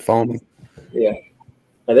regular foaming. Yeah.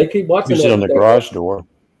 And they keep watching Use it on the garage door.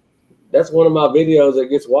 That's one of my videos that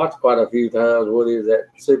gets watched quite a few times. What is that?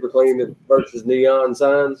 Super Clean versus neon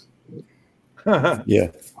signs. Yeah.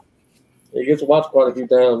 It gets watched quite a few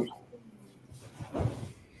times.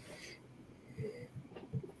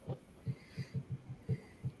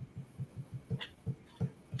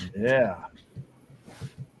 Yeah.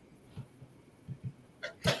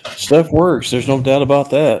 Stuff works. There's no doubt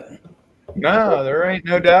about that. No, there ain't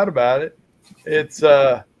no doubt about it.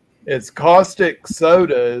 It's caustic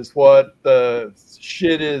soda is what the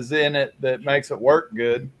shit is in it that makes it work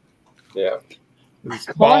good. Yeah.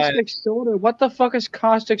 Caustic soda? What the fuck is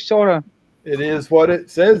caustic soda? it is what it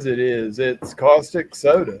says it is. It's caustic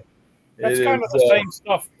soda. That's It kind is, of the same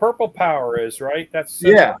stuff Purple Power is, right? That's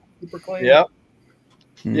yeah. super clean. Yep.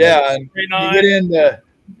 Yeah, and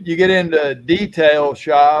you get into detail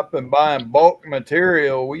shop and buying bulk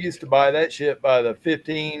material. We used to buy that shit by the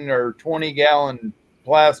 15 or 20 gallon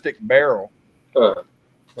plastic barrel.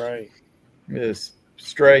 Right. This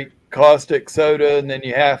straight caustic soda, and then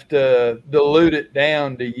you have to dilute it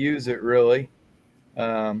down to use it really,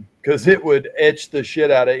 because it would etch the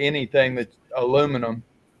shit out of anything that's aluminum.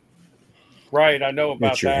 Right, I know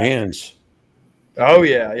about It's your that. hands. Oh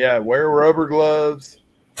yeah, yeah. Wear rubber gloves.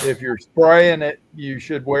 If you're spraying it, you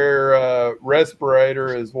should wear a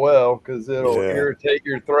respirator as well, because it'll irritate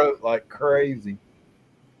your throat like crazy.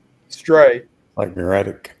 Straight. Like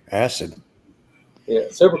muriatic acid. Yeah,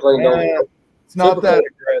 Super Clean don't. It's not Super that Clean-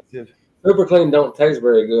 aggressive. Super Clean don't taste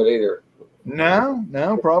very good either.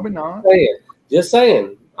 No, probably not. Just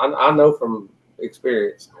saying. I know from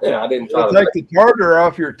experience. Yeah, I didn't try It'll to take the tartar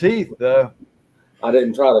off your teeth, though. I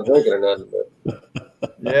didn't try to drink it or nothing,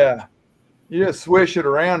 but Yeah. You just swish it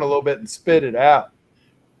around a little bit and spit it out.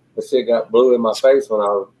 the shit got blue in my face when I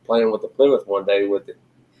was playing with the Plymouth one day with it.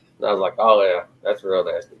 And I was like, oh yeah, that's real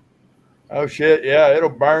nasty. Oh shit, yeah, it'll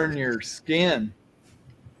burn your skin.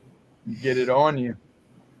 Get it on you.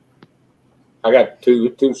 I got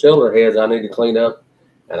two cylinder heads I need to clean up,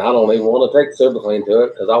 and I don't even want to take Super Clean to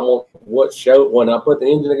it because I want what show when I put the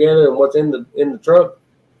engine together and what's in the truck,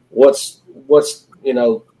 what's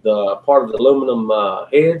the part of the aluminum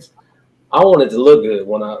heads. I want it to look good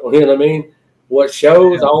when I, you know what I mean. What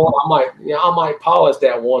shows I might polish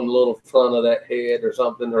that one little front of that head or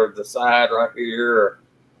something, or the side right here. Or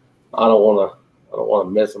I don't want to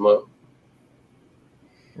mess them up.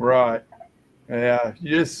 Right. Yeah.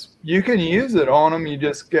 You can use it on them. You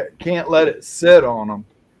just can't let it sit on them.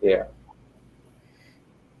 Yeah.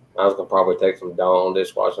 I was gonna probably take some Dawn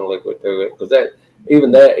dishwashing liquid to it because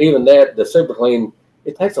even that the Super Clean,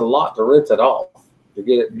 it takes a lot to rinse it off to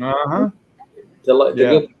get it to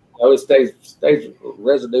get it stays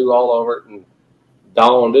residue all over it, and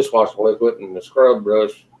Dawn dishwashing liquid and the scrub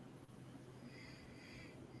brush.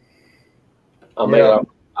 I may have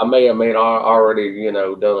already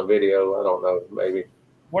done a video. I don't know, maybe.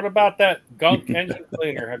 What about that gunk engine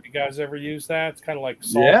cleaner? Have you guys ever used that? It's kind of like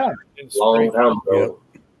salt. Yeah. and Long spray. time ago.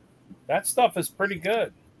 That stuff is pretty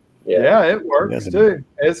good. Yeah, it works too.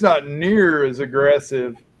 It's not near as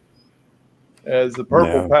aggressive as the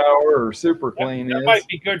Purple Power or Super Clean That is. might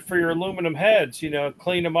be good for your aluminum heads.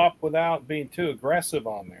 Clean them up without being too aggressive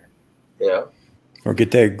on there. Yeah. Or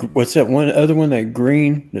get that. What's that one other one? That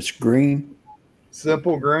green. That's green.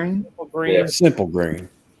 Simple Green. Simple Green. Yeah, Simple Green.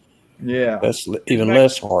 Yeah. That's even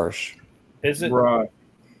less harsh. Is it? Right.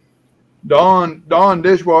 Dawn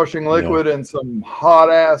dishwashing liquid and some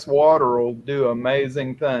hot ass water will do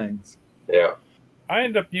amazing things. Yeah. I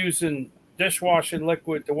end up using dishwashing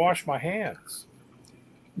liquid to wash my hands.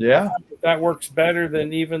 Yeah. That works better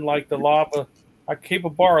than even like the lava. I keep a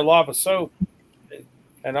bar of lava soap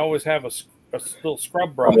and always have a little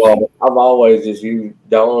scrub brush. Well, I've always just used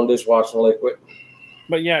Dawn dishwashing liquid.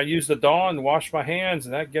 But yeah, I use the Dawn to wash my hands,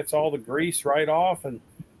 and that gets all the grease right off, and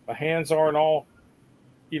my hands aren't all,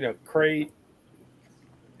 crazy.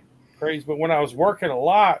 But when I was working a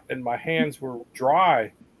lot and my hands were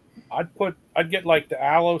dry, I'd get like the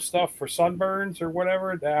aloe stuff for sunburns or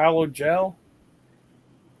whatever, the aloe gel,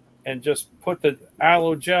 and just put the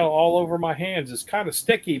aloe gel all over my hands. It's kind of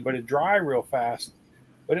sticky, but it dry real fast.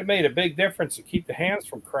 But it made a big difference to keep the hands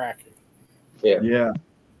from cracking. Yeah. Yeah.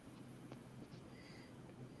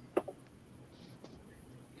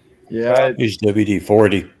 Yeah. Use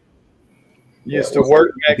WD-40. Used to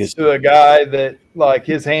work next to a guy that like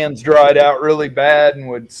his hands dried out really bad and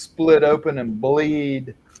would split open and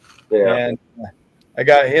bleed. Yeah. And I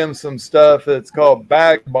got him some stuff that's called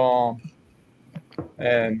Bag Balm,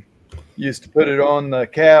 and used to put it on the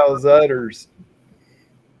cow's udders.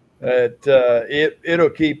 It'll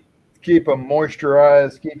keep them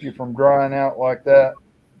moisturized, keep you from drying out like that.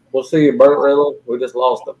 We'll see you, Burt Reynolds. We just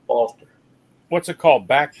lost a Foster. What's it called?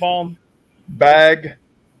 Back balm? Bag,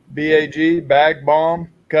 B-A-G, Bag Balm.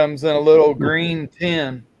 Comes in a little green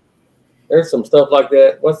tin. There's some stuff like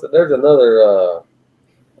that. There's another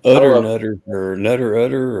Nutter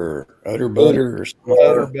or Udder Butter or something.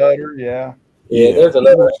 Udder Butter, yeah. Yeah, there's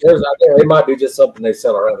another. It might be just something they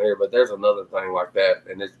sell around here, but there's another thing like that,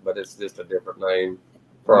 but it's just a different name.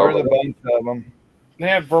 There's a bunch of them. They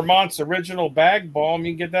have Vermont's original bag balm.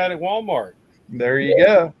 You can get that at Walmart. There you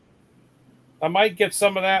go. I might get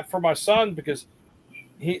some of that for my son because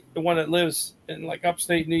the one that lives in like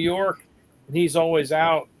upstate New York, and he's always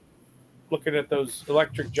out looking at those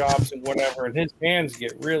electric jobs and whatever, and his hands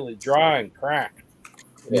get really dry and cracked.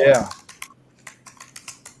 Yeah.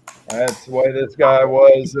 That's the way this guy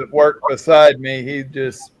was that worked beside me. He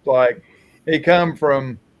just like, he come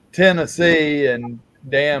from Tennessee and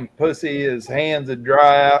damn pussy, his hands would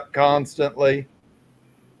dry out constantly.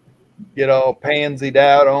 Get all pansied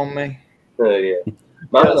out on me. Yeah.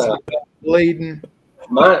 Mine, bleeding.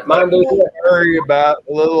 Mine do Don't worry about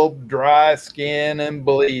a little dry skin and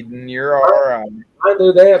bleeding. You're all right. Mine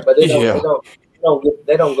do that, but they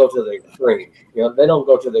don't go to the extreme. You know, they don't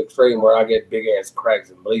go to the extreme where I get big ass cracks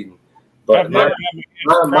and bleeding. But mine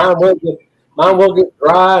will get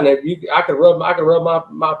dry, and if I could rub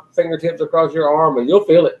my fingertips across your arm, and you'll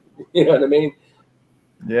feel it. You know what I mean?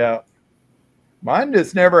 Yeah. Mine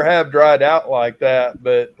just never have dried out like that,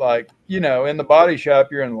 but like, you know, in the body shop,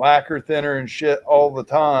 you're in lacquer thinner and shit all the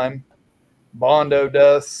time. Bondo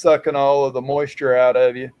dust sucking all of the moisture out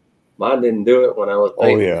of you. Mine didn't do it when I was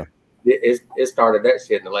painting. Oh, yeah. It started that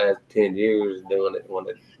shit in the last 10 years, doing it when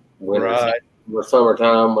it was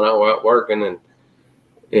summertime when I went out working, and,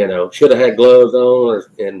 you know, should have had gloves on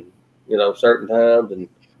and, you know, certain times, and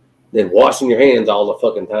then washing your hands all the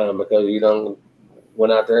fucking time because you don't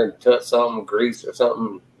went out there and touched something, grease or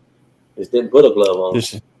something, just didn't put a glove on.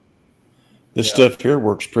 This stuff here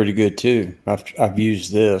works pretty good too. I've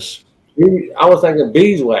used this. I was thinking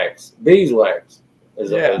beeswax. Beeswax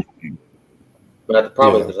is but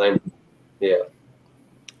probably the same. Yeah,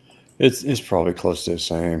 it's probably close to the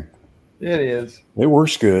same. It is. It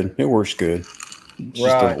works good. It works good.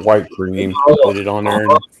 Just Right. a white cream. Put it on there.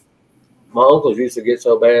 My uncles used to get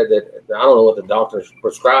so bad that I don't know what the doctors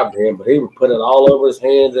prescribed to him, but he would put it all over his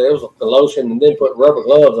hands. It was the lotion, and then put rubber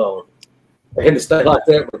gloves on. They had to stay like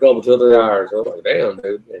that for a couple 2 or 3 hours. I was like, damn,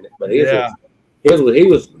 dude. But he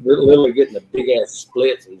was literally getting the big ass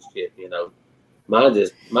splits and shit. You know, mine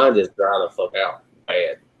just dried the fuck out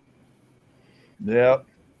bad. Yeah.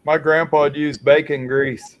 My grandpa had used bacon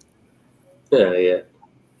grease. Yeah.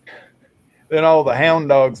 Then all the hound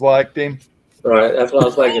dogs liked him. Right, that's what I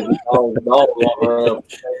was thinking. They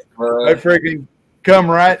freaking come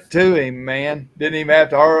right to him, man. Didn't even have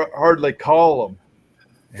to hardly call them.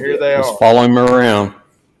 Here they Just are. follow him around.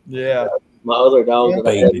 Yeah. My other dog that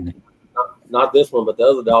I had, not this one, but the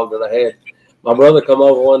other dog that I had, my brother come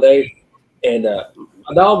over one day, and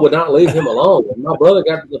my dog would not leave him alone. And my brother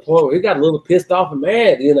got to the point where he got a little pissed off and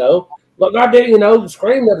mad, you know. Like I did, you know,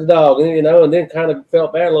 screamed at the dog, you know, and then kind of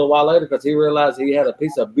felt bad a little while later because he realized he had a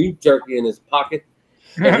piece of beef jerky in his pocket.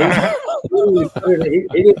 And he didn't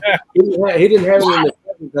have it in the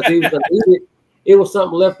because he was going to eat it. It was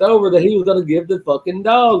something left over that he was going to give the fucking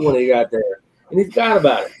dog when he got there. And he forgot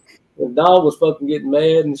about it. The dog was fucking getting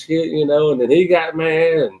mad and shit, you know, and then he got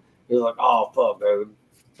mad and he was like, oh, fuck, dude.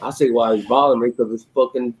 I see why he's bothering me because this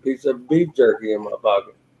fucking piece of beef jerky in my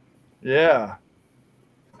pocket. Yeah.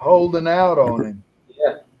 Holding out on him.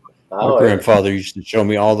 Yeah. My grandfather used to show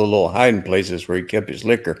me all the little hiding places where he kept his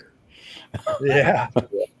liquor. Yeah.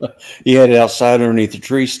 He had it outside underneath the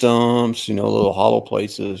tree stumps, you know, little hollow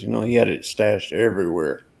places. You know, he had it stashed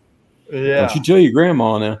everywhere. Yeah. Don't you tell your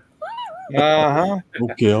grandma now. Uh-huh.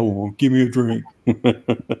 Okay, I won't. Give me a drink. Yeah. Give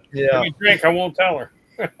me a drink, I won't tell her.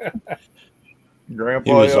 Grandpa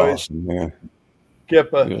He was always awesome, man. kept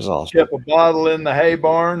He was awesome. kept a bottle in the hay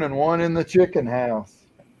barn and one in the chicken house.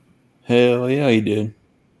 Hell yeah, he did.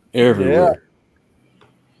 Everywhere.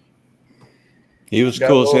 He was Got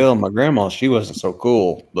cool a as little- hell. My grandma, she wasn't so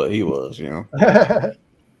cool, but he was, you know.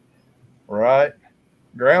 Right.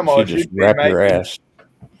 Grandma, She just she'd be wrapped your making- ass.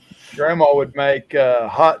 Grandma would make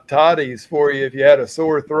hot toddies for you if you had a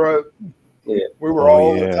sore throat. Yeah. We were Oh,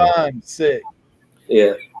 all yeah. the time sick.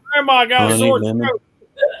 Yeah. Grandma got a Honey sore lemon. throat.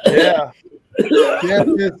 Yeah.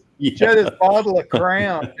 She had this bottle of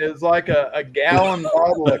Crown. It was like a gallon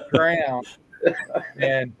bottle of Crown.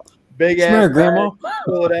 And big Come ass here, Grandma. bag,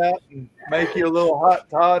 pull it out and make you a little hot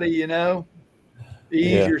toddy, you know,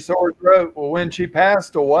 ease Yeah. your sore throat. Well, when she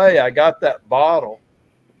passed away, I got that bottle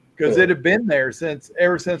because it had been there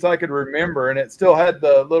ever since I could remember, and it still had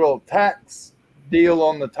the little tax deal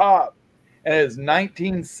on the top, and it was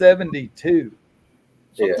 1972.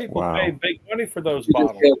 Some people Wow. pay big money for those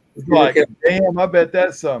bottles. It's like, damn, I bet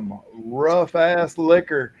that's some rough ass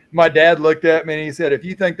liquor. My dad looked at me and he said, if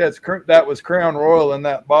you think that was Crown Royal in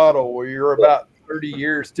that bottle, well, you're about 30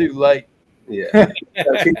 years too late. Yeah.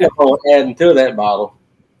 She kept on adding to that bottle.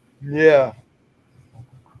 Yeah.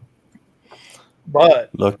 But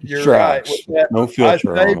Look, you're right. stripes. With that, No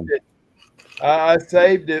filter on them. I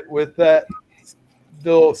saved it with that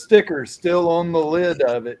little sticker still on the lid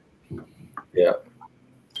of it. Yeah.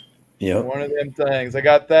 Yep. One of them things. I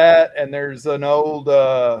got that, and there's an old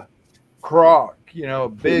crock, you know, a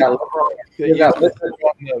big got- crock that you you got- put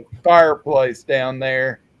on the fireplace down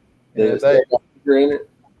there. And Does they it got liquor in it?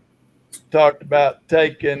 talked about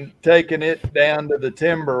taking it down to the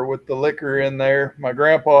timber with the liquor in there. My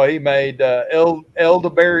grandpa, he made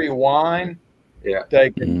elderberry wine. Yeah.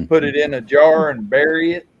 Put it in a jar and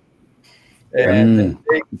bury it, and then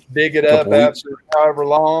dig it up Couple weeks. after however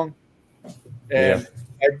long. And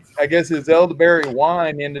I guess his elderberry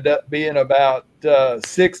wine ended up being about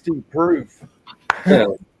 60 proof. Yeah.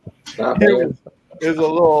 Not It bad. was a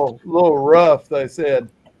little rough, they said.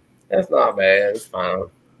 That's not bad. It's fine.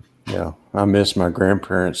 Yeah, I miss my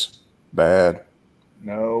grandparents bad.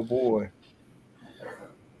 No boy.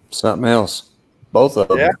 Something else. Both of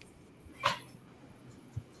them. Yeah.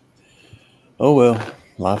 Oh well,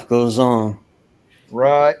 life goes on.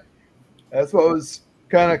 Right. That's what was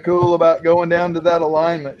kind of cool about going down to that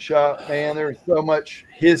alignment shop, man. There's so much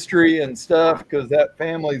history and stuff because that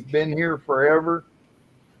family's been here forever.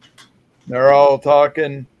 They're all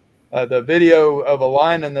talking. The video of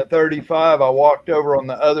aligning the 35, I walked over on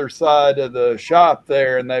the other side of the shop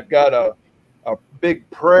there, and they've got a big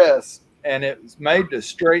press, and it was made to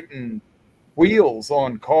straighten wheels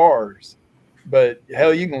on cars. But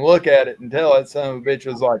hell, you can look at it and tell that son of a bitch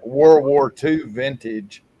was like World War II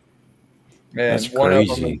vintage. And That's one of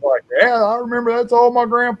them crazy. was like, yeah, I remember that's all my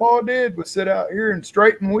grandpa did was sit out here and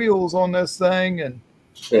straighten wheels on this thing. And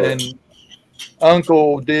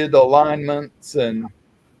Uncle did the alignments, and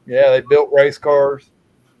yeah, they built race cars.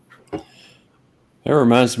 That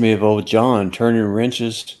reminds me of old John turning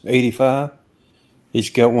wrenches, 85. He's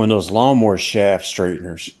got one of those lawnmower shaft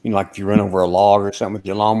straighteners. You know, like if you run over a log or something with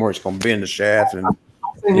your lawnmower, it's going to bend the shaft and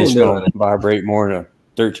it's going to vibrate more than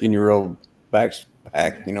a 13-year-old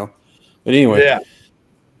backpack, you know. But anyway, Yeah.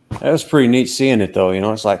 that was pretty neat seeing it, though. You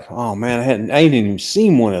know, it's like, oh, man, I ain't even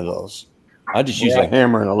seen one of those. I just use a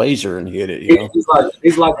hammer and a laser and hit it, you know.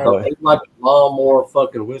 He's like a lawnmower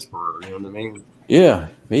fucking whisperer. You know what I mean? Yeah,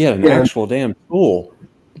 he had an actual damn tool.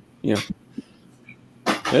 You know,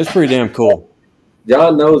 that's pretty damn cool.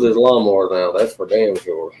 John knows his lawnmower now. That's for damn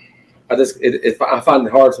sure. I find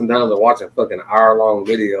it hard sometimes to watch a fucking hour-long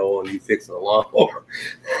video and you fixing a lawnmower.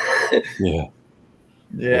 Yeah.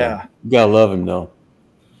 Yeah. You gotta love him, though.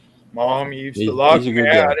 Mom used He's to lock a me good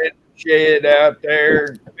out guy. in the shed out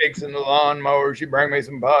there fixing the lawnmower. She'd bring me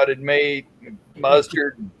some potted meat,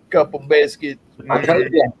 mustard, a couple biscuits. I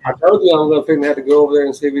told you I'm going to have to go over there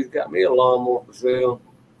and see if he's got me a lawnmower for sale.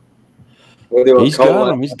 We'll do a He's got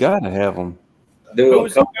them. He's got to have them. Do a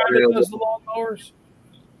Who's the couple guy that reels. does the lawnmowers?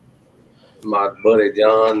 My buddy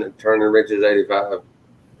John at Turner Wrenches 85.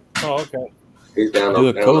 Oh, okay. He's down Do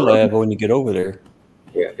a down the road. collab when you get over there.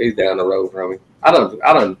 Yeah, he's down the road from me. I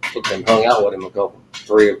done fucking hung out with him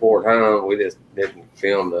 3 or 4 times. We just didn't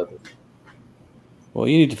film nothing. Well,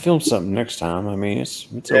 you need to film something next time. I mean, it's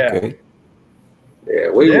Yeah. okay. Yeah,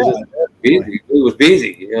 we was just busy. We was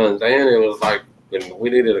busy. You know what I'm saying? It was like we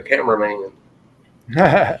needed a cameraman.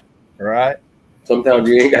 Right. Sometimes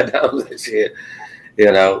you ain't got time for that shit.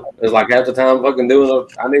 You know, it's like half the time fucking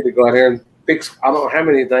I need to go out here and fix. I don't know how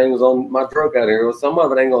many things on my truck out here. Some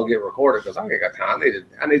of it ain't gonna get recorded because I ain't got time.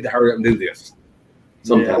 I need to hurry up and do this.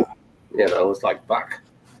 Sometimes, you know, it's like fuck.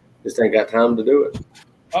 Just ain't got time to do it.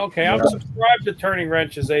 Okay, I'm subscribed to Turning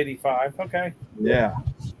Wrenches 85. Okay. Yeah.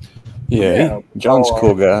 Yeah, John's a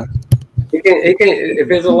cool guy. He can't. If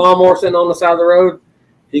there's a lawnmower sitting on the side of the road,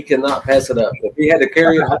 he cannot pass it up. If he had to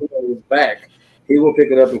carry it home on his back, he will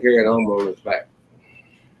pick it up and carry it home on his back.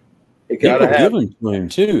 He People gotta have give them to him,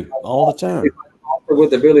 too, all the time. with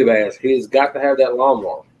the Billy Bass. He's got to have that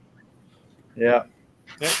lawnmower. Yeah.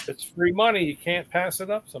 Yep, it's free money. You can't pass it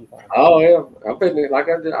up sometimes. Oh yeah, I'm fitting like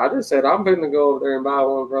I just said. I'm fitting to go over there and buy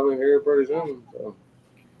one from him here pretty soon. So.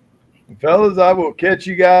 Fellas, I will catch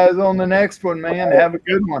you guys on the next one, man. Have a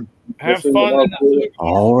good one. Have fun.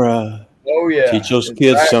 All right. Oh, yeah. Teach those It's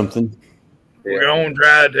kids right. something. We're going to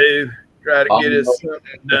try to get us something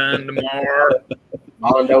done tomorrow.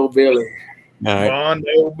 Bondo Billy. All right.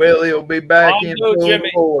 Bondo Billy will be back in Bondo full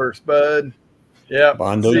Jimmy. force, bud. Yep.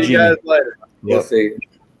 Bondo See you Jimmy. guys later. We'll see.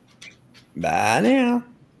 Bye now.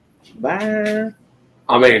 Bye.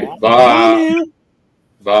 I mean, bye.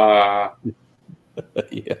 Bye.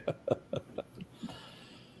 Yeah.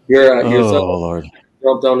 Your Oh, son Lord.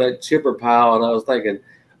 jumped on that chipper pile, and I was thinking,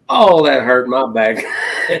 oh, that hurt my back.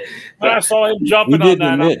 I saw him We jumping on didn't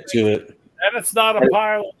that. admit to it. And it's not a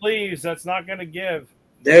pile of leaves. That's not going to give.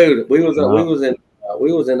 Dude, we was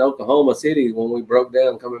in Oklahoma City when we broke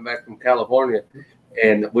down coming back from California,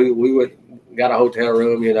 and we got a hotel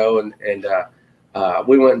room, you know, and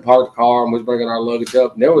we went and parked the car and we was bringing our luggage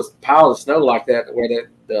up, and there was piles of snow like that where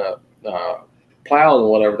that plows and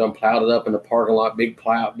whatever done plowed it up in the parking lot. Big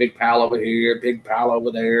pile over here, big pile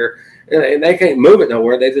over there, and they can't move it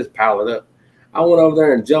nowhere. They just pile it up. I went over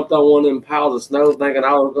there and jumped on one of them piles of snow, thinking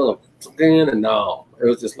I was gonna skin, and no, it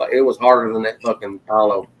was just like it was harder than that fucking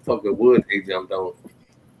pile of fucking wood he jumped on.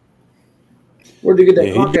 Where'd you get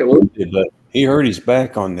that clock at? But he hurt his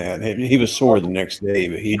back on that. He was sore the next day,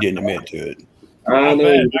 but he didn't admit to it. I know.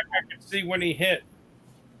 I could see when he hit.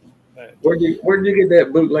 Where'd you get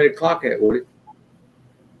that bootleg clock at, Woody?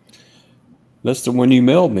 That's the one you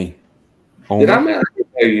mailed me. Did I mail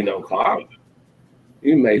you no clock?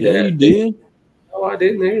 You made that. You did? No, I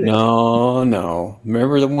didn't either. No.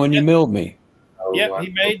 Remember the one you mailed me? Yep, he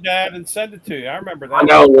made that and sent it to you. I remember that. I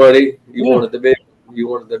know, Woody. You wanted the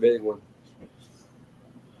big one.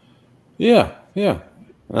 Yeah. And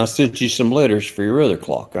I sent you some letters for your other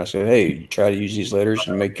clock. I said, hey, try to use these letters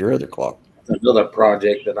and make your other clock. Another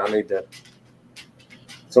project that I need to.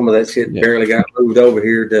 Some of that shit barely got moved over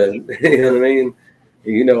here to, you know what I mean?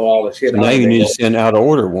 You know all the shit. So now you need to send out of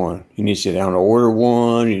order one. You need to send out of order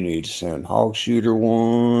one. You need to send hog shooter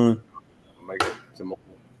one. Make some more.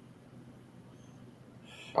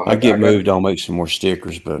 I get moved. I'll make some more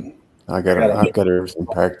stickers, but I've got everything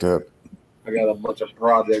packed up. I got a bunch of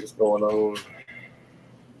projects going on.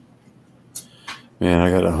 Man, I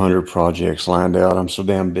got 100 projects lined out. I'm so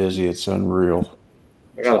damn busy. It's unreal.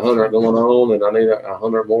 I got 100 going on, and I need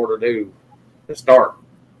 100 more to do to start.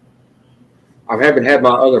 I haven't had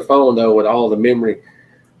my other phone, though, with all the memory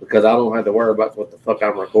because I don't have to worry about what the fuck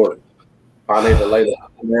I'm recording. If I need to lay the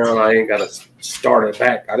phone down, I ain't got to start it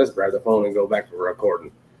back. I just grab the phone and go back to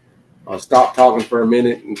recording. I'll stop talking for a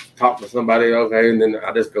minute and talk to somebody, okay, and then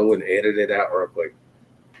I just go and edit it out real quick.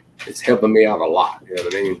 It's helping me out a lot, you know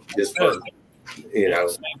what I mean? Just for, you know.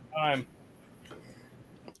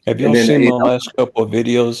 Have you all seen my last couple of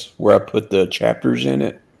videos where I put the chapters in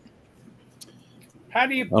it? How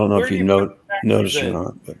do you? I don't know if you noticed or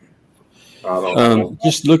not, but I don't know.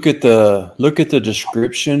 just look at the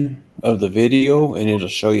description of the video, and it'll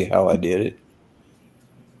show you how I did it.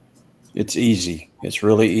 It's easy. It's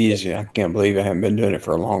really easy. I can't believe I haven't been doing it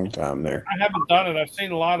for a long time there. I haven't done it. I've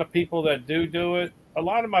seen a lot of people that do it. A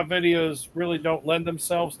lot of my videos really don't lend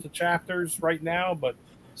themselves to chapters right now, but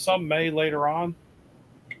some may later on.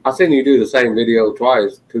 I seen you do the same video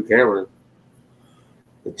twice, 2 cameras.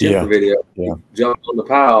 The chipper video. Yeah. Jumped on the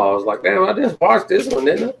pile. I was like, damn, I just watched this one,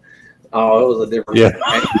 didn't I? Oh, it was a different.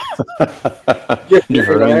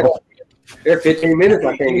 Different. There 15 minutes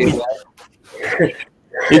I can't get that.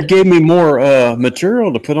 It gave me more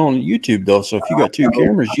material to put on YouTube, though. So if you got 2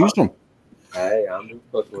 cameras, use them. Hey, I'm just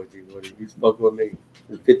fucking with you, Woody. You spoke with me.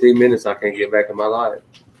 In 15 minutes I can't get back in my life.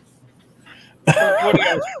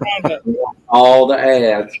 All the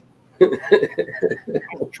ads.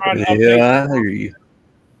 Yeah, I hear you.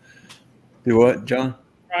 Do what, John?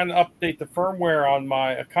 Trying to update the firmware on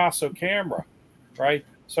my Akaso camera, right?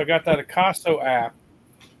 So I got that Akaso app,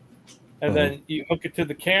 and then you hook it to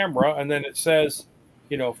the camera, and then it says,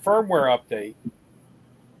 you know, firmware update.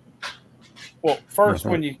 Well, first,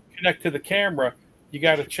 when you connect to the camera, you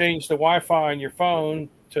got to change the Wi-Fi on your phone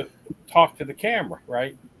to talk to the camera,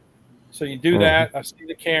 right? So you do that. I see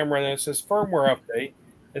the camera, and it says firmware update.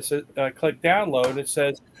 It says click download. It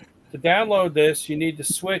says to download this, you need to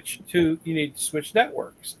switch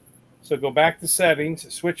networks. So go back to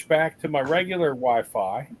settings, switch back to my regular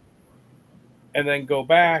Wi-Fi, and then go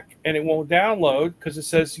back, and it won't download because it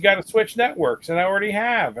says you got to switch networks, and I already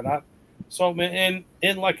have, so I'm in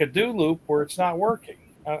like a do loop where it's not working.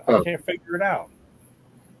 I can't figure it out.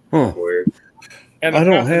 Weird. And I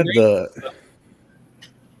don't have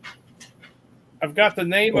I've got the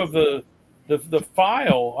name of the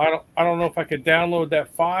file. I don't know if I could download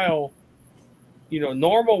that file, you know,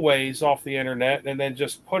 normal ways off the internet, and then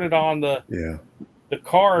just put it on the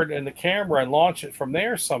card and the camera and launch it from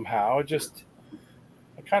there somehow.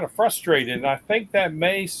 I'm kind of frustrated, and I think that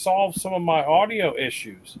may solve some of my audio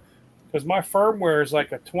issues because my firmware is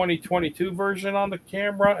like a 2022 version on the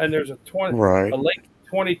camera, and there's a late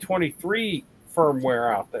 2023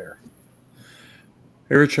 firmware out there.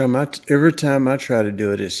 Every time I try to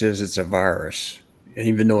do it, it says it's a virus,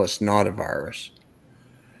 even though it's not a virus.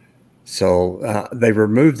 So they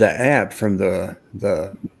removed the app from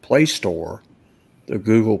the Play Store, the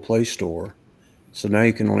Google Play Store. So now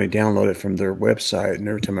you can only download it from their website. And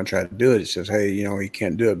every time I try to do it, it says, hey, you know, you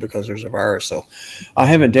can't do it because there's a virus. So I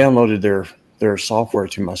haven't downloaded their software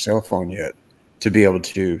to my cell phone yet to be able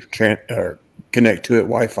to connect to it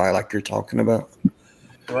Wi-Fi like you're talking about.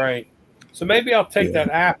 Right. So maybe I'll take that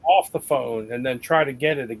app off the phone and then try to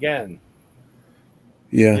get it again.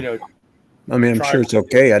 Yeah. You know, I mean, I'm sure it's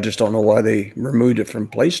okay. I just don't know why they removed it from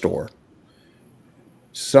Play Store.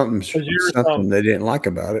 something Is yours, something they didn't like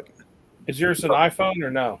about it. Is yours an iPhone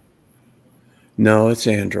or no? No, it's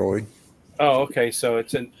Android. Oh, okay. So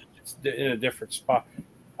it's in a different spot.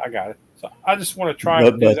 I got it. So I just want to try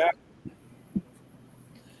to do that.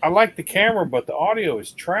 I like the camera, but the audio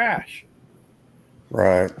is trash.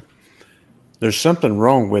 Right. There's something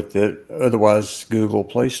wrong with it. Otherwise, Google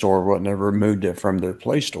Play Store wouldn't have removed it from their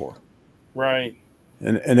Play Store. Right.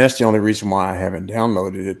 And that's the only reason why I haven't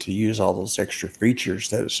downloaded it, to use all those extra features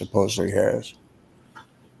that it supposedly has.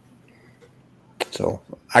 So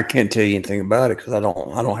I can't tell you anything about it because I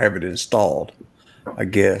don't have it installed. I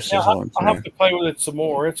guess. Yeah, is what I'm I'll saying. have to play with it some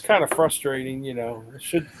more. It's kind of frustrating, you know.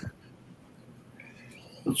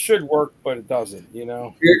 It should work, but it doesn't, you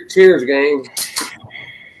know. Cheers, gang.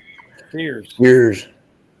 Cheers. Cheers.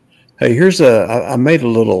 Hey, here's I made a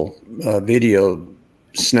little video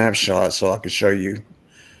snapshot so I could show you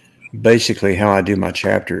basically how I do my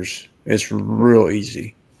chapters. It's real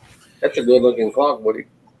easy. That's a good looking clock, Woody.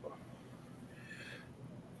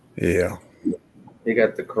 Yeah. You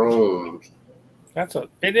got the chrome.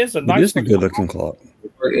 It is a nice. It is a good looking clock.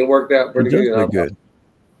 It worked out pretty It does good. look good.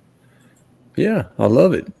 Yeah, I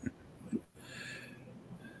love it.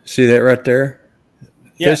 See that right there?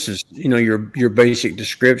 Yeah. This is, your basic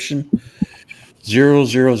description. 000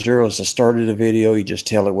 is the start of the video. You just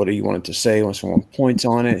tell it what you want it to say when someone points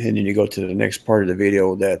on it, and then you go to the next part of the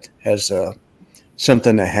video that has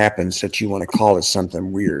something that happens that you want to call it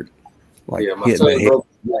something weird. Like my son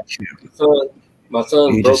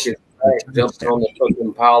broke his back, jumped on the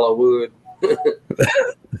fucking pile of wood.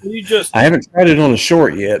 I haven't tried it on a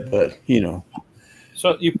short yet, but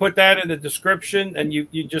So you put that in the description, and you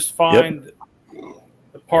just find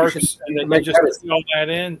the parts, and then you just fill that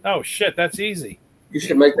in. Oh shit, that's easy. You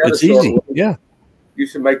should make that. It's easy. Yeah. You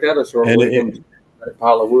should make that a short And with a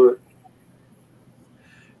pile of wood.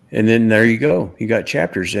 And then there you go. You got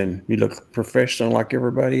chapters in. You look professional like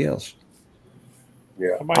everybody else.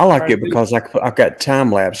 Yeah, I like it because I've got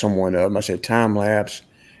time lapse on one of them. I said time lapse,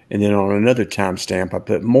 and then on another timestamp I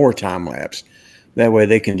put more time lapse. That way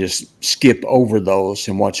they can just skip over those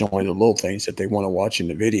and watch only the little things that they want to watch in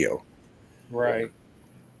the video. Right.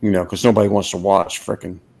 Because nobody wants to watch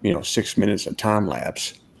freaking 6 minutes of time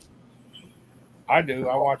lapse. I do.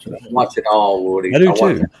 I watch it. Watch it all, Woody. I do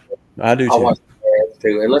too. I do I too. watch the ads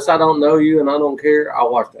too. Unless I don't know you and I don't care,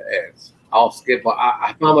 I'll watch the ads. I'll skip.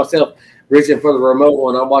 I find myself reaching for the remote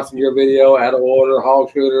when I'm watching your video, out of order, hog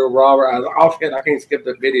shooter, Robert. I can't skip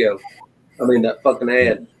the video. I mean, that fucking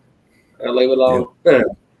ad. I'll leave it alone. Yep.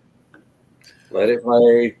 Let it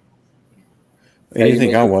play.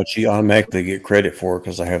 Anything I watch, you automatically get credit for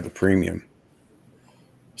because I have the premium.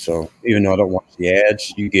 So even though I don't watch the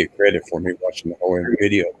ads, you get credit for me watching the whole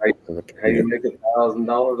video. Hey, you make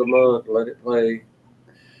 $1,000 a month. Let it play.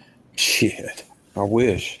 Shit, I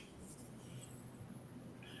wish.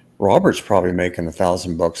 Robert's probably making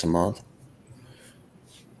 $1,000 a month.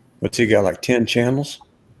 What's he got? Like 10 channels?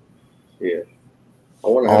 Yeah.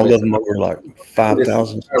 All of them over like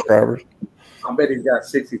 5,000 subscribers. I bet he's got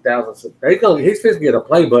 60,000. He's fixing to get a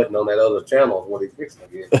play button on that other channel. Is what he's fixing to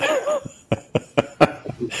get.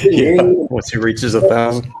 Yeah. Once he reaches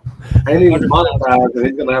 1,000, ain't even monetized, and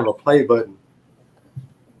he's gonna have a play button.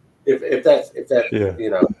 If that's if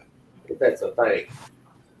that's a thing.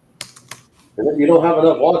 And then you don't have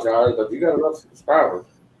enough watch hours, but you got enough subscribers.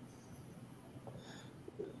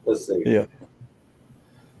 Let's see. Yeah.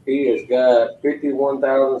 He has got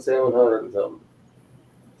 51,700 and something.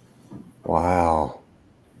 Wow.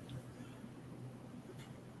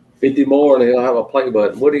 50 more and he'll have a play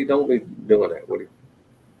button. Woody, don't be doing that, Woody.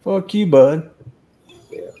 Fuck you, bud.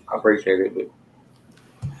 Yeah, I appreciate it, but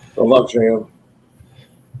I love Sam.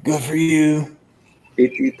 Good for you.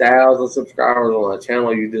 50,000 subscribers on a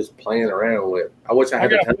channel you just playing around with. I wish I had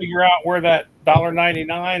to figure out where that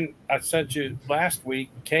 $1.99 I sent you last week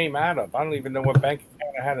came out of. I don't even know what bank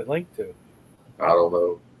account I had it linked to. I don't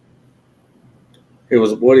know. It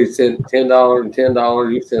was Woody sent $10 and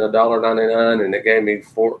 $10. You sent $1.99, and it gave me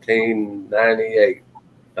 $14.98,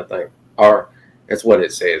 I think. Or that's what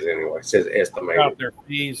it says anyway. It says estimated. About their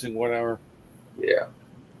fees and whatever. Yeah.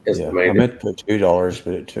 Estimated. I meant to put $2,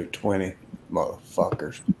 but it took 20.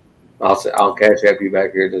 Motherfuckers. I'll cash up you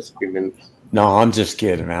back here in just a few minutes. No, I'm just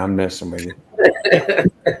kidding, man. I'm messing with you.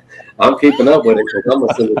 I'm keeping up with it because I'm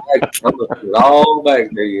gonna send it back. I'm gonna send it all back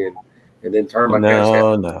to you and then turn my cash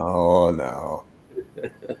out. No.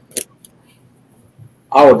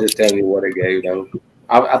 I will just tell you what it gave though.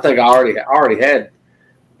 I think I already had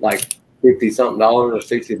like $50-something or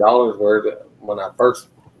 $60 where when I first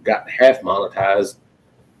got half monetized,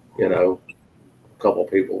 couple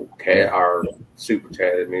people are super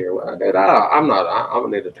chatted me or whatever. I'm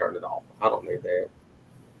gonna need to turn it off. I don't need that.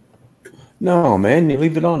 No, man, you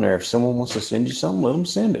leave it on there. If someone wants to send you something, let them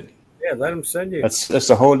send it. Yeah, let them send you. That's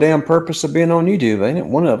the whole damn purpose of being on YouTube, ain't it?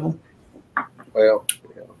 One of them. Well,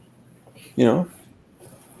 you know,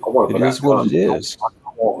 it is what it is.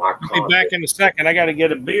 I'll be back in a second. I got to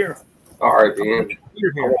get a beer. All right, then.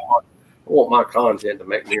 I want my content to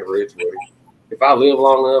make me rich, Woody. If I live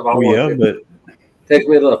long enough, but take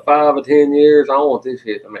me to 5 or 10 years. I want this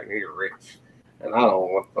shit to make me rich, and I don't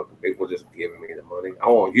want fucking people just giving me the money. I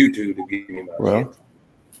want YouTube to give me my shit.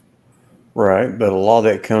 Right, but a lot of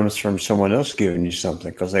that comes from someone else giving you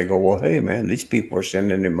something because they go, well, hey, man, these people are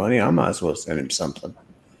sending him money. I might as well send him something.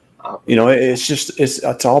 You know,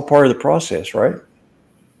 it's all part of the process, right?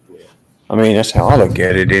 Yeah. I mean, that's how I look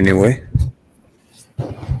at it anyway.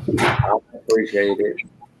 I appreciate it.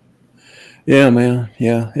 Yeah, man.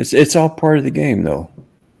 Yeah, it's all part of the game, though.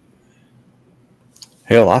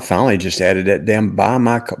 Hell, I finally just added that damn buy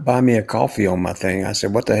me a coffee on my thing. I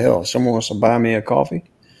said, what the hell? Someone wants to buy me a coffee?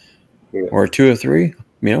 Yeah. Or 2 or 3, you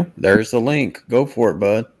know, there's the link. Go for it,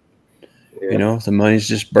 bud. Yeah. You know, if the money's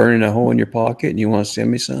just burning a hole in your pocket and you want to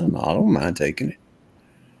send me some, I don't mind taking it.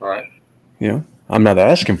 All right. You know, I'm not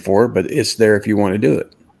asking for it, but it's there if you want to do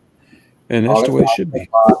it. And that's the way it should be.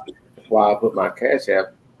 That's why I put my Cash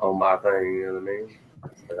App on my thing, you know what I mean?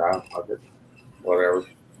 But I just, whatever.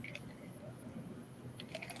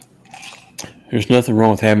 There's nothing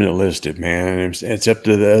wrong with having it listed, man. It's up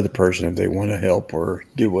to the other person if they want to help or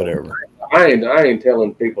do whatever. I ain't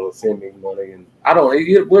telling people to send me money, and I don't.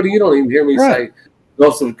 Woody, you don't even hear me say, "Go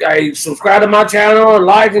subscribe to my channel and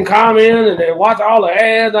like and comment and then watch all the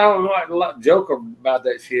ads." I don't know, like joke about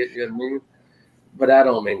that shit. You know what I mean? But I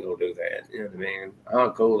don't mean go do that. You know what I mean?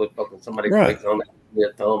 I'm cool if fucking somebody clicks on that, give me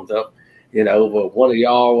a thumbs up. You know, but one of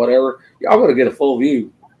y'all, or whatever, y'all gonna get a full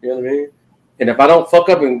view. You know what I mean? And if I don't fuck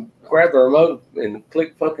up and grab the remote and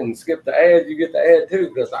click fucking skip the ad, you get the ad too.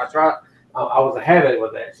 Because I was a habit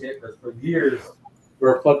with that shit. Because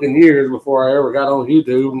for fucking years before I ever got on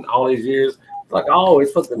YouTube, and all these years, like I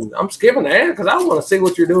always fucking, I'm skipping the ad because I want to see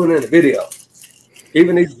what you're doing in the video.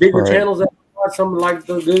 Even these bigger channels that watch something like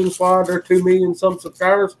the Goon Squad, they're 2 million some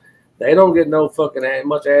subscribers. They don't get no fucking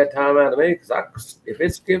much ad time out of me because if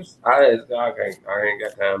it skips, I ain't got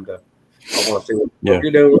time to. I want to see what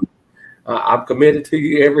you're doing. I'm committed to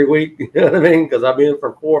you every week. You know what I mean? Because I've been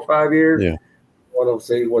for 4 or 5 years. Yeah. I want to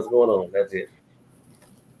see what's going on. That's it.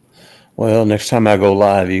 Well, next time I go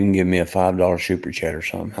live, you can give me a $5 super chat or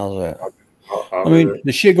something. How's that? I mean,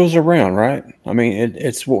 the shit goes around, right? I mean,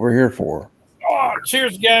 it's what we're here for. Oh,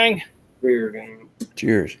 cheers, gang. Cheers, gang.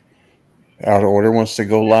 Cheers. Out of Order wants to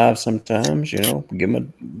go live sometimes, you know, give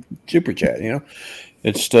him a super chat, you know.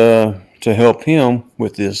 It's to help him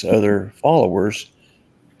with his other followers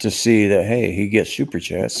to see that, hey, he gets super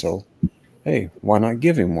chats, so hey, why not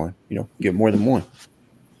give him one? You know, give more than one.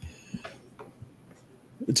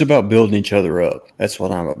 It's about building each other up. That's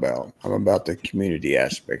what I'm about. I'm about the community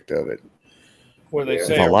aspect of it. Where they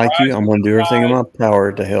say, if I like you, I'm going to do everything in my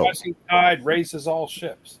power to help. Rising tide raises all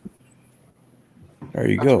ships. There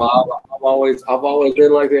you go. I've always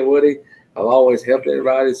been like that, Woody. I've always helped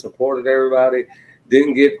everybody, supported everybody.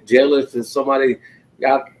 Didn't get jealous if somebody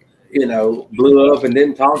got, you know, blew up and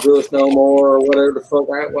didn't talk to us no more or whatever the fuck.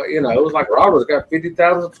 You know, it was like Robert's got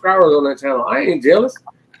 50,000 subscribers on that channel. I ain't jealous.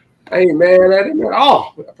 I ain't mad at him at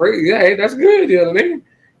all. Hey, that's good. You know what I mean?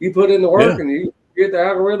 You put in the work and you get the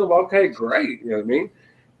algorithm. Okay, great. You know what I mean?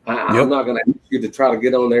 I'm not going to ask you to try to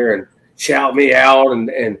get on there and shout me out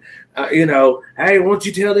and you know, hey, why don't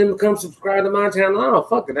you tell them to come subscribe to my channel? No,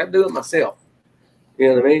 fuck it. I do it myself. You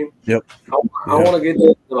know what I mean? Yep. I want to get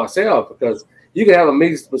this to myself because you can have a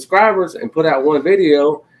million subscribers and put out one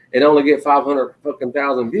video and only get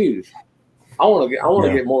 500,000 views. I want to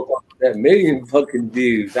get more than that million fucking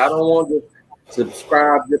views. I don't want to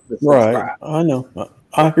subscribe just to subscribe. Right. I know.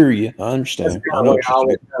 I hear you. I understand.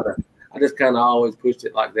 I just kind of always pushed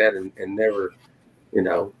it like that and never, you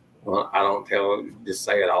know, well, I don't just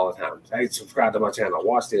say it all the time. Hey, subscribe to my channel.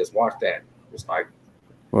 Watch this. Watch that. It's like,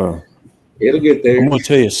 well, it'll get there. I'm going to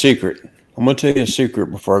tell you a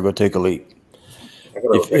secret. Before I go take a leak.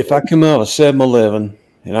 If I come out of 7-Eleven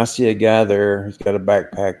and I see a guy there, he's got a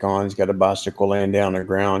backpack on, he's got a bicycle laying down on the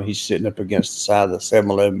ground, he's sitting up against the side of the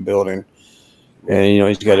 7-Eleven building, and, you know,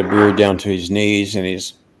 he's got a beard down to his knees, and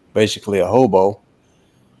he's basically a hobo,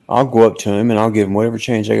 I'll go up to him and I'll give him whatever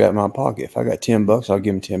change I got in my pocket. If I got $10, I'll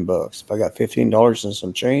give him $10. If I got $15 and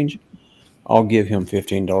some change, I'll give him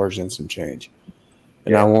 $15 and some change.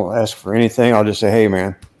 And I won't ask for anything. I'll just say, hey,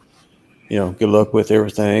 man, you know, good luck with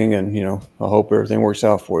everything. And, you know, I hope everything works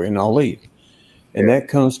out for you. And I'll leave. And that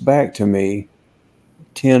comes back to me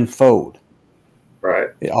tenfold. Right.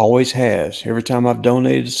 It always has. Every time I've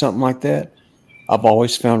donated to something like that, I've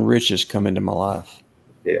always found riches come into my life.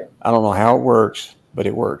 Yeah. I don't know how it works, but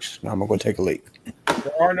it works. Now I'm going to go take a leak.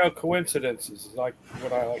 There are no coincidences, like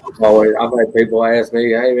what I like to say. Always, I've had people ask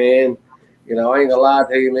me, hey, man, you know, I ain't gonna lie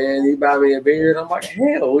to you, man. You buy me a beer? And I'm like,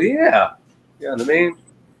 hell yeah. You know what I mean?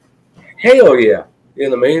 Hell yeah. You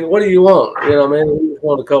know what I mean? What do you want? You know what I mean? You just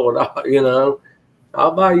want a couple of dollars, you know?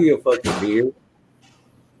 I'll buy you a fucking beer.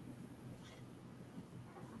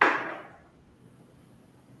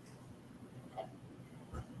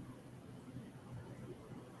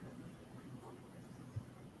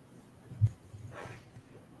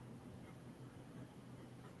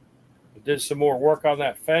 Did some more work on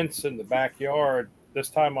that fence in the backyard, this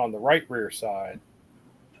time on the right rear side.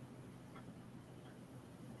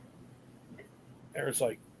 There was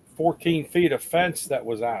like 14 feet of fence that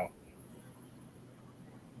was out.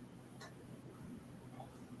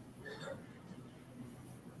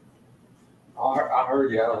 I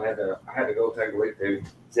heard you. I had to go take a look, dude.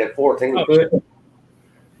 Said 14 foot. foot.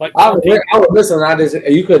 Like I was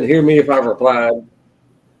listening. You couldn't hear me if I replied.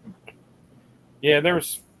 Yeah, there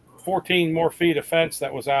was 14 more feet of fence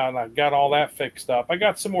that was out, and I got all that fixed up. I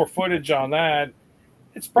got some more footage on that.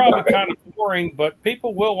 It's probably kind of boring, but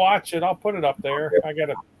people will watch it. I'll put it up there. I got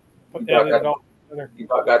to edit it all together. You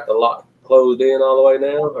got the lock closed in all the way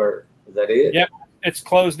now, or is that it? Yep, it's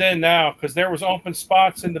closed in now because there was open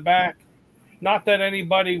spots in the back. Not that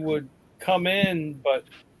anybody would come in, but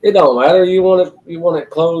it don't matter. You want it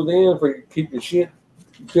closed in for you to keep your shit.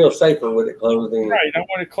 You feel safer with it closed in. Right, I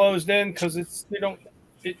want it closed in because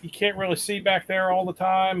you can't really see back there all the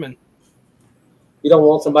time, and you don't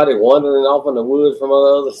want somebody wandering off in the woods from on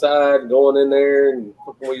the other side, going in there and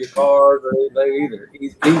fucking with your cars or anything either.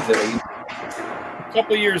 Easily. A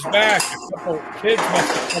couple of years back, a couple of kids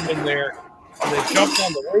must have come in there and they jumped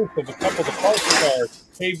on the roof of a couple of the parked cars,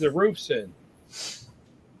 caved the roofs in.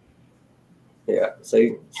 Yeah,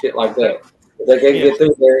 see, shit like that. If they can't get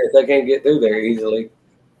through there, easily,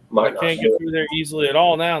 They can't get through there easily at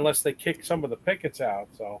all now unless they kick some of the pickets out.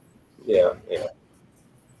 So yeah.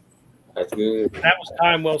 That's good. That was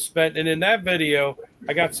time well spent. And in that video,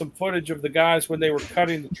 I got some footage of the guys when they were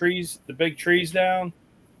cutting the trees, the big trees down.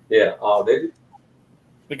 Yeah. Oh, did you?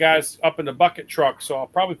 The guys up in the bucket truck. So I'll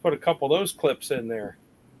probably put a couple of those clips in there.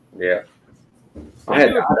 Yeah. I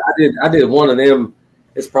did one of them.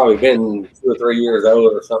 It's probably been 2 or 3 years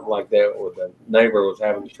old or something like that, where the neighbor was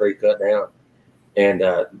having the tree cut down, and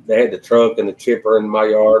they had the truck and the chipper in my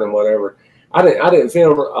yard and whatever. I didn't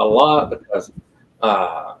film a lot because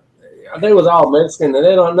they was all Mexican, and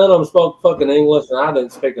none of them spoke fucking English, and I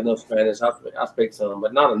didn't speak enough Spanish. I speak some,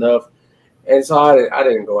 but not enough. And so I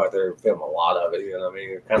didn't go out there and film a lot of it. You know what I mean?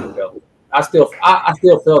 It kind of felt. I still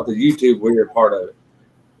felt the YouTube weird part of it.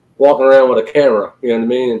 Walking around with a camera, you know what I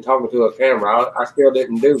mean, and talking to a camera. I still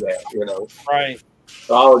didn't do that, you know. Right.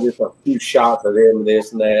 So I was just a few shots of them and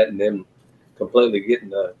this and that, and then completely getting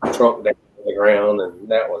the trunk down to the ground, and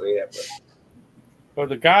that was it. But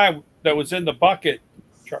the guy that was in the bucket,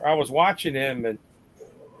 I was watching him, and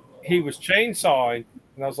he was chainsawing,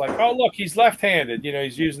 and I was like, oh, look, he's left-handed. You know,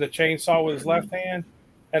 he's using the chainsaw with his left hand,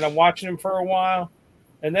 and I'm watching him for a while.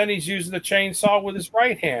 And then he's using the chainsaw with his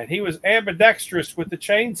right hand. He was ambidextrous with the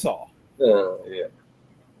chainsaw. Yeah.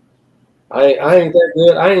 I ain't that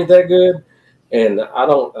good. I ain't that good, and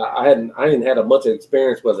I ain't had a much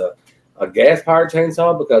experience with a gas powered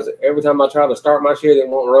chainsaw, because every time I try to start my shit, it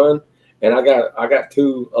won't run. And I got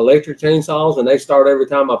 2 electric chainsaws, and they start every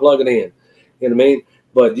time I plug it in. You know what I mean?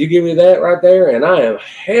 But you give me that right there, and I am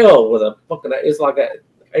hell with a fucking. It's like a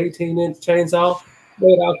 18-inch chainsaw.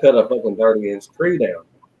 Dude, I'll cut a fucking 30-inch tree down.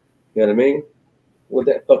 You know what I mean? With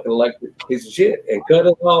that fucking electric piece of shit, and cut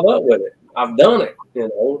it all up with it. I've done it. You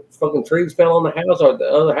know, fucking trees fell on the house or the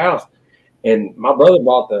other house. And my brother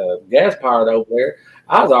bought the gas powered over there.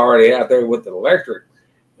 I was already out there with the electric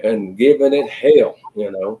and giving it hell, you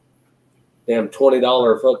know. Damn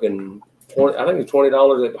 $20 fucking I think it's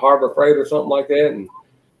 $20 at Harbor Freight or something like that. And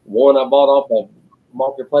one I bought off a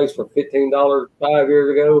marketplace for $15 5 years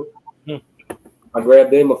ago. I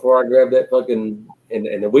grabbed them before I grabbed that fucking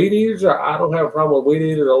and the weed eaters. I don't have a problem with weed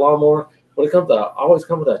eaters or lawnmower. When it comes to, I always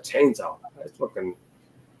come with a chainsaw. That's fucking.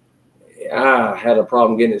 I had a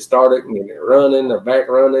problem getting it started and getting it running or back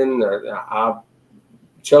running, or I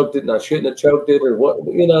choked it and I shouldn't have choked it, or what,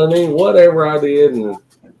 you know what I mean? Whatever I did, and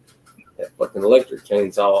that fucking electric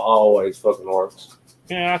chainsaw always fucking works.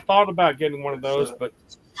 Yeah, I thought about getting one of those, but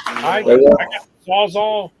I got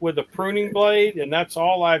Sawzall with a pruning blade, and that's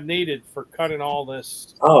all I've needed for cutting all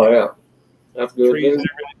this. Oh yeah, that's good. Trees and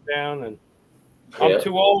everything down, and I'm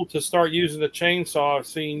too old to start using the chainsaw. I've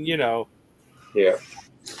seen, Yeah.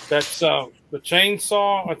 That's the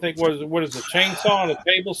chainsaw. I think what is the chainsaw and a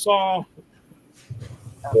table saw?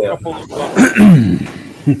 Yeah. A couple of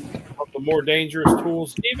the more dangerous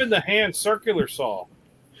tools. Even the hand circular saw.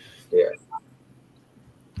 Yeah.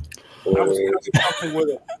 I was cutting something with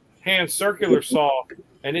a hand circular saw,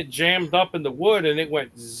 and it jammed up in the wood, and it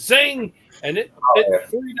went zing, and it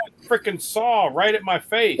threw that freaking saw right at my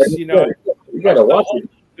face. You gotta watch it.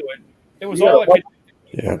 It was all I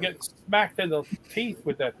could get smacked in the teeth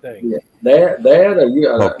with that thing. Yeah. That or you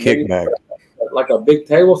got kickback. Like a big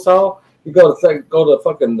table saw. You go to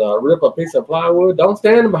fucking rip a piece of plywood. Don't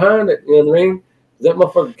stand behind it. You know what I mean? That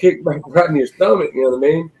motherfucker kick back right in your stomach. You know what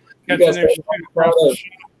I mean? You got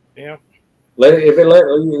yeah.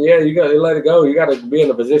 You got to let it go. You got to be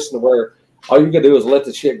in a position where all you got to do is let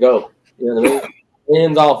the shit go. You know what I mean?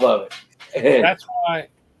 Hands off of it. And that's why,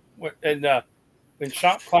 in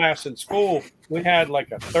shop class in school, we had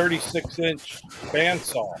like a 36-inch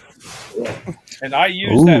bandsaw, and I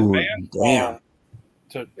used that bandsaw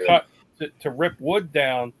to cut to rip wood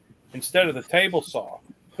down instead of the table saw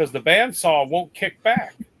because the bandsaw won't kick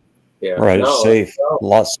back. Yeah, right. It's safe.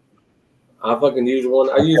 Lots. I fucking use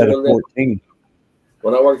one. I use one.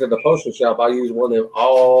 When I worked at the postal shop, I used one of them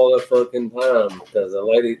all the fucking time because the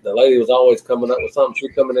lady was always coming up with something.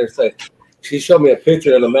 She'd come in there and say, she showed me a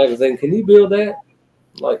picture in a magazine. Can you build that?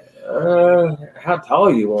 I'm like, how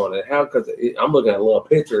tall you want it? Because I'm looking at a little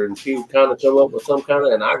picture, and she kind of come up with some kind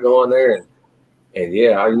of, and I go in there and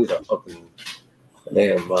yeah, I use a fucking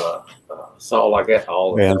damn saw like that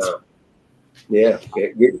all the time. Yeah,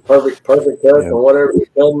 get perfect cut and whatever you're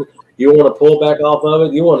cutting. You want to pull back off of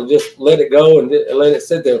it. You want to just let it go and let it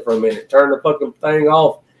sit there for a minute. Turn the fucking thing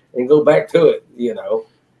off and go back to it.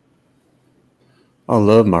 I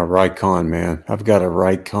love my Rikon, man. I've got a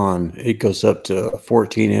Rikon. It goes up to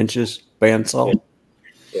 14 inches bandsaw.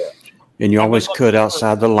 Yeah. And you always cut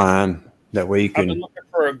outside the line. That way you can. I've been looking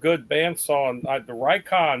for a good bandsaw, and the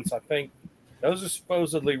Rikons, I think, those are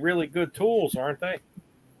supposedly really good tools, aren't they?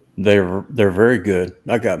 They're very good.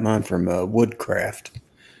 I got mine from Woodcraft,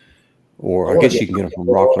 or I guess you can get them from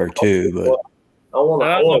Rockler too. But I don't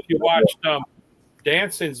know if you watched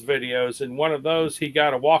Danson's videos. In one of those, he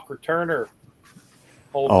got a Walker Turner.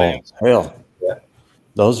 Hell,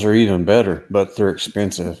 those are even better, but they're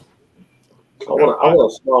expensive. I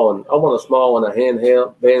want a small one. I want a small one, a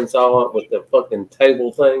handheld bandsaw with the fucking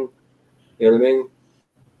table thing. You know what I mean?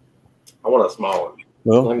 I want a small one.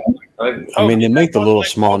 Well, I mean, they make the little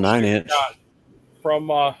small 9-inch from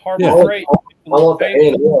Harbor Freight. I want the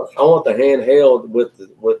handheld. I want the handheld with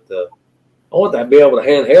the. I want to be able to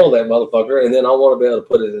handheld that motherfucker, and then I want to be able to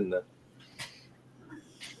put it in the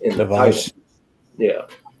device. Yeah,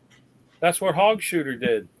 that's what Hog Shooter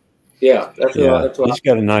did. Yeah, that's what he's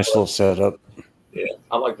got a nice little setup. Yeah,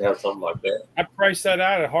 I'd like to have something like that. I priced that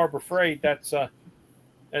out at Harbor Freight. That's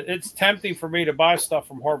it's tempting for me to buy stuff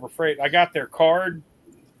from Harbor Freight. I got their card.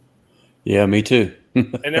 Yeah, me too.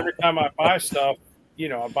 And every time I buy stuff,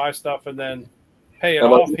 I buy stuff and then pay it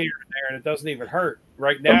off here and there, and it doesn't even hurt.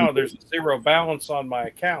 Right now, there's a zero balance on my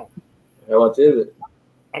account. How much is it?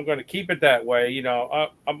 I'm going to keep it that way.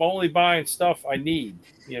 I'm only buying stuff I need.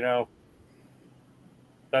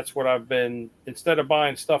 That's what I've been. Instead of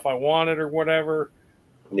buying stuff I wanted or whatever,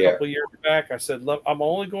 a couple of years back, I said, look, I'm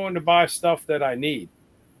only going to buy stuff that I need.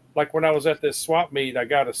 Like when I was at this swap meet, I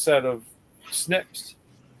got a set of snips.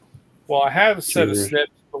 Well, I had a set of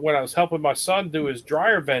snips, but when I was helping my son do his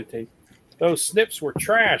dryer venting, those snips were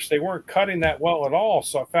trash. They weren't cutting that well at all.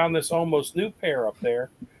 So I found this almost new pair up there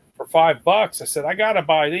for $5. I said, I got to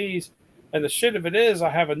buy these. And the shit of it is I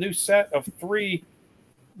have a new set of 3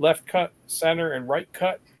 left cut, center, and right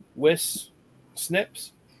cut Wiss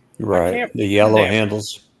snips. Right. The yellow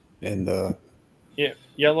handles and the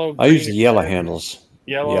yellow. I use the yellow handles.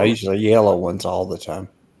 Yellow. Yeah, I use the yellow ones all the time.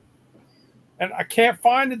 And I can't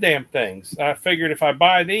find the damn things. I figured if I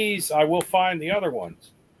buy these, I will find the other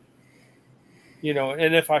ones.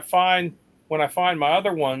 And if when I find my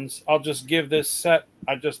other ones, I'll just give this set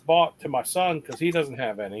I just bought to my son because he doesn't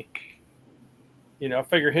have any. I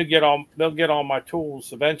figure they'll get all my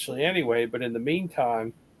tools eventually anyway. But in the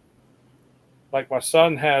meantime, like my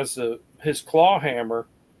son has his claw hammer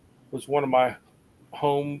was one of my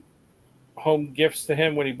home gifts to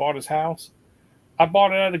him when he bought his house. I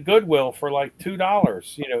bought it at a Goodwill for like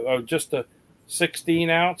 $2. Just a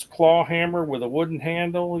 16-ounce claw hammer with a wooden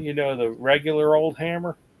handle. The regular old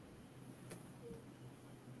hammer.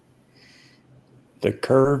 The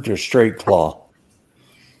curved or straight claw?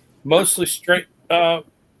 Mostly straight.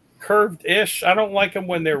 Curved-ish. I don't like them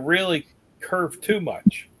when they're really curved too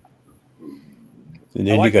much. And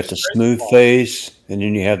then you like got the the stretch smooth ball. face, and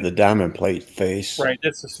then you have the diamond plate face. Right,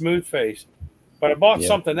 that's the smooth face. But I bought Yeah.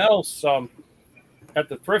 something else at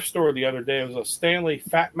the thrift store the other day. It was a Stanley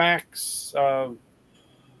Fat Max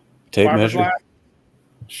Tape measure. fiberglass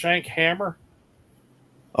shank hammer.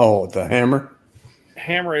 Oh, the hammer.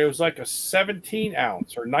 It was like a 17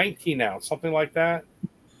 ounce or 19 ounce, something like that.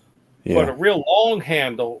 Yeah. But a real long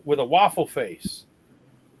handle with a waffle face.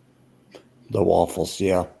 The waffles.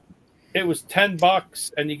 Yeah. It was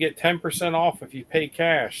 $10, and you get 10% off if you pay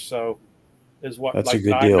cash. So, is what That's like a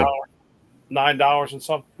good $9, deal. $9 and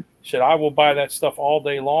something. Shit, I will buy that stuff all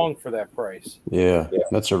day long for that price. Yeah.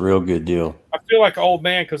 That's a real good deal. I feel like an old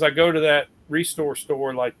man because I go to that Restore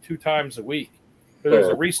store like 2 times a week. There's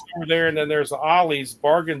Yeah. a Restore there, and then there's Ollie's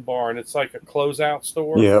Bargain Barn. It's like a closeout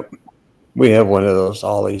store. Yep. We have one of those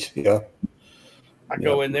Ollies. Yeah. I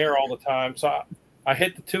go in there all the time. So I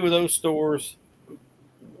hit the 2 of those stores.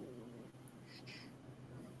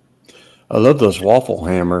 I love those waffle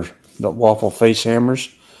hammers, the waffle face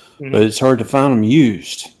hammers, but it's hard to find them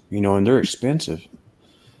used, and they're expensive.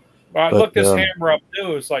 I But, looked this hammer up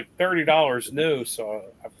new. It's like $30 new. So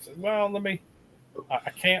I said, well, I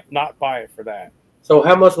can't not buy it for that. So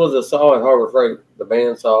how much was the saw at Harbor Freight? The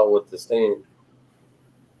bandsaw with the stand?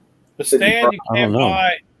 The stand you I can't don't know.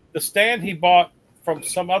 buy. The stand he bought from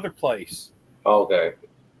some other place. Okay.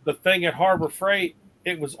 The thing at Harbor Freight,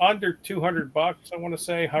 it was under $200. I want to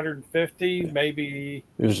say 150, maybe.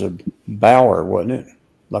 It was a Bauer, wasn't it?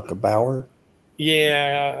 Like a Bauer?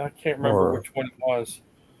 Yeah, I can't remember Or- which one it was.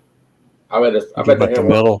 I bet But the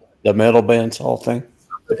metal bandsaw thing?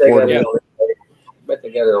 They got Yeah. it on eBay. I bet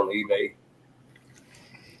they got it on eBay.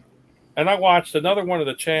 And I watched another one of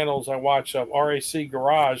the channels. I watch RAC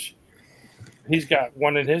Garage. He's got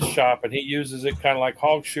one in his shop, and he uses it kind of like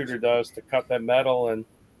Hog Shooter does to cut that metal. And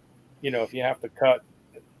if you have to cut,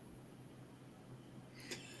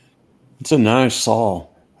 It's a nice saw.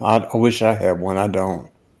 I wish I had one. I don't.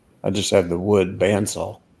 I just have the wood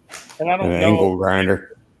bandsaw and I don't and an know angle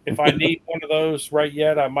grinder. if I need one of those right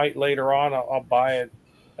yet. I might later on. I'll buy it.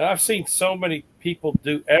 And I've seen so many people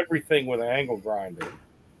do everything with an angle grinder.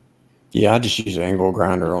 Yeah, I just use an angle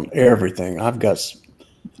grinder on everything. I've got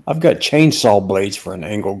chainsaw blades for an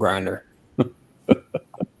angle grinder.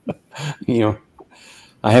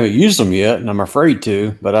 I haven't used them yet, and I'm afraid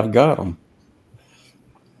to, but I've got them.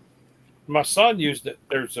 My son used it.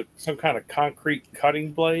 There's some kind of concrete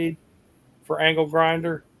cutting blade for angle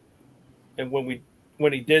grinder, and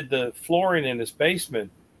when he did the flooring in his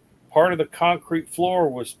basement, part of the concrete floor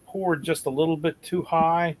was poured just a little bit too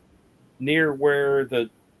high near where the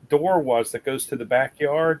door was that goes to the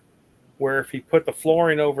backyard, where if he put the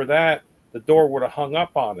flooring over that, the door would have hung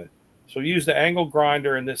up on it. So he used the angle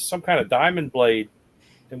grinder and some kind of diamond blade,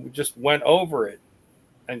 and we just went over it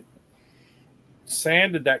and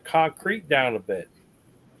sanded that concrete down a bit.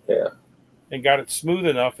 Yeah. And got it smooth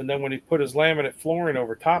enough. And then when he put his laminate flooring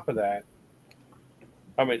over top of that,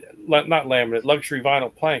 not laminate, luxury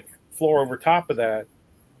vinyl plank floor over top of that,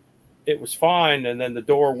 it was fine. And then the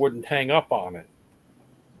door wouldn't hang up on it.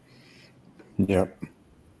 Yep.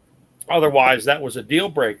 Otherwise, that was a deal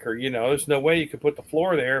breaker. There's no way you could put the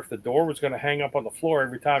floor there if the door was going to hang up on the floor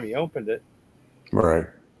every time you opened it. Right.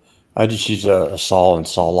 I just use a saw and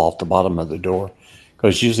saw off the bottom of the door,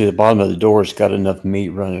 because usually the bottom of the door has got enough meat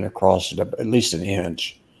running across it, at least an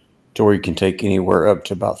inch, to where you can take anywhere up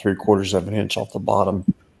to about 3/4 of an inch off the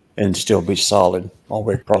bottom and still be solid all the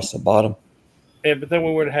way across the bottom. But then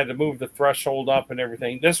we would have had to move the threshold up and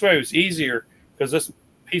everything. This way it was easier because this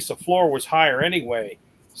piece of floor was higher anyway.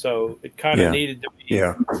 So it kind of needed to be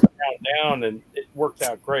down, and it worked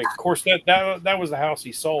out great. Of course, that was the house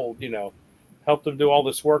he sold, helped him do all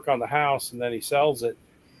this work on the house, and then he sells it.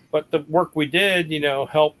 But the work we did,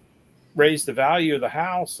 helped raise the value of the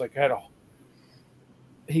house. Like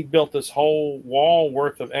he built this whole wall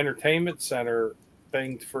worth of entertainment center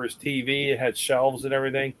things for his TV. It had shelves and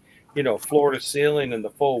everything, floor to ceiling and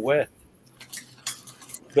the full width.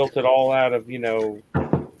 Built it all out of,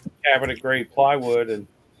 cabinet grade plywood and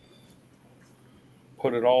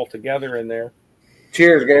put it all together in there.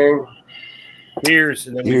 Cheers, gang. Cheers.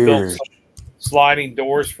 And then we built some sliding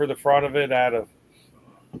doors for the front of it out of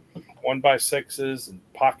 1x6s and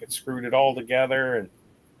pocket screwed it all together and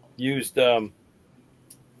used like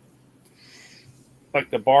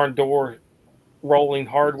the barn door rolling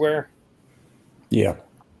hardware. Yeah.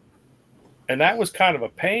 And that was kind of a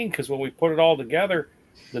pain because when we put it all together,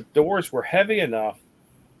 the doors were heavy enough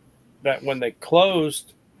that when they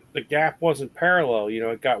closed, the gap wasn't parallel.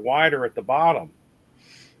 It got wider at the bottom.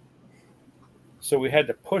 So we had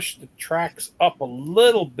to push the tracks up a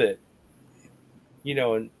little bit,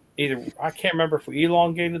 and either I can't remember if we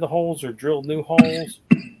elongated the holes or drilled new holes.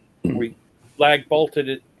 We lag bolted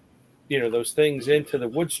it, those things into the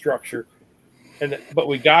wood structure, but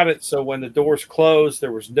we got it so when the doors closed,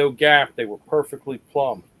 there was no gap. They were perfectly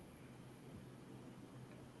plumb.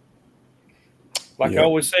 Like I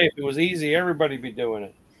always say, if it was easy, everybody'd be doing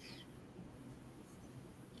it.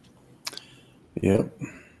 Yep.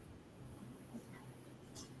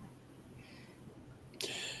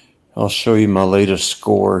 I'll show you my latest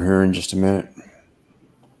score here in just a minute.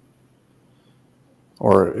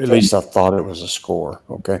 Or at least I thought it was a score.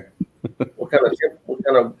 Okay. What kind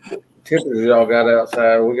of temperatures y'all got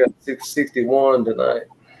outside? We got 661 tonight.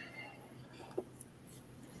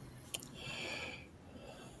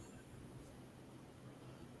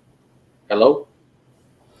 Hello?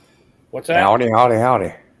 What's that? Howdy.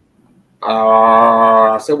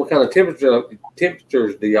 I said, what kind of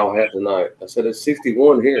temperatures do y'all have tonight? I said, it's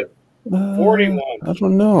 61 here. 41. I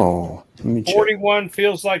don't know. Let me check. 41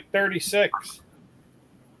 feels like 36.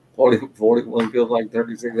 41 feels like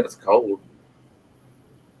 36. That's cold.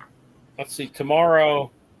 Let's see. Tomorrow,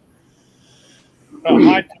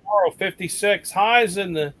 high tomorrow 56. Highs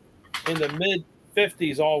in the mid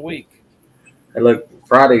 50s all week. And look,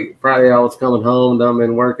 Friday I was coming home. I've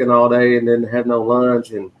been working all day and didn't have no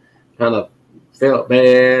lunch and kind of felt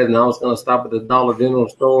bad. And I was going to stop at the Dollar General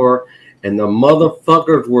store, and the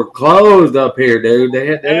motherfuckers were closed up here, dude. They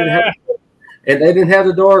didn't have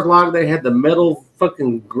the doors locked. They had the metal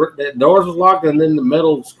fucking the doors was locked, and then the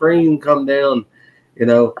metal screen come down, And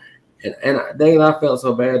dude, I felt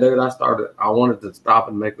so bad, dude. I wanted to stop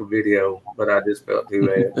and make a video, but I just felt too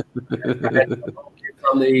bad. I had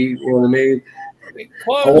something to eat, you know what I mean?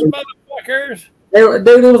 Close, motherfuckers. Dude,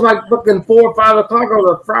 it was like fucking 4 or 5 o'clock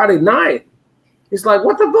on a Friday night. It's like,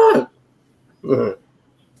 what the fuck?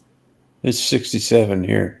 It's 67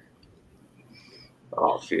 here.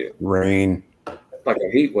 Oh, shit. Rain. It's like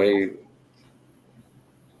a heat wave.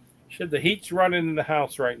 Shit, the heat's running in the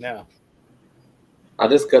house right now. I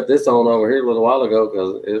just cut this on over here a little while ago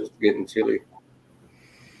because it was getting chilly.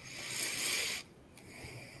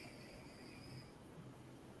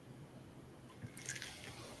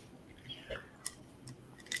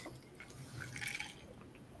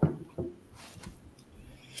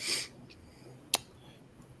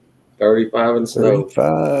 $35 and snow.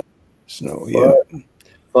 35 snow, yeah.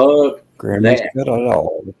 Fuck. Grandma's that. got it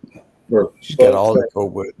all. She's fuck's got all the sake.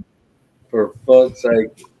 cold wood. For fuck's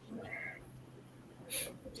sake.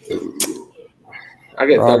 I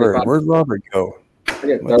get Robert, 35. where'd Robert go? I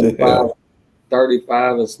get What the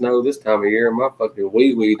 35 and snow this time of year. My fucking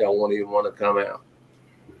wee don't even want to come out.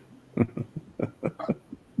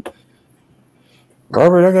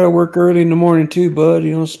 Robert, I got to work early in the morning too, bud.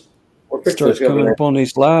 fixing Starts to shut coming her up on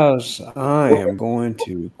these lives. I am going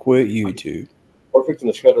to quit YouTube. We're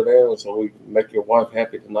fixing to shut her down so we can make your wife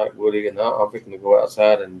happy tonight, Woody. And I'm fixing to go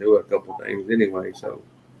outside and do a couple things anyway. So.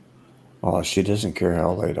 Oh, she doesn't care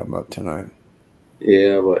how late I'm up tonight.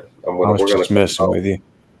 Yeah, but we're just messing with you.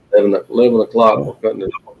 11 o'clock, we're cutting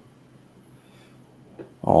it off.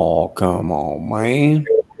 Oh, come on, man.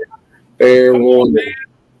 Fair warning.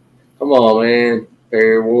 Come on, man.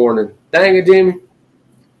 Fair warning. Dang it, Jimmy.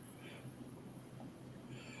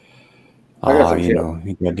 I got some shit.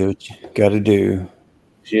 You gotta do what you gotta do.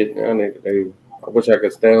 Shit, I need to do. I wish I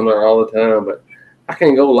could stay on there all the time, but I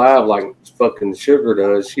can't go live like fucking Sugar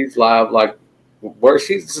does. She's live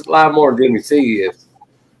she's live more than Jimmy C is.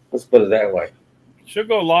 Let's put it that way. She'll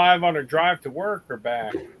go live on her drive to work or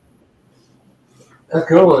back. That's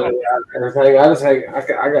cool. Everything. I just think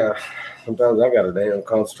I got. Sometimes I got to damn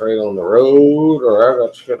concentrate on the road, or I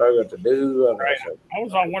got shit I got to do. Right. I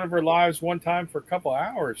was on one of her lives one time for a couple of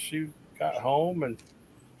hours. She got home and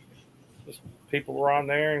just people were on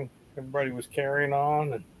there, and everybody was carrying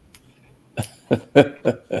on. And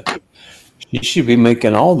You should be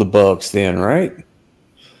making all the bucks then, right?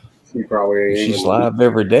 She probably ain't. She's live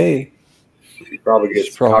every day. She probably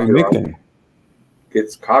gets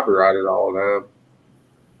copyrighted all the time.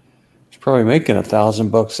 She's probably making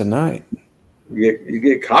 $1,000 a night. You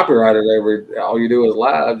get copyrighted all you do is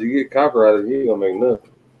live. You get copyrighted, you ain't gonna make nothing.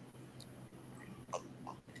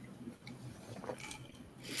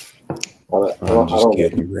 I'm just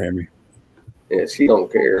kidding, Grammy. Yeah, she don't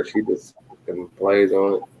care. She just fucking plays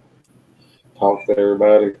on it, talks to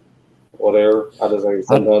everybody, whatever. I just think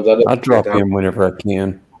sometimes I drop in whenever I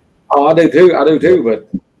can. Oh, I do too. But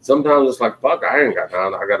sometimes it's like, fuck, I ain't got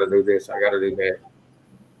time. I got to do this. I got to do that.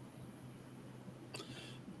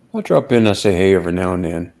 I drop in. I say hey every now and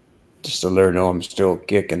then, just to let her know I'm still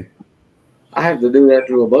kicking. I have to do that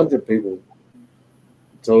to a bunch of people,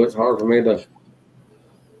 so it's hard for me to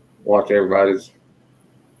watch everybody's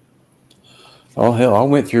Oh hell, I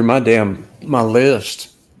went through my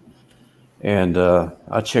list, and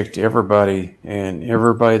I checked everybody, and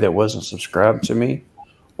everybody that wasn't subscribed to me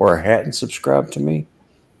or hadn't subscribed to me,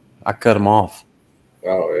 I cut them off.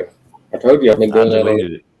 Oh yeah, I told you I've been doing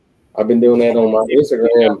that. I've been doing that on my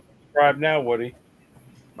Instagram. Subscribe now, Woody.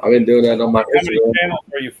 I've been doing that on my How many Instagram. channels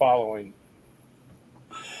are you following?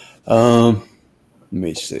 Let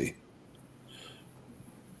me see.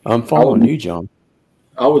 I'm following you, John.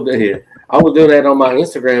 I was doing that on my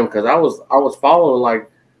Instagram because I was following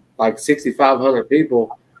like 6,500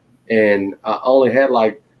 people, and I only had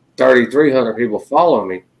like 3,300 people following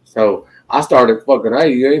me. So I started fucking,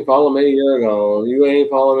 hey, you ain't following me, you're gone. You ain't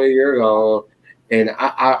following me, you're gone. And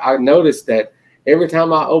I noticed that every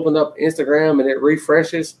time I open up Instagram and it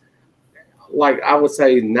refreshes, like I would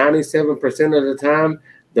say 97% of the time,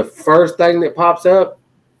 the first thing that pops up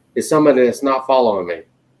is somebody that's not following me.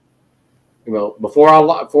 You know, before I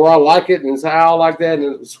like it and say I like that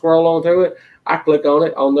and scroll on to it, I click on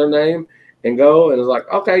it, on their name, and go, and it's like,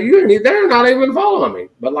 okay, they're not even following me.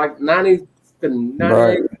 But like 99% of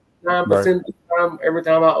the time, every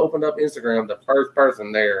time I open up Instagram, the first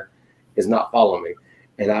person there is not following me.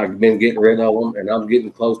 And I've been getting rid of them, and I'm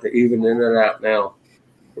getting close to evening it out now.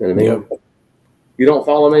 You know what I mean? Yep. You don't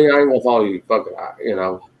follow me, I ain't gonna follow you. Fuck it,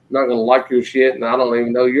 I'm not gonna like your shit, and I don't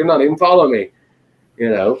even know you're not even following me. You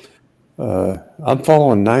know. I'm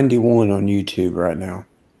following 91 on YouTube right now.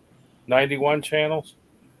 91 channels?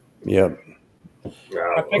 Yep.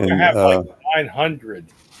 I think I have like 900.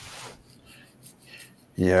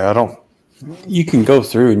 Yeah, you can go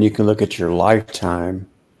through and you can look at your lifetime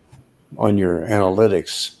on your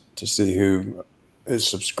analytics to see who is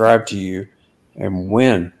subscribed to you and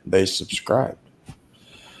when they subscribed.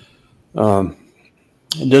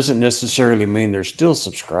 It doesn't necessarily mean they're still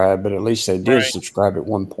subscribed, but at least they did subscribe at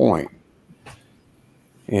one point.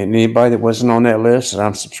 And anybody that wasn't on that list that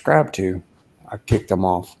I'm subscribed to, I kicked them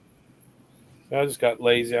off. I just got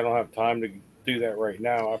lazy. I don't have time to do that right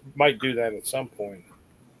now. I might do that at some point.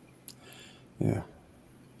 Yeah.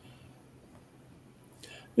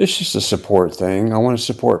 It's just a support thing. I want to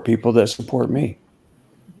support people that support me.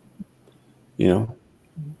 You know,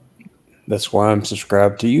 that's why I'm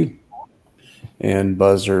subscribed to you and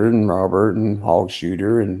Buzzer and Robert and Hog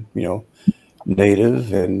Shooter and,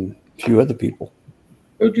 Native and a few other people.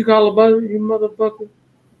 Who'd you call a buzzer, you motherfucker?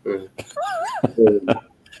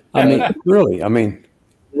 I mean, really, why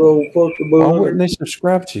wouldn't they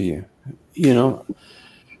subscribe to you?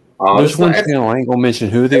 There's one channel, I ain't going to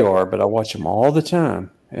mention who they are, but I watch them all the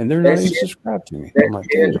time, and they're not even subscribed to me. I'm like,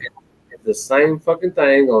 it's the same fucking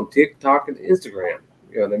thing on TikTok and Instagram.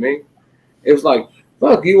 You know what I mean? It was like,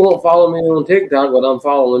 fuck, you won't follow me on TikTok, but I'm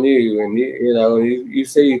following you. And,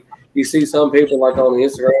 you see some people like on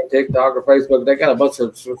Instagram, TikTok, or Facebook, they got a bunch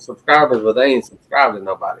of subscribers, but they ain't subscribed to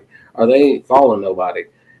nobody, or they ain't following nobody.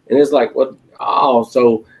 And it's like, what? Oh,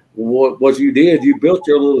 so what you did, you built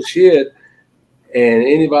your little shit, and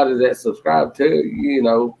anybody that subscribed to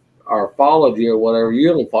you, or followed you or whatever,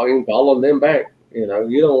 you can follow them back. You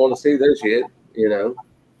don't want to see their shit.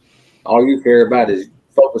 All you care about is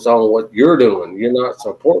focus on what you're doing. You're not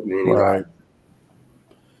supporting anybody. Right.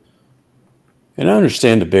 And I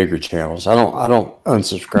understand the bigger channels. I don't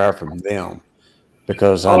unsubscribe from them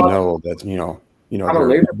because I know that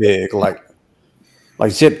they're big, like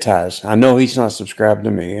Zip Ties. I know he's not subscribed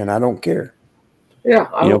to me, and I don't care. Yeah,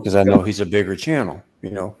 because I know he's a bigger channel.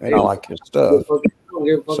 And I like his stuff. I don't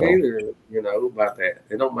give a fuck either. About that.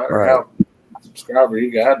 It don't matter how subscriber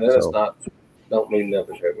you got. Don't mean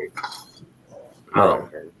nothing to me. I don't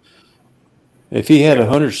care. If he had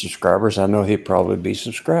 100 subscribers, I know he'd probably be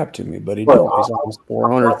subscribed to me, but he don't. He's almost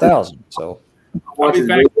 400,000. So I watch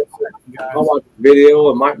the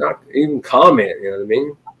video and might not even comment. You know what I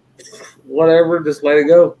mean? Whatever, just let it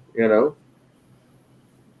go.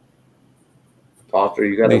 Foster,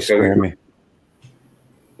 you got to scare me.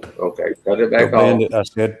 Okay, cut it back off. Bandit, I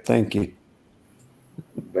said thank you.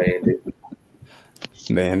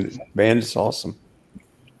 Bandit's awesome.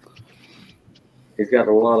 He's got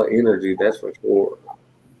a lot of energy, that's for sure.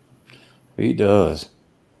 He does.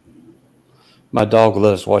 My dog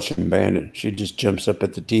loves watching Bandit. She just jumps up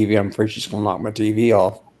at the TV. I'm afraid she's going to knock my TV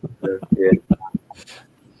off. Yeah.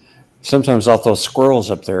 Sometimes I'll throw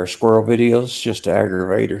squirrels up there, squirrel videos, just to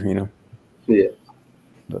aggravate her, Yeah.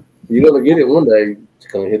 But you're going to get it one day. It's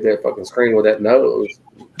going to hit that fucking screen with that nose.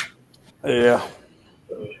 Yeah.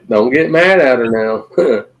 Don't get mad at her now.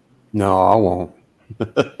 No, I won't.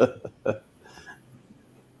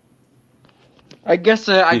 I guess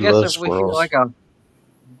if we squirrels. hear like a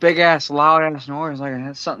big ass loud ass noise,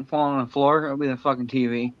 like something falling on the floor, it'll be the fucking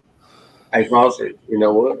TV. Hey, Foster, you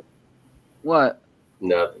know what? What?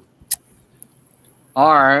 Nothing.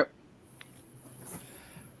 All right.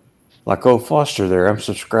 Like old Foster there, I'm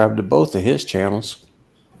subscribed to both of his channels.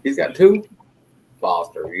 He's got two.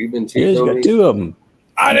 Foster, you've been Yeah, cheating he's on got me. two of them.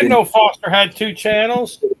 I didn't know Foster had 2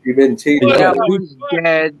 channels. You've been cheating. Yeah, on me. one's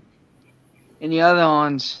dead, and the other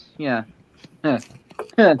one's yeah. yeah.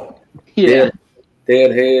 Dead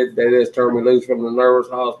head. They just turned me loose from the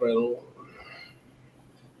nervous hospital.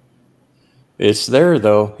 It's there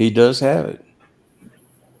though. He does have it.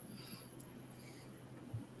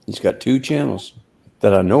 He's got 2 channels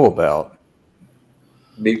that I know about.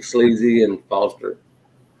 Big Sleazy and Foster.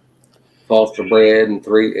 Foster Bread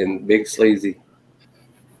and Big Sleazy.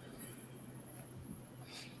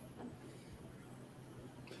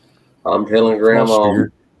 I'm telling Grandma.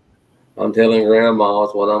 Foster. I'm telling Grandma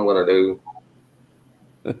that's what I'm gonna do.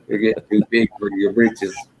 You're getting too big for your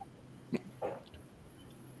britches.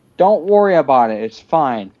 Don't worry about it. It's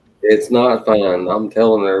fine. It's not fun. I'm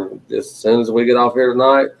telling her as soon as we get off here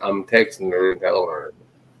tonight, I'm texting her and telling her.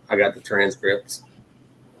 I got the transcripts.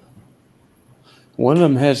 One of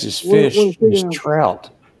them has his fish, his trout,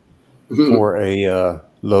 for a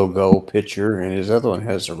logo picture, and his other one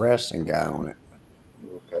has a wrestling guy on it.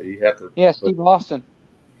 Okay, you have to. Yeah, Steve Austin.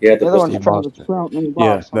 You have to The other put one's Steve Travis Austin. Trout in the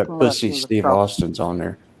Yeah, box. that I'll pussy throw that Steve Trout. Austin's on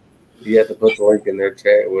there. You have to put the link in their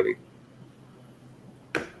chat, Woody.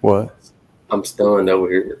 What? I'm stunned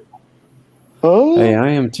over here. Oh. Hey, I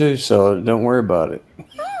am too, so don't worry about it.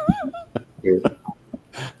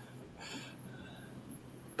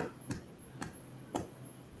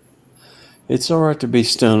 It's all right to be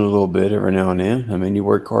stunned a little bit every now and then. I mean, you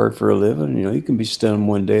work hard for a living. You know, you can be stunned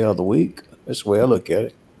one day out of the week. That's the way I look at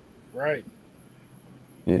it. Right.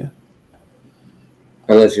 Yeah.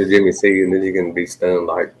 Unless you're Jimmy C, and then you can be stunned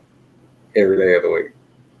like every day of the week.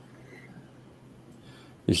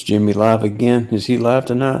 Is Jimmy live again? Is he live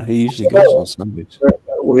tonight? He usually goes on Sundays.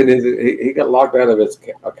 When is it? He got locked out of his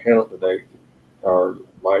account today, or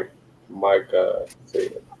Mike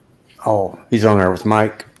said. Oh, he's on there with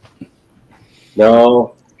Mike.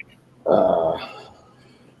 No,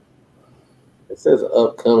 it says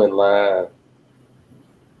upcoming live.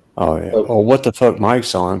 Oh yeah. Oh, what the fuck?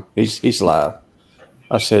 Mike's on. He's live.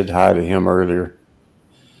 I said hi to him earlier.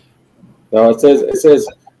 No, it says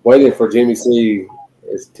waiting for Jimmy C.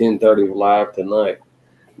 It's 10:30 live tonight.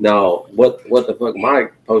 Now, what the fuck?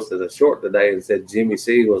 Mike posted a short today and said Jimmy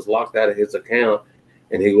C. was locked out of his account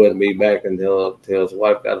and he wouldn't be back until his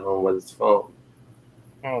wife got home with his phone.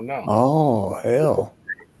 Oh no. Oh hell.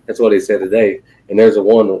 That's what he said today. And there's a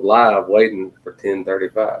one live waiting for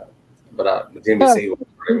 10:35. But Jimmy C. was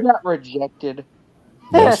He got rejected.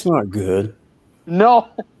 That's not good. No.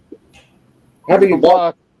 How do you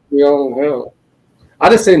block your own account? I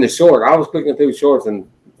just seen the short. I was clicking through shorts and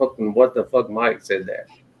fucking what the fuck Mike said that.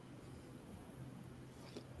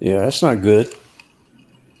 Yeah, that's not good.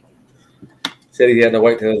 Said he had to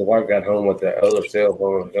wait till his wife got home with the other cell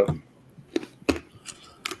phone or something.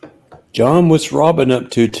 John, what's Robin up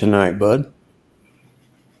to tonight, bud?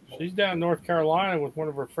 She's down in North Carolina with one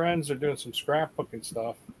of her friends. They're doing some scrapbooking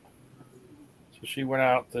stuff. So she went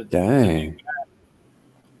out to. Dang.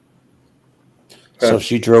 So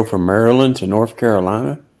she drove from Maryland to North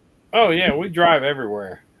Carolina? Oh yeah, we drive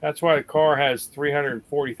everywhere. That's why the car has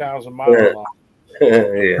 340,000 miles on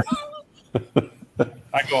Yeah.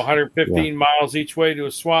 I go 115 miles each way to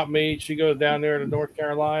a swap meet. She goes down there to North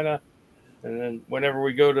Carolina. And then whenever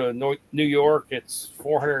we go to New York, it's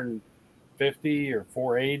 450 or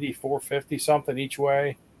 480, 450 something each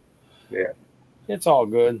way. Yeah. It's all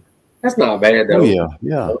good. That's not bad, though. Oh, yeah,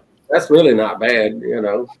 yeah. That's really not bad, you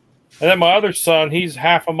know. And then my other son, he's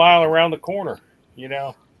half a mile around the corner, you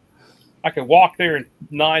know. I could walk there in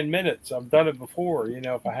 9 minutes. I've done it before, you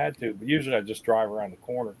know, if I had to. But usually I just drive around the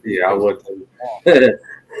corner. Yeah, I would too.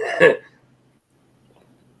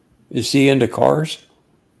 Is he into cars?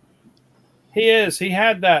 He is. He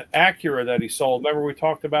had that Acura that he sold. Remember we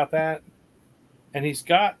talked about that? And he's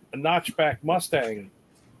got a notchback Mustang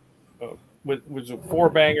with a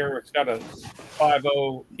 4-banger. It's got a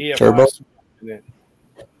 5.0 EFI Turbo in it.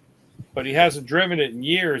 But he hasn't driven it in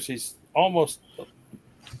years. He's almost,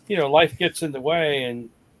 you know, life gets in the way and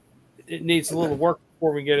it needs a little work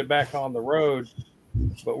before we get it back on the road.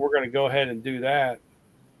 But we're going to go ahead and do that.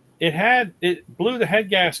 It blew the head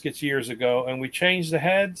gaskets years ago, and we changed the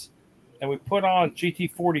heads. And we put on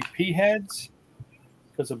GT40P heads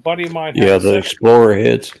because a buddy of mine Yeah, the Explorer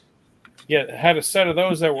heads. had a set of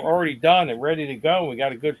those that were already done and ready to go. We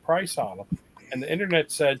got a good price on them. And the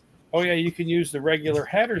internet said, oh, yeah, you can use the regular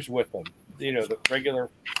headers with them, you know, the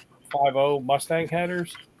regular 5.0 Mustang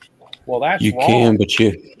headers. Well, that's You wrong. can, but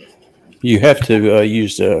You have to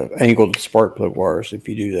use the angled spark plug wires if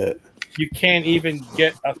you do that. You can't even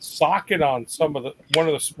get a socket on one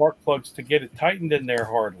of the spark plugs to get it tightened in there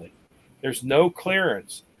hardly. There's no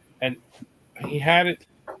clearance. And he had it,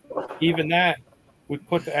 even that, we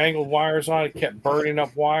put the angled wires on, it kept burning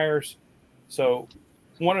up wires. So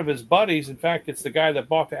one of his buddies, in fact, it's the guy that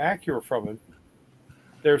bought the Acura from him,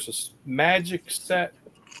 there's a magic set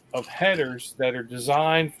of headers that are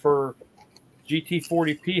designed for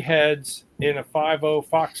GT40P heads in a 5.0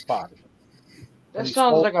 Fox body. That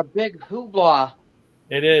sounds like a big hoopla.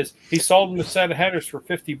 It is. He sold him a set of headers for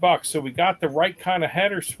 $50. So we got the right kind of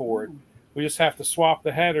headers for it. We just have to swap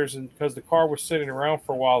the headers, and because the car was sitting around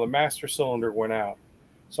for a while, the master cylinder went out.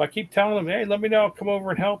 So I keep telling him, hey, let me know, I'll come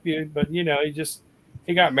over and help you. But, you know,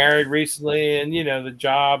 he got married recently, and, you know, the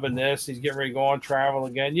job and this, he's getting ready to go on travel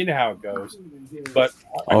again. You know how it goes. But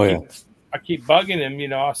I keep bugging him, you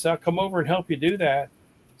know, I said, I'll come over and help you do that.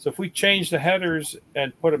 So if we change the headers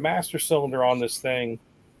and put a master cylinder on this thing,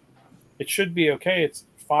 it should be okay. It's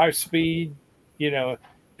 5-speed, you know,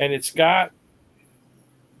 and it's got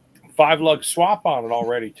 5-lug swap on it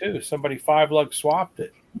already too. Somebody 5-lug swapped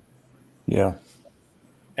it. Yeah.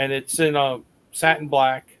 And it's in a satin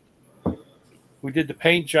black. We did the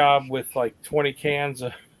paint job with like 20 cans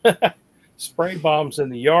of spray bombs in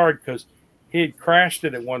the yard because he had crashed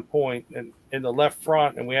it at one point and in the left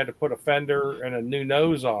front, and we had to put a fender and a new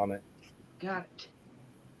nose on it. Got it.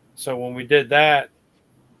 So when we did that,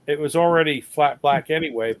 it was already flat black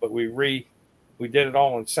anyway, but we did it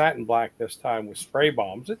all in satin black this time with spray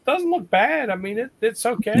bombs. It doesn't look bad. I mean, it's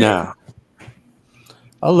okay. No.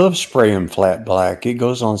 I love spraying flat black. It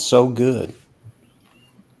goes on so good.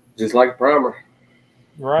 Just like a primer.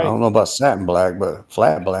 Right. I don't know about satin black, but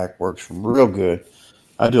flat black works real good.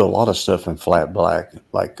 I do a lot of stuff in flat black,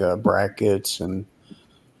 like brackets and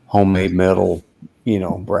homemade metal, you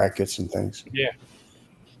know, brackets and things. Yeah.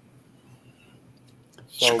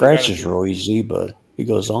 So Scratch is real easy, but it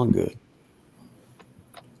goes on good.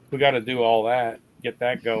 We got to do all that, get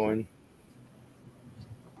that going.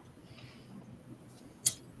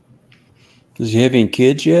 Does he have any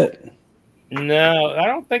kids yet? No, I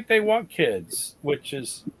don't think they want kids, which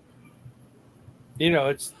is, you know,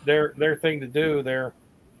 it's their thing to do. They're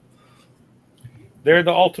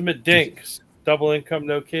the ultimate dinks. Double income,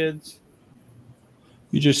 no kids.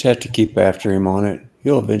 You just have to keep after him on it.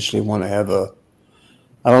 He'll eventually want to have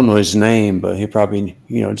I don't know his name, but he'll probably,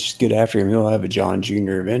 you know, just get after him. He'll have a John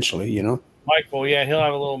Jr. eventually, you know. Michael, yeah, he'll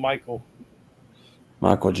have a little Michael.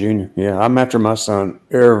 Michael Jr. Yeah, I'm after my son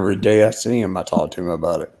every day I see him. I talk to him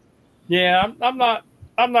about it. Yeah, I'm not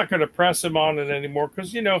going to press him on it anymore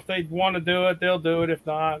because, you know, if they want to do it, they'll do it. If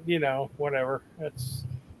not, you know, whatever.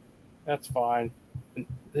 That's fine. And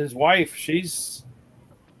his wife, she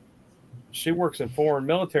works in foreign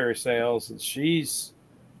military sales, and she's,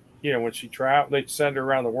 you know, when she they send her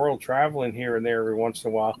around the world traveling here and there every once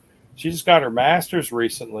in a while. She just got her master's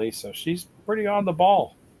recently, so she's pretty on the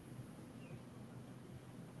ball.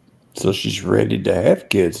 So she's ready to have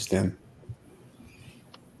kids then.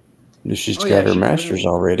 She's got her master's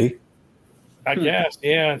already. I guess,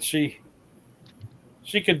 yeah. And she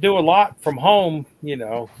could do a lot from home, you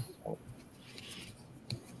know.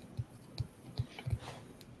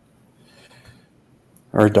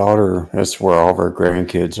 Our daughter, that's where all of our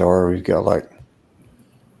grandkids are. We've got like,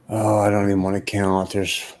 I don't even want to count.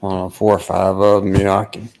 There's 4 or 5 of them. You know,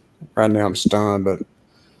 right now I'm stunned, but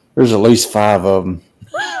there's at least 5 of them.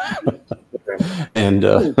 And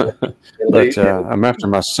but I'm after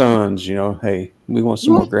my sons, you know, hey, we want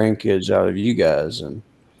some more grandkids out of you guys, and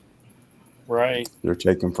right, they're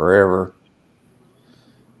taking forever.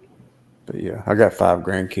 But yeah, I got 5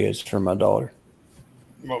 grandkids for my daughter.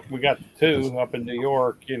 Well, we got 2 up in New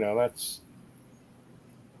York, you know, that's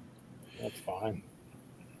fine.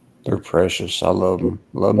 They're precious. I love them.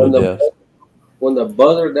 Love them to death. When the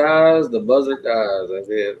buzzer dies, the buzzer dies. That's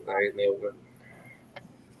it. I ain't never.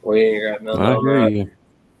 We ain't got nothing. I hear you.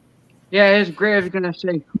 Yeah, his grave's gonna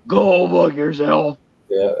say, "Go bug yourself."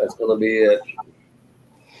 Yeah, that's gonna be it.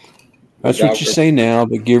 That's what you say now,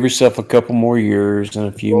 but give yourself a couple more years and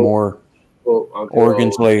a few more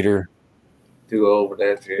organs later. Too old for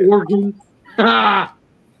that shit. Organs.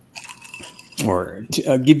 Or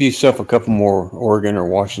give yourself a couple more Oregon or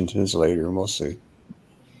Washingtons later, and we'll see.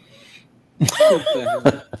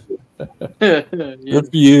 Good for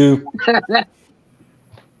you.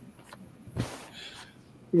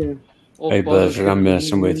 Yeah. Hey, Buzzard, I'm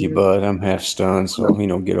messing with you, bud. I'm half stunned, so, you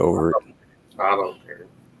know, get over it. I don't care.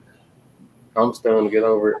 I'm stunned. Get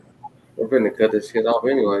over it. We're going to cut this shit off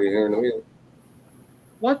anyway here in a minute.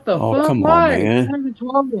 What the Oh, fuck? come on, Why? man. I haven't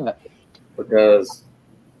told that. Because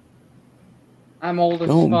I'm old as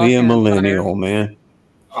Don't fuck. be a and I'm tired. millennial, man.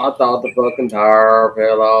 I thought the fucking tire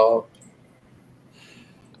fell off.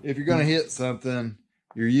 If you're gonna hit something,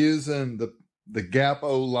 you're using the Gap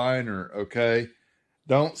O liner, okay?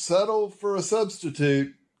 Don't settle for a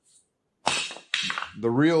substitute. The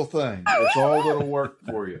real thing. It's all that'll work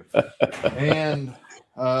for you. And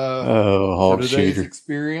Oh, for hog today's shooter.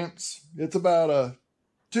 experience, it's about a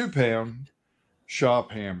 2-pound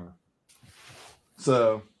shop hammer.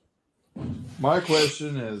 So my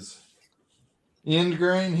question is, end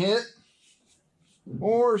grain hit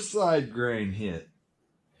or side grain hit?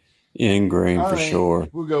 In grain I for think sure.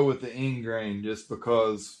 We'll go with the end grain just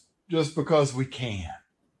because we can.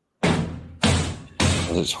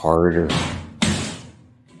 It's harder.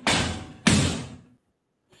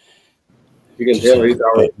 You can Just tell like he's a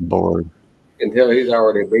already. cutting board. You can tell he's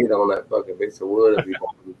already beat on that fucking piece of wood if you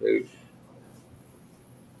want him to.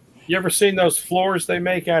 You ever seen those floors they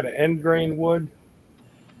make out of end grain wood?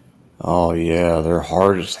 Oh yeah, they're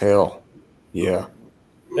hard as hell. Yeah.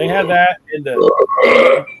 They had that in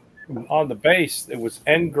the on the base. It was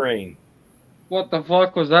end grain. What the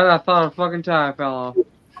fuck was that? I thought a fucking tire fell off.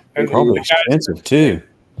 And Probably the guys, expensive too.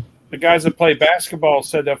 the guys that play basketball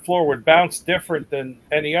said that floor would bounce different than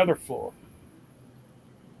any other floor.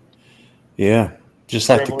 Yeah. Just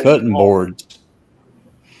like the Revolution cutting Mall. boards.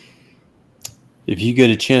 If you get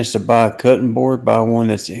a chance to buy a cutting board, buy one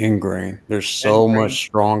that's end grain. They're so End grain. much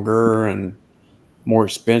stronger and more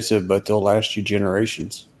expensive, but they'll last you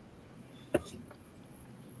generations.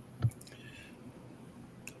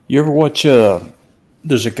 You ever watch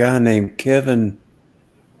there's a guy named Kevin,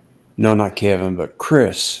 no, not Kevin, but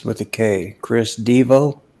Chris with a K, Chris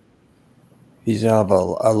Devo. He's out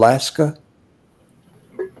of Alaska.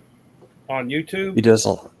 On YouTube? He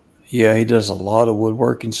does a lot of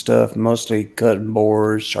woodworking stuff, mostly cutting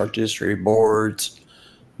boards, charcuterie boards,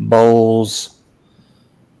 bowls.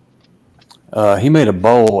 He made a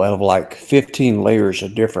bowl out of like 15 layers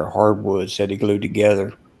of different hardwoods that he glued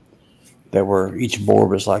together. That were each board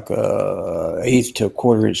was like a 1/8 to a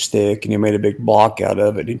 1/4 inch thick, and he made a big block out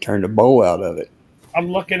of it. He turned a bow out of it.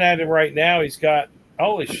 I'm looking at it right now. He's got,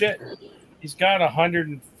 holy shit, he's got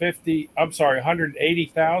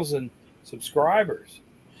 180,000 subscribers.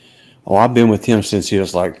 Oh, I've been with him since he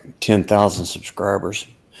was like 10,000 subscribers.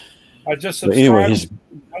 I just But subscribed. anyway,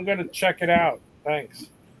 I'm going to check it out. Thanks.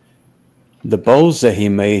 the bows that he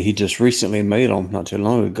made, he just recently made them not too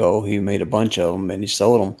long ago. He made a bunch of them and he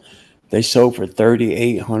sold them. They sold for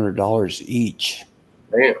 $3,800 each.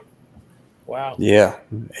 Damn. Wow. Yeah,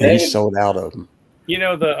 and he sold out of them. You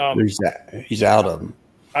know, He's out of them.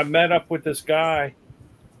 I met up with this guy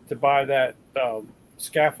to buy that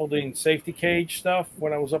scaffolding safety cage stuff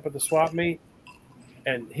when I was up at the swap meet.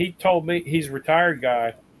 And he told me, he's a retired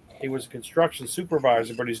guy. He was a construction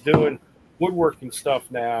supervisor, but he's doing woodworking stuff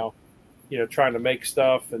now, you know, trying to make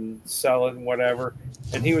stuff and sell it and whatever.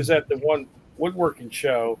 And he was at the one woodworking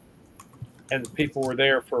show, and people were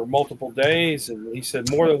there for multiple days. And he said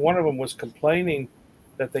more than one of them was complaining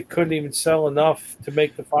that they couldn't even sell enough to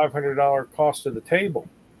make the $500 cost of the table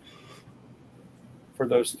for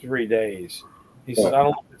those 3 days. He said, I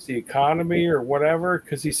don't know if it's the economy or whatever,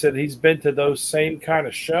 because he said he's been to those same kind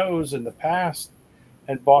of shows in the past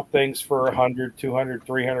and bought things for $100, $200,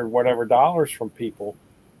 $300, whatever dollars from people.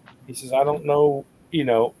 He says, I don't know, you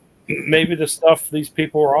know, maybe the stuff these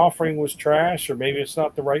people are offering was trash, or maybe it's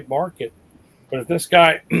not the right market. But if this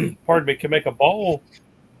guy, pardon me, can make a bowl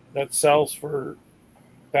that sells for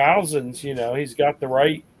thousands, you know, he's got the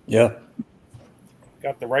right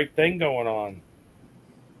thing going on.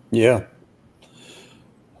 Yeah.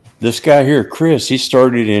 This guy here, Chris, he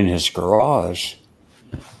started in his garage,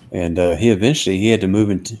 and he had to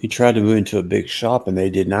move into. He tried to move into a big shop, and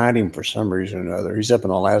they denied him for some reason or another. He's up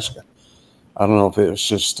in Alaska. I don't know if it was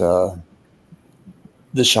just the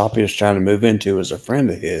shop he was trying to move into was a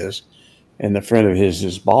friend of his, and the friend of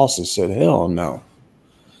his boss has said, "Hell no."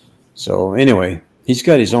 So anyway, he's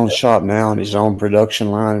got his own shop now and his own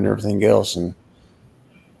production line and everything else, and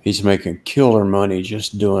he's making killer money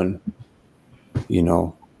just doing, you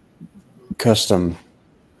know, custom,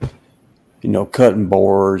 you know, cutting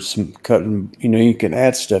boards, cutting, you know, you can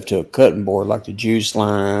add stuff to a cutting board like the juice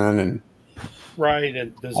line and right,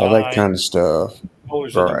 and design, all that kind of stuff.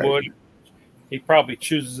 Colors of the wood. He probably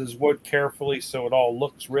chooses his wood carefully so it all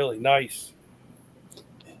looks really nice.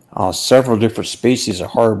 Several different species of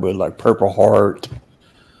hardwood like Purple Heart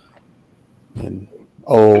and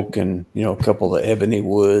oak and, you know, a couple of ebony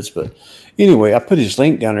woods. But anyway, I put his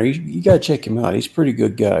link down there. You got to check him out. He's a pretty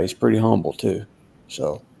good guy. He's pretty humble too.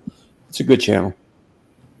 So it's a good channel.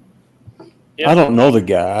 Yep. I don't know the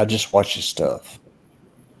guy. I just watch his stuff.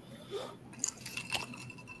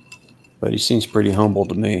 But he seems pretty humble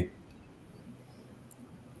to me.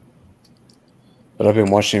 But I've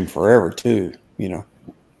been watching him forever too, you know.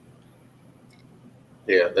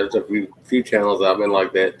 Yeah, there's a few channels I've been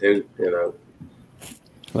like that too, you know.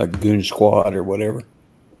 Like Goon Squad or whatever.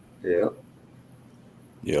 Yeah.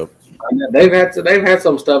 Yep. They've had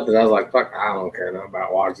some stuff that I was like, fuck, I don't care nothing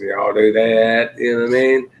about watching y'all do that. You know what I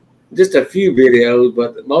mean? Just a few videos,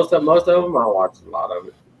 but most of them I watch a lot of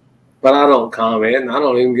it. But I don't comment and I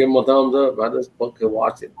don't even give them a thumbs up. I just fucking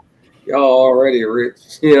watch it. Y'all already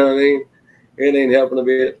rich. You know what I mean? It ain't helping a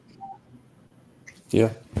bit. Yeah.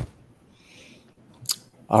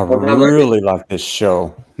 I really like this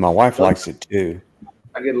show. My wife likes it too.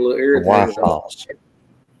 I get a little irritated. The Y-Files.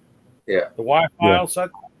 Yeah. The Y-Files. Yeah.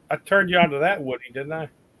 I turned you onto that, Woody, didn't I?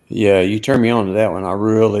 Yeah, you turned me on to that one. I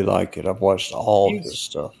really like it. I've watched all of this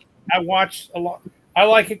stuff. I watched a lot. I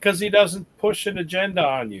like it because he doesn't push an agenda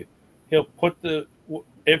on you. He'll put the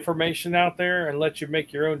information out there and let you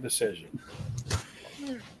make your own decision.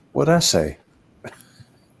 What'd I say?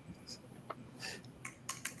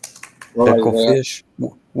 Well, fish.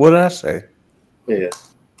 What did I say? Yeah.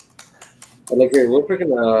 Well, look here, we're picking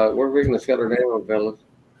to shut her down, fellas.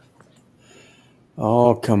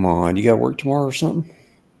 Oh, come on. You got work tomorrow or something?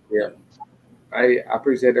 Yeah. I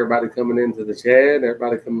appreciate everybody coming into the chat,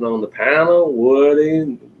 everybody coming on the panel,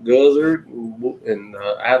 Woody, Guzzard, and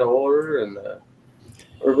Out of Order, and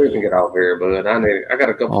we can get off here, but I got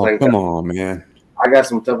a couple things. Come on, man. I got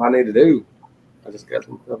some stuff I need to do. I just got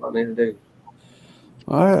some stuff I need to do.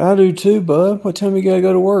 I do too, bud. What time you got to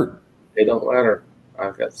go to work? It don't matter.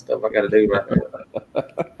 I've got stuff I got to do right now.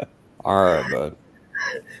 All right, bud.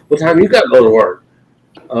 What time you got to go to work?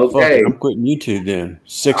 Okay. I'm quitting YouTube then.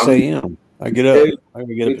 6 a.m. I get up. I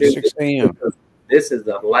gotta get up at 6 a.m. This is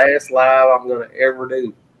the last live I'm going to ever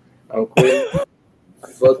do. I'm quitting.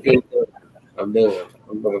 I'm done.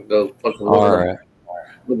 I'm going to go fucking live. All right.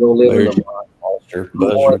 I'm going to live in the monastery.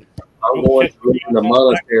 I'm going to live in the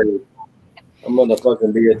monastery. I'm going to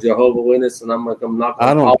fucking be a Jehovah's Witness, and I'm going to come knock on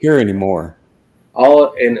I don't care anymore.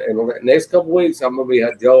 In the next couple weeks, I'm going to be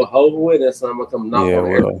a Jehovah's Witness, and I'm going to come knock on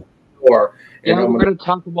every door. Yeah, we're going to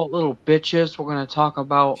talk about little bitches. We're going to talk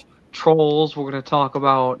about trolls. We're going to talk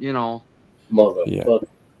about, Mother.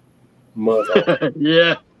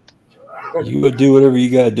 Yeah. You would do whatever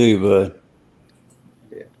you got to do, bud.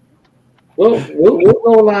 Yeah. Well, we'll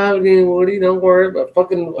go live again, Woody. Don't worry about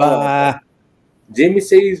fucking... Jimmy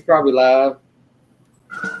C's probably live.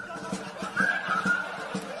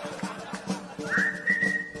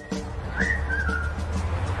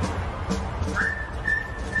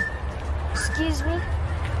 Excuse me.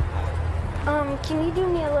 Can you do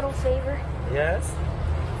me a little favor? Yes.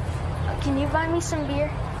 Can you buy me some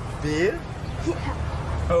beer? Beer? Yeah.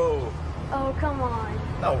 Oh. Oh, come on.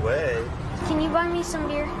 No way. Can you buy me some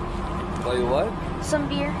beer? Buy you what? Some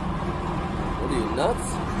beer. What are you,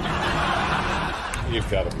 nuts? You've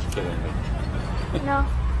got to be kidding me. No.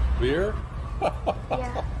 Beer?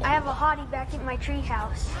 Yeah. I have a hottie back at my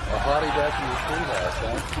treehouse. A hottie back in your treehouse,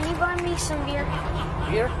 huh? Can you buy me some beer?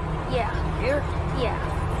 Beer? Yeah. Beer? Yeah.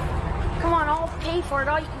 Come on, I'll pay for it.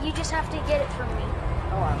 You just have to get it from me.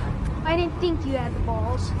 Oh, I didn't think you had the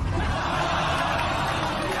balls.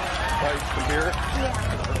 Buy you some beer? Yeah.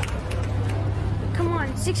 Come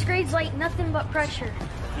on, 6th grade's like nothing but pressure.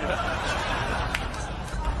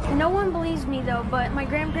 No one believes me though, but my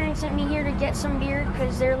grandparents sent me here to get some beer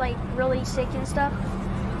because they're like really sick and stuff.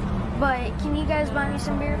 But can you guys buy me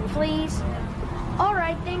some beer, please? All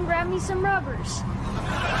right, then grab me some rubbers.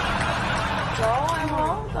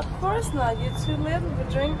 No, of course not. You're too little for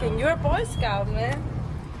drinking. You're a Boy Scout, man.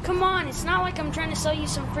 Come on, it's not like I'm trying to sell you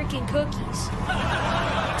some freaking cookies.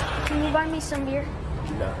 Can you buy me some beer?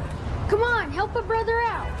 No. Come on, help a brother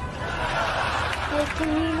out. Yeah, can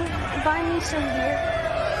you buy me some beer?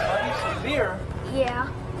 Buy you some beer? Yeah.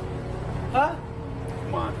 Huh?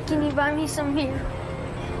 Come on. Can you buy me some beer?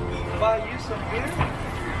 Buy you some beer?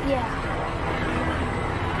 Yeah.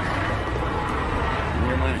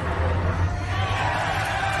 Your money.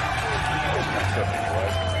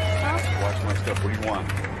 Watch my stuff. What do you want?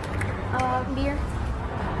 Beer.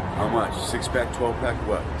 How much? 6-pack, 12-pack,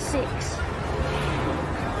 what? 6.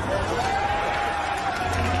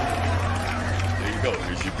 There you go.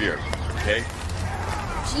 Here's your beer. Okay?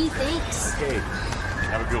 Gee, thanks. Okay.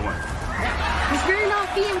 Have a good one. This better not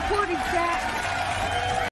be imported, Dad.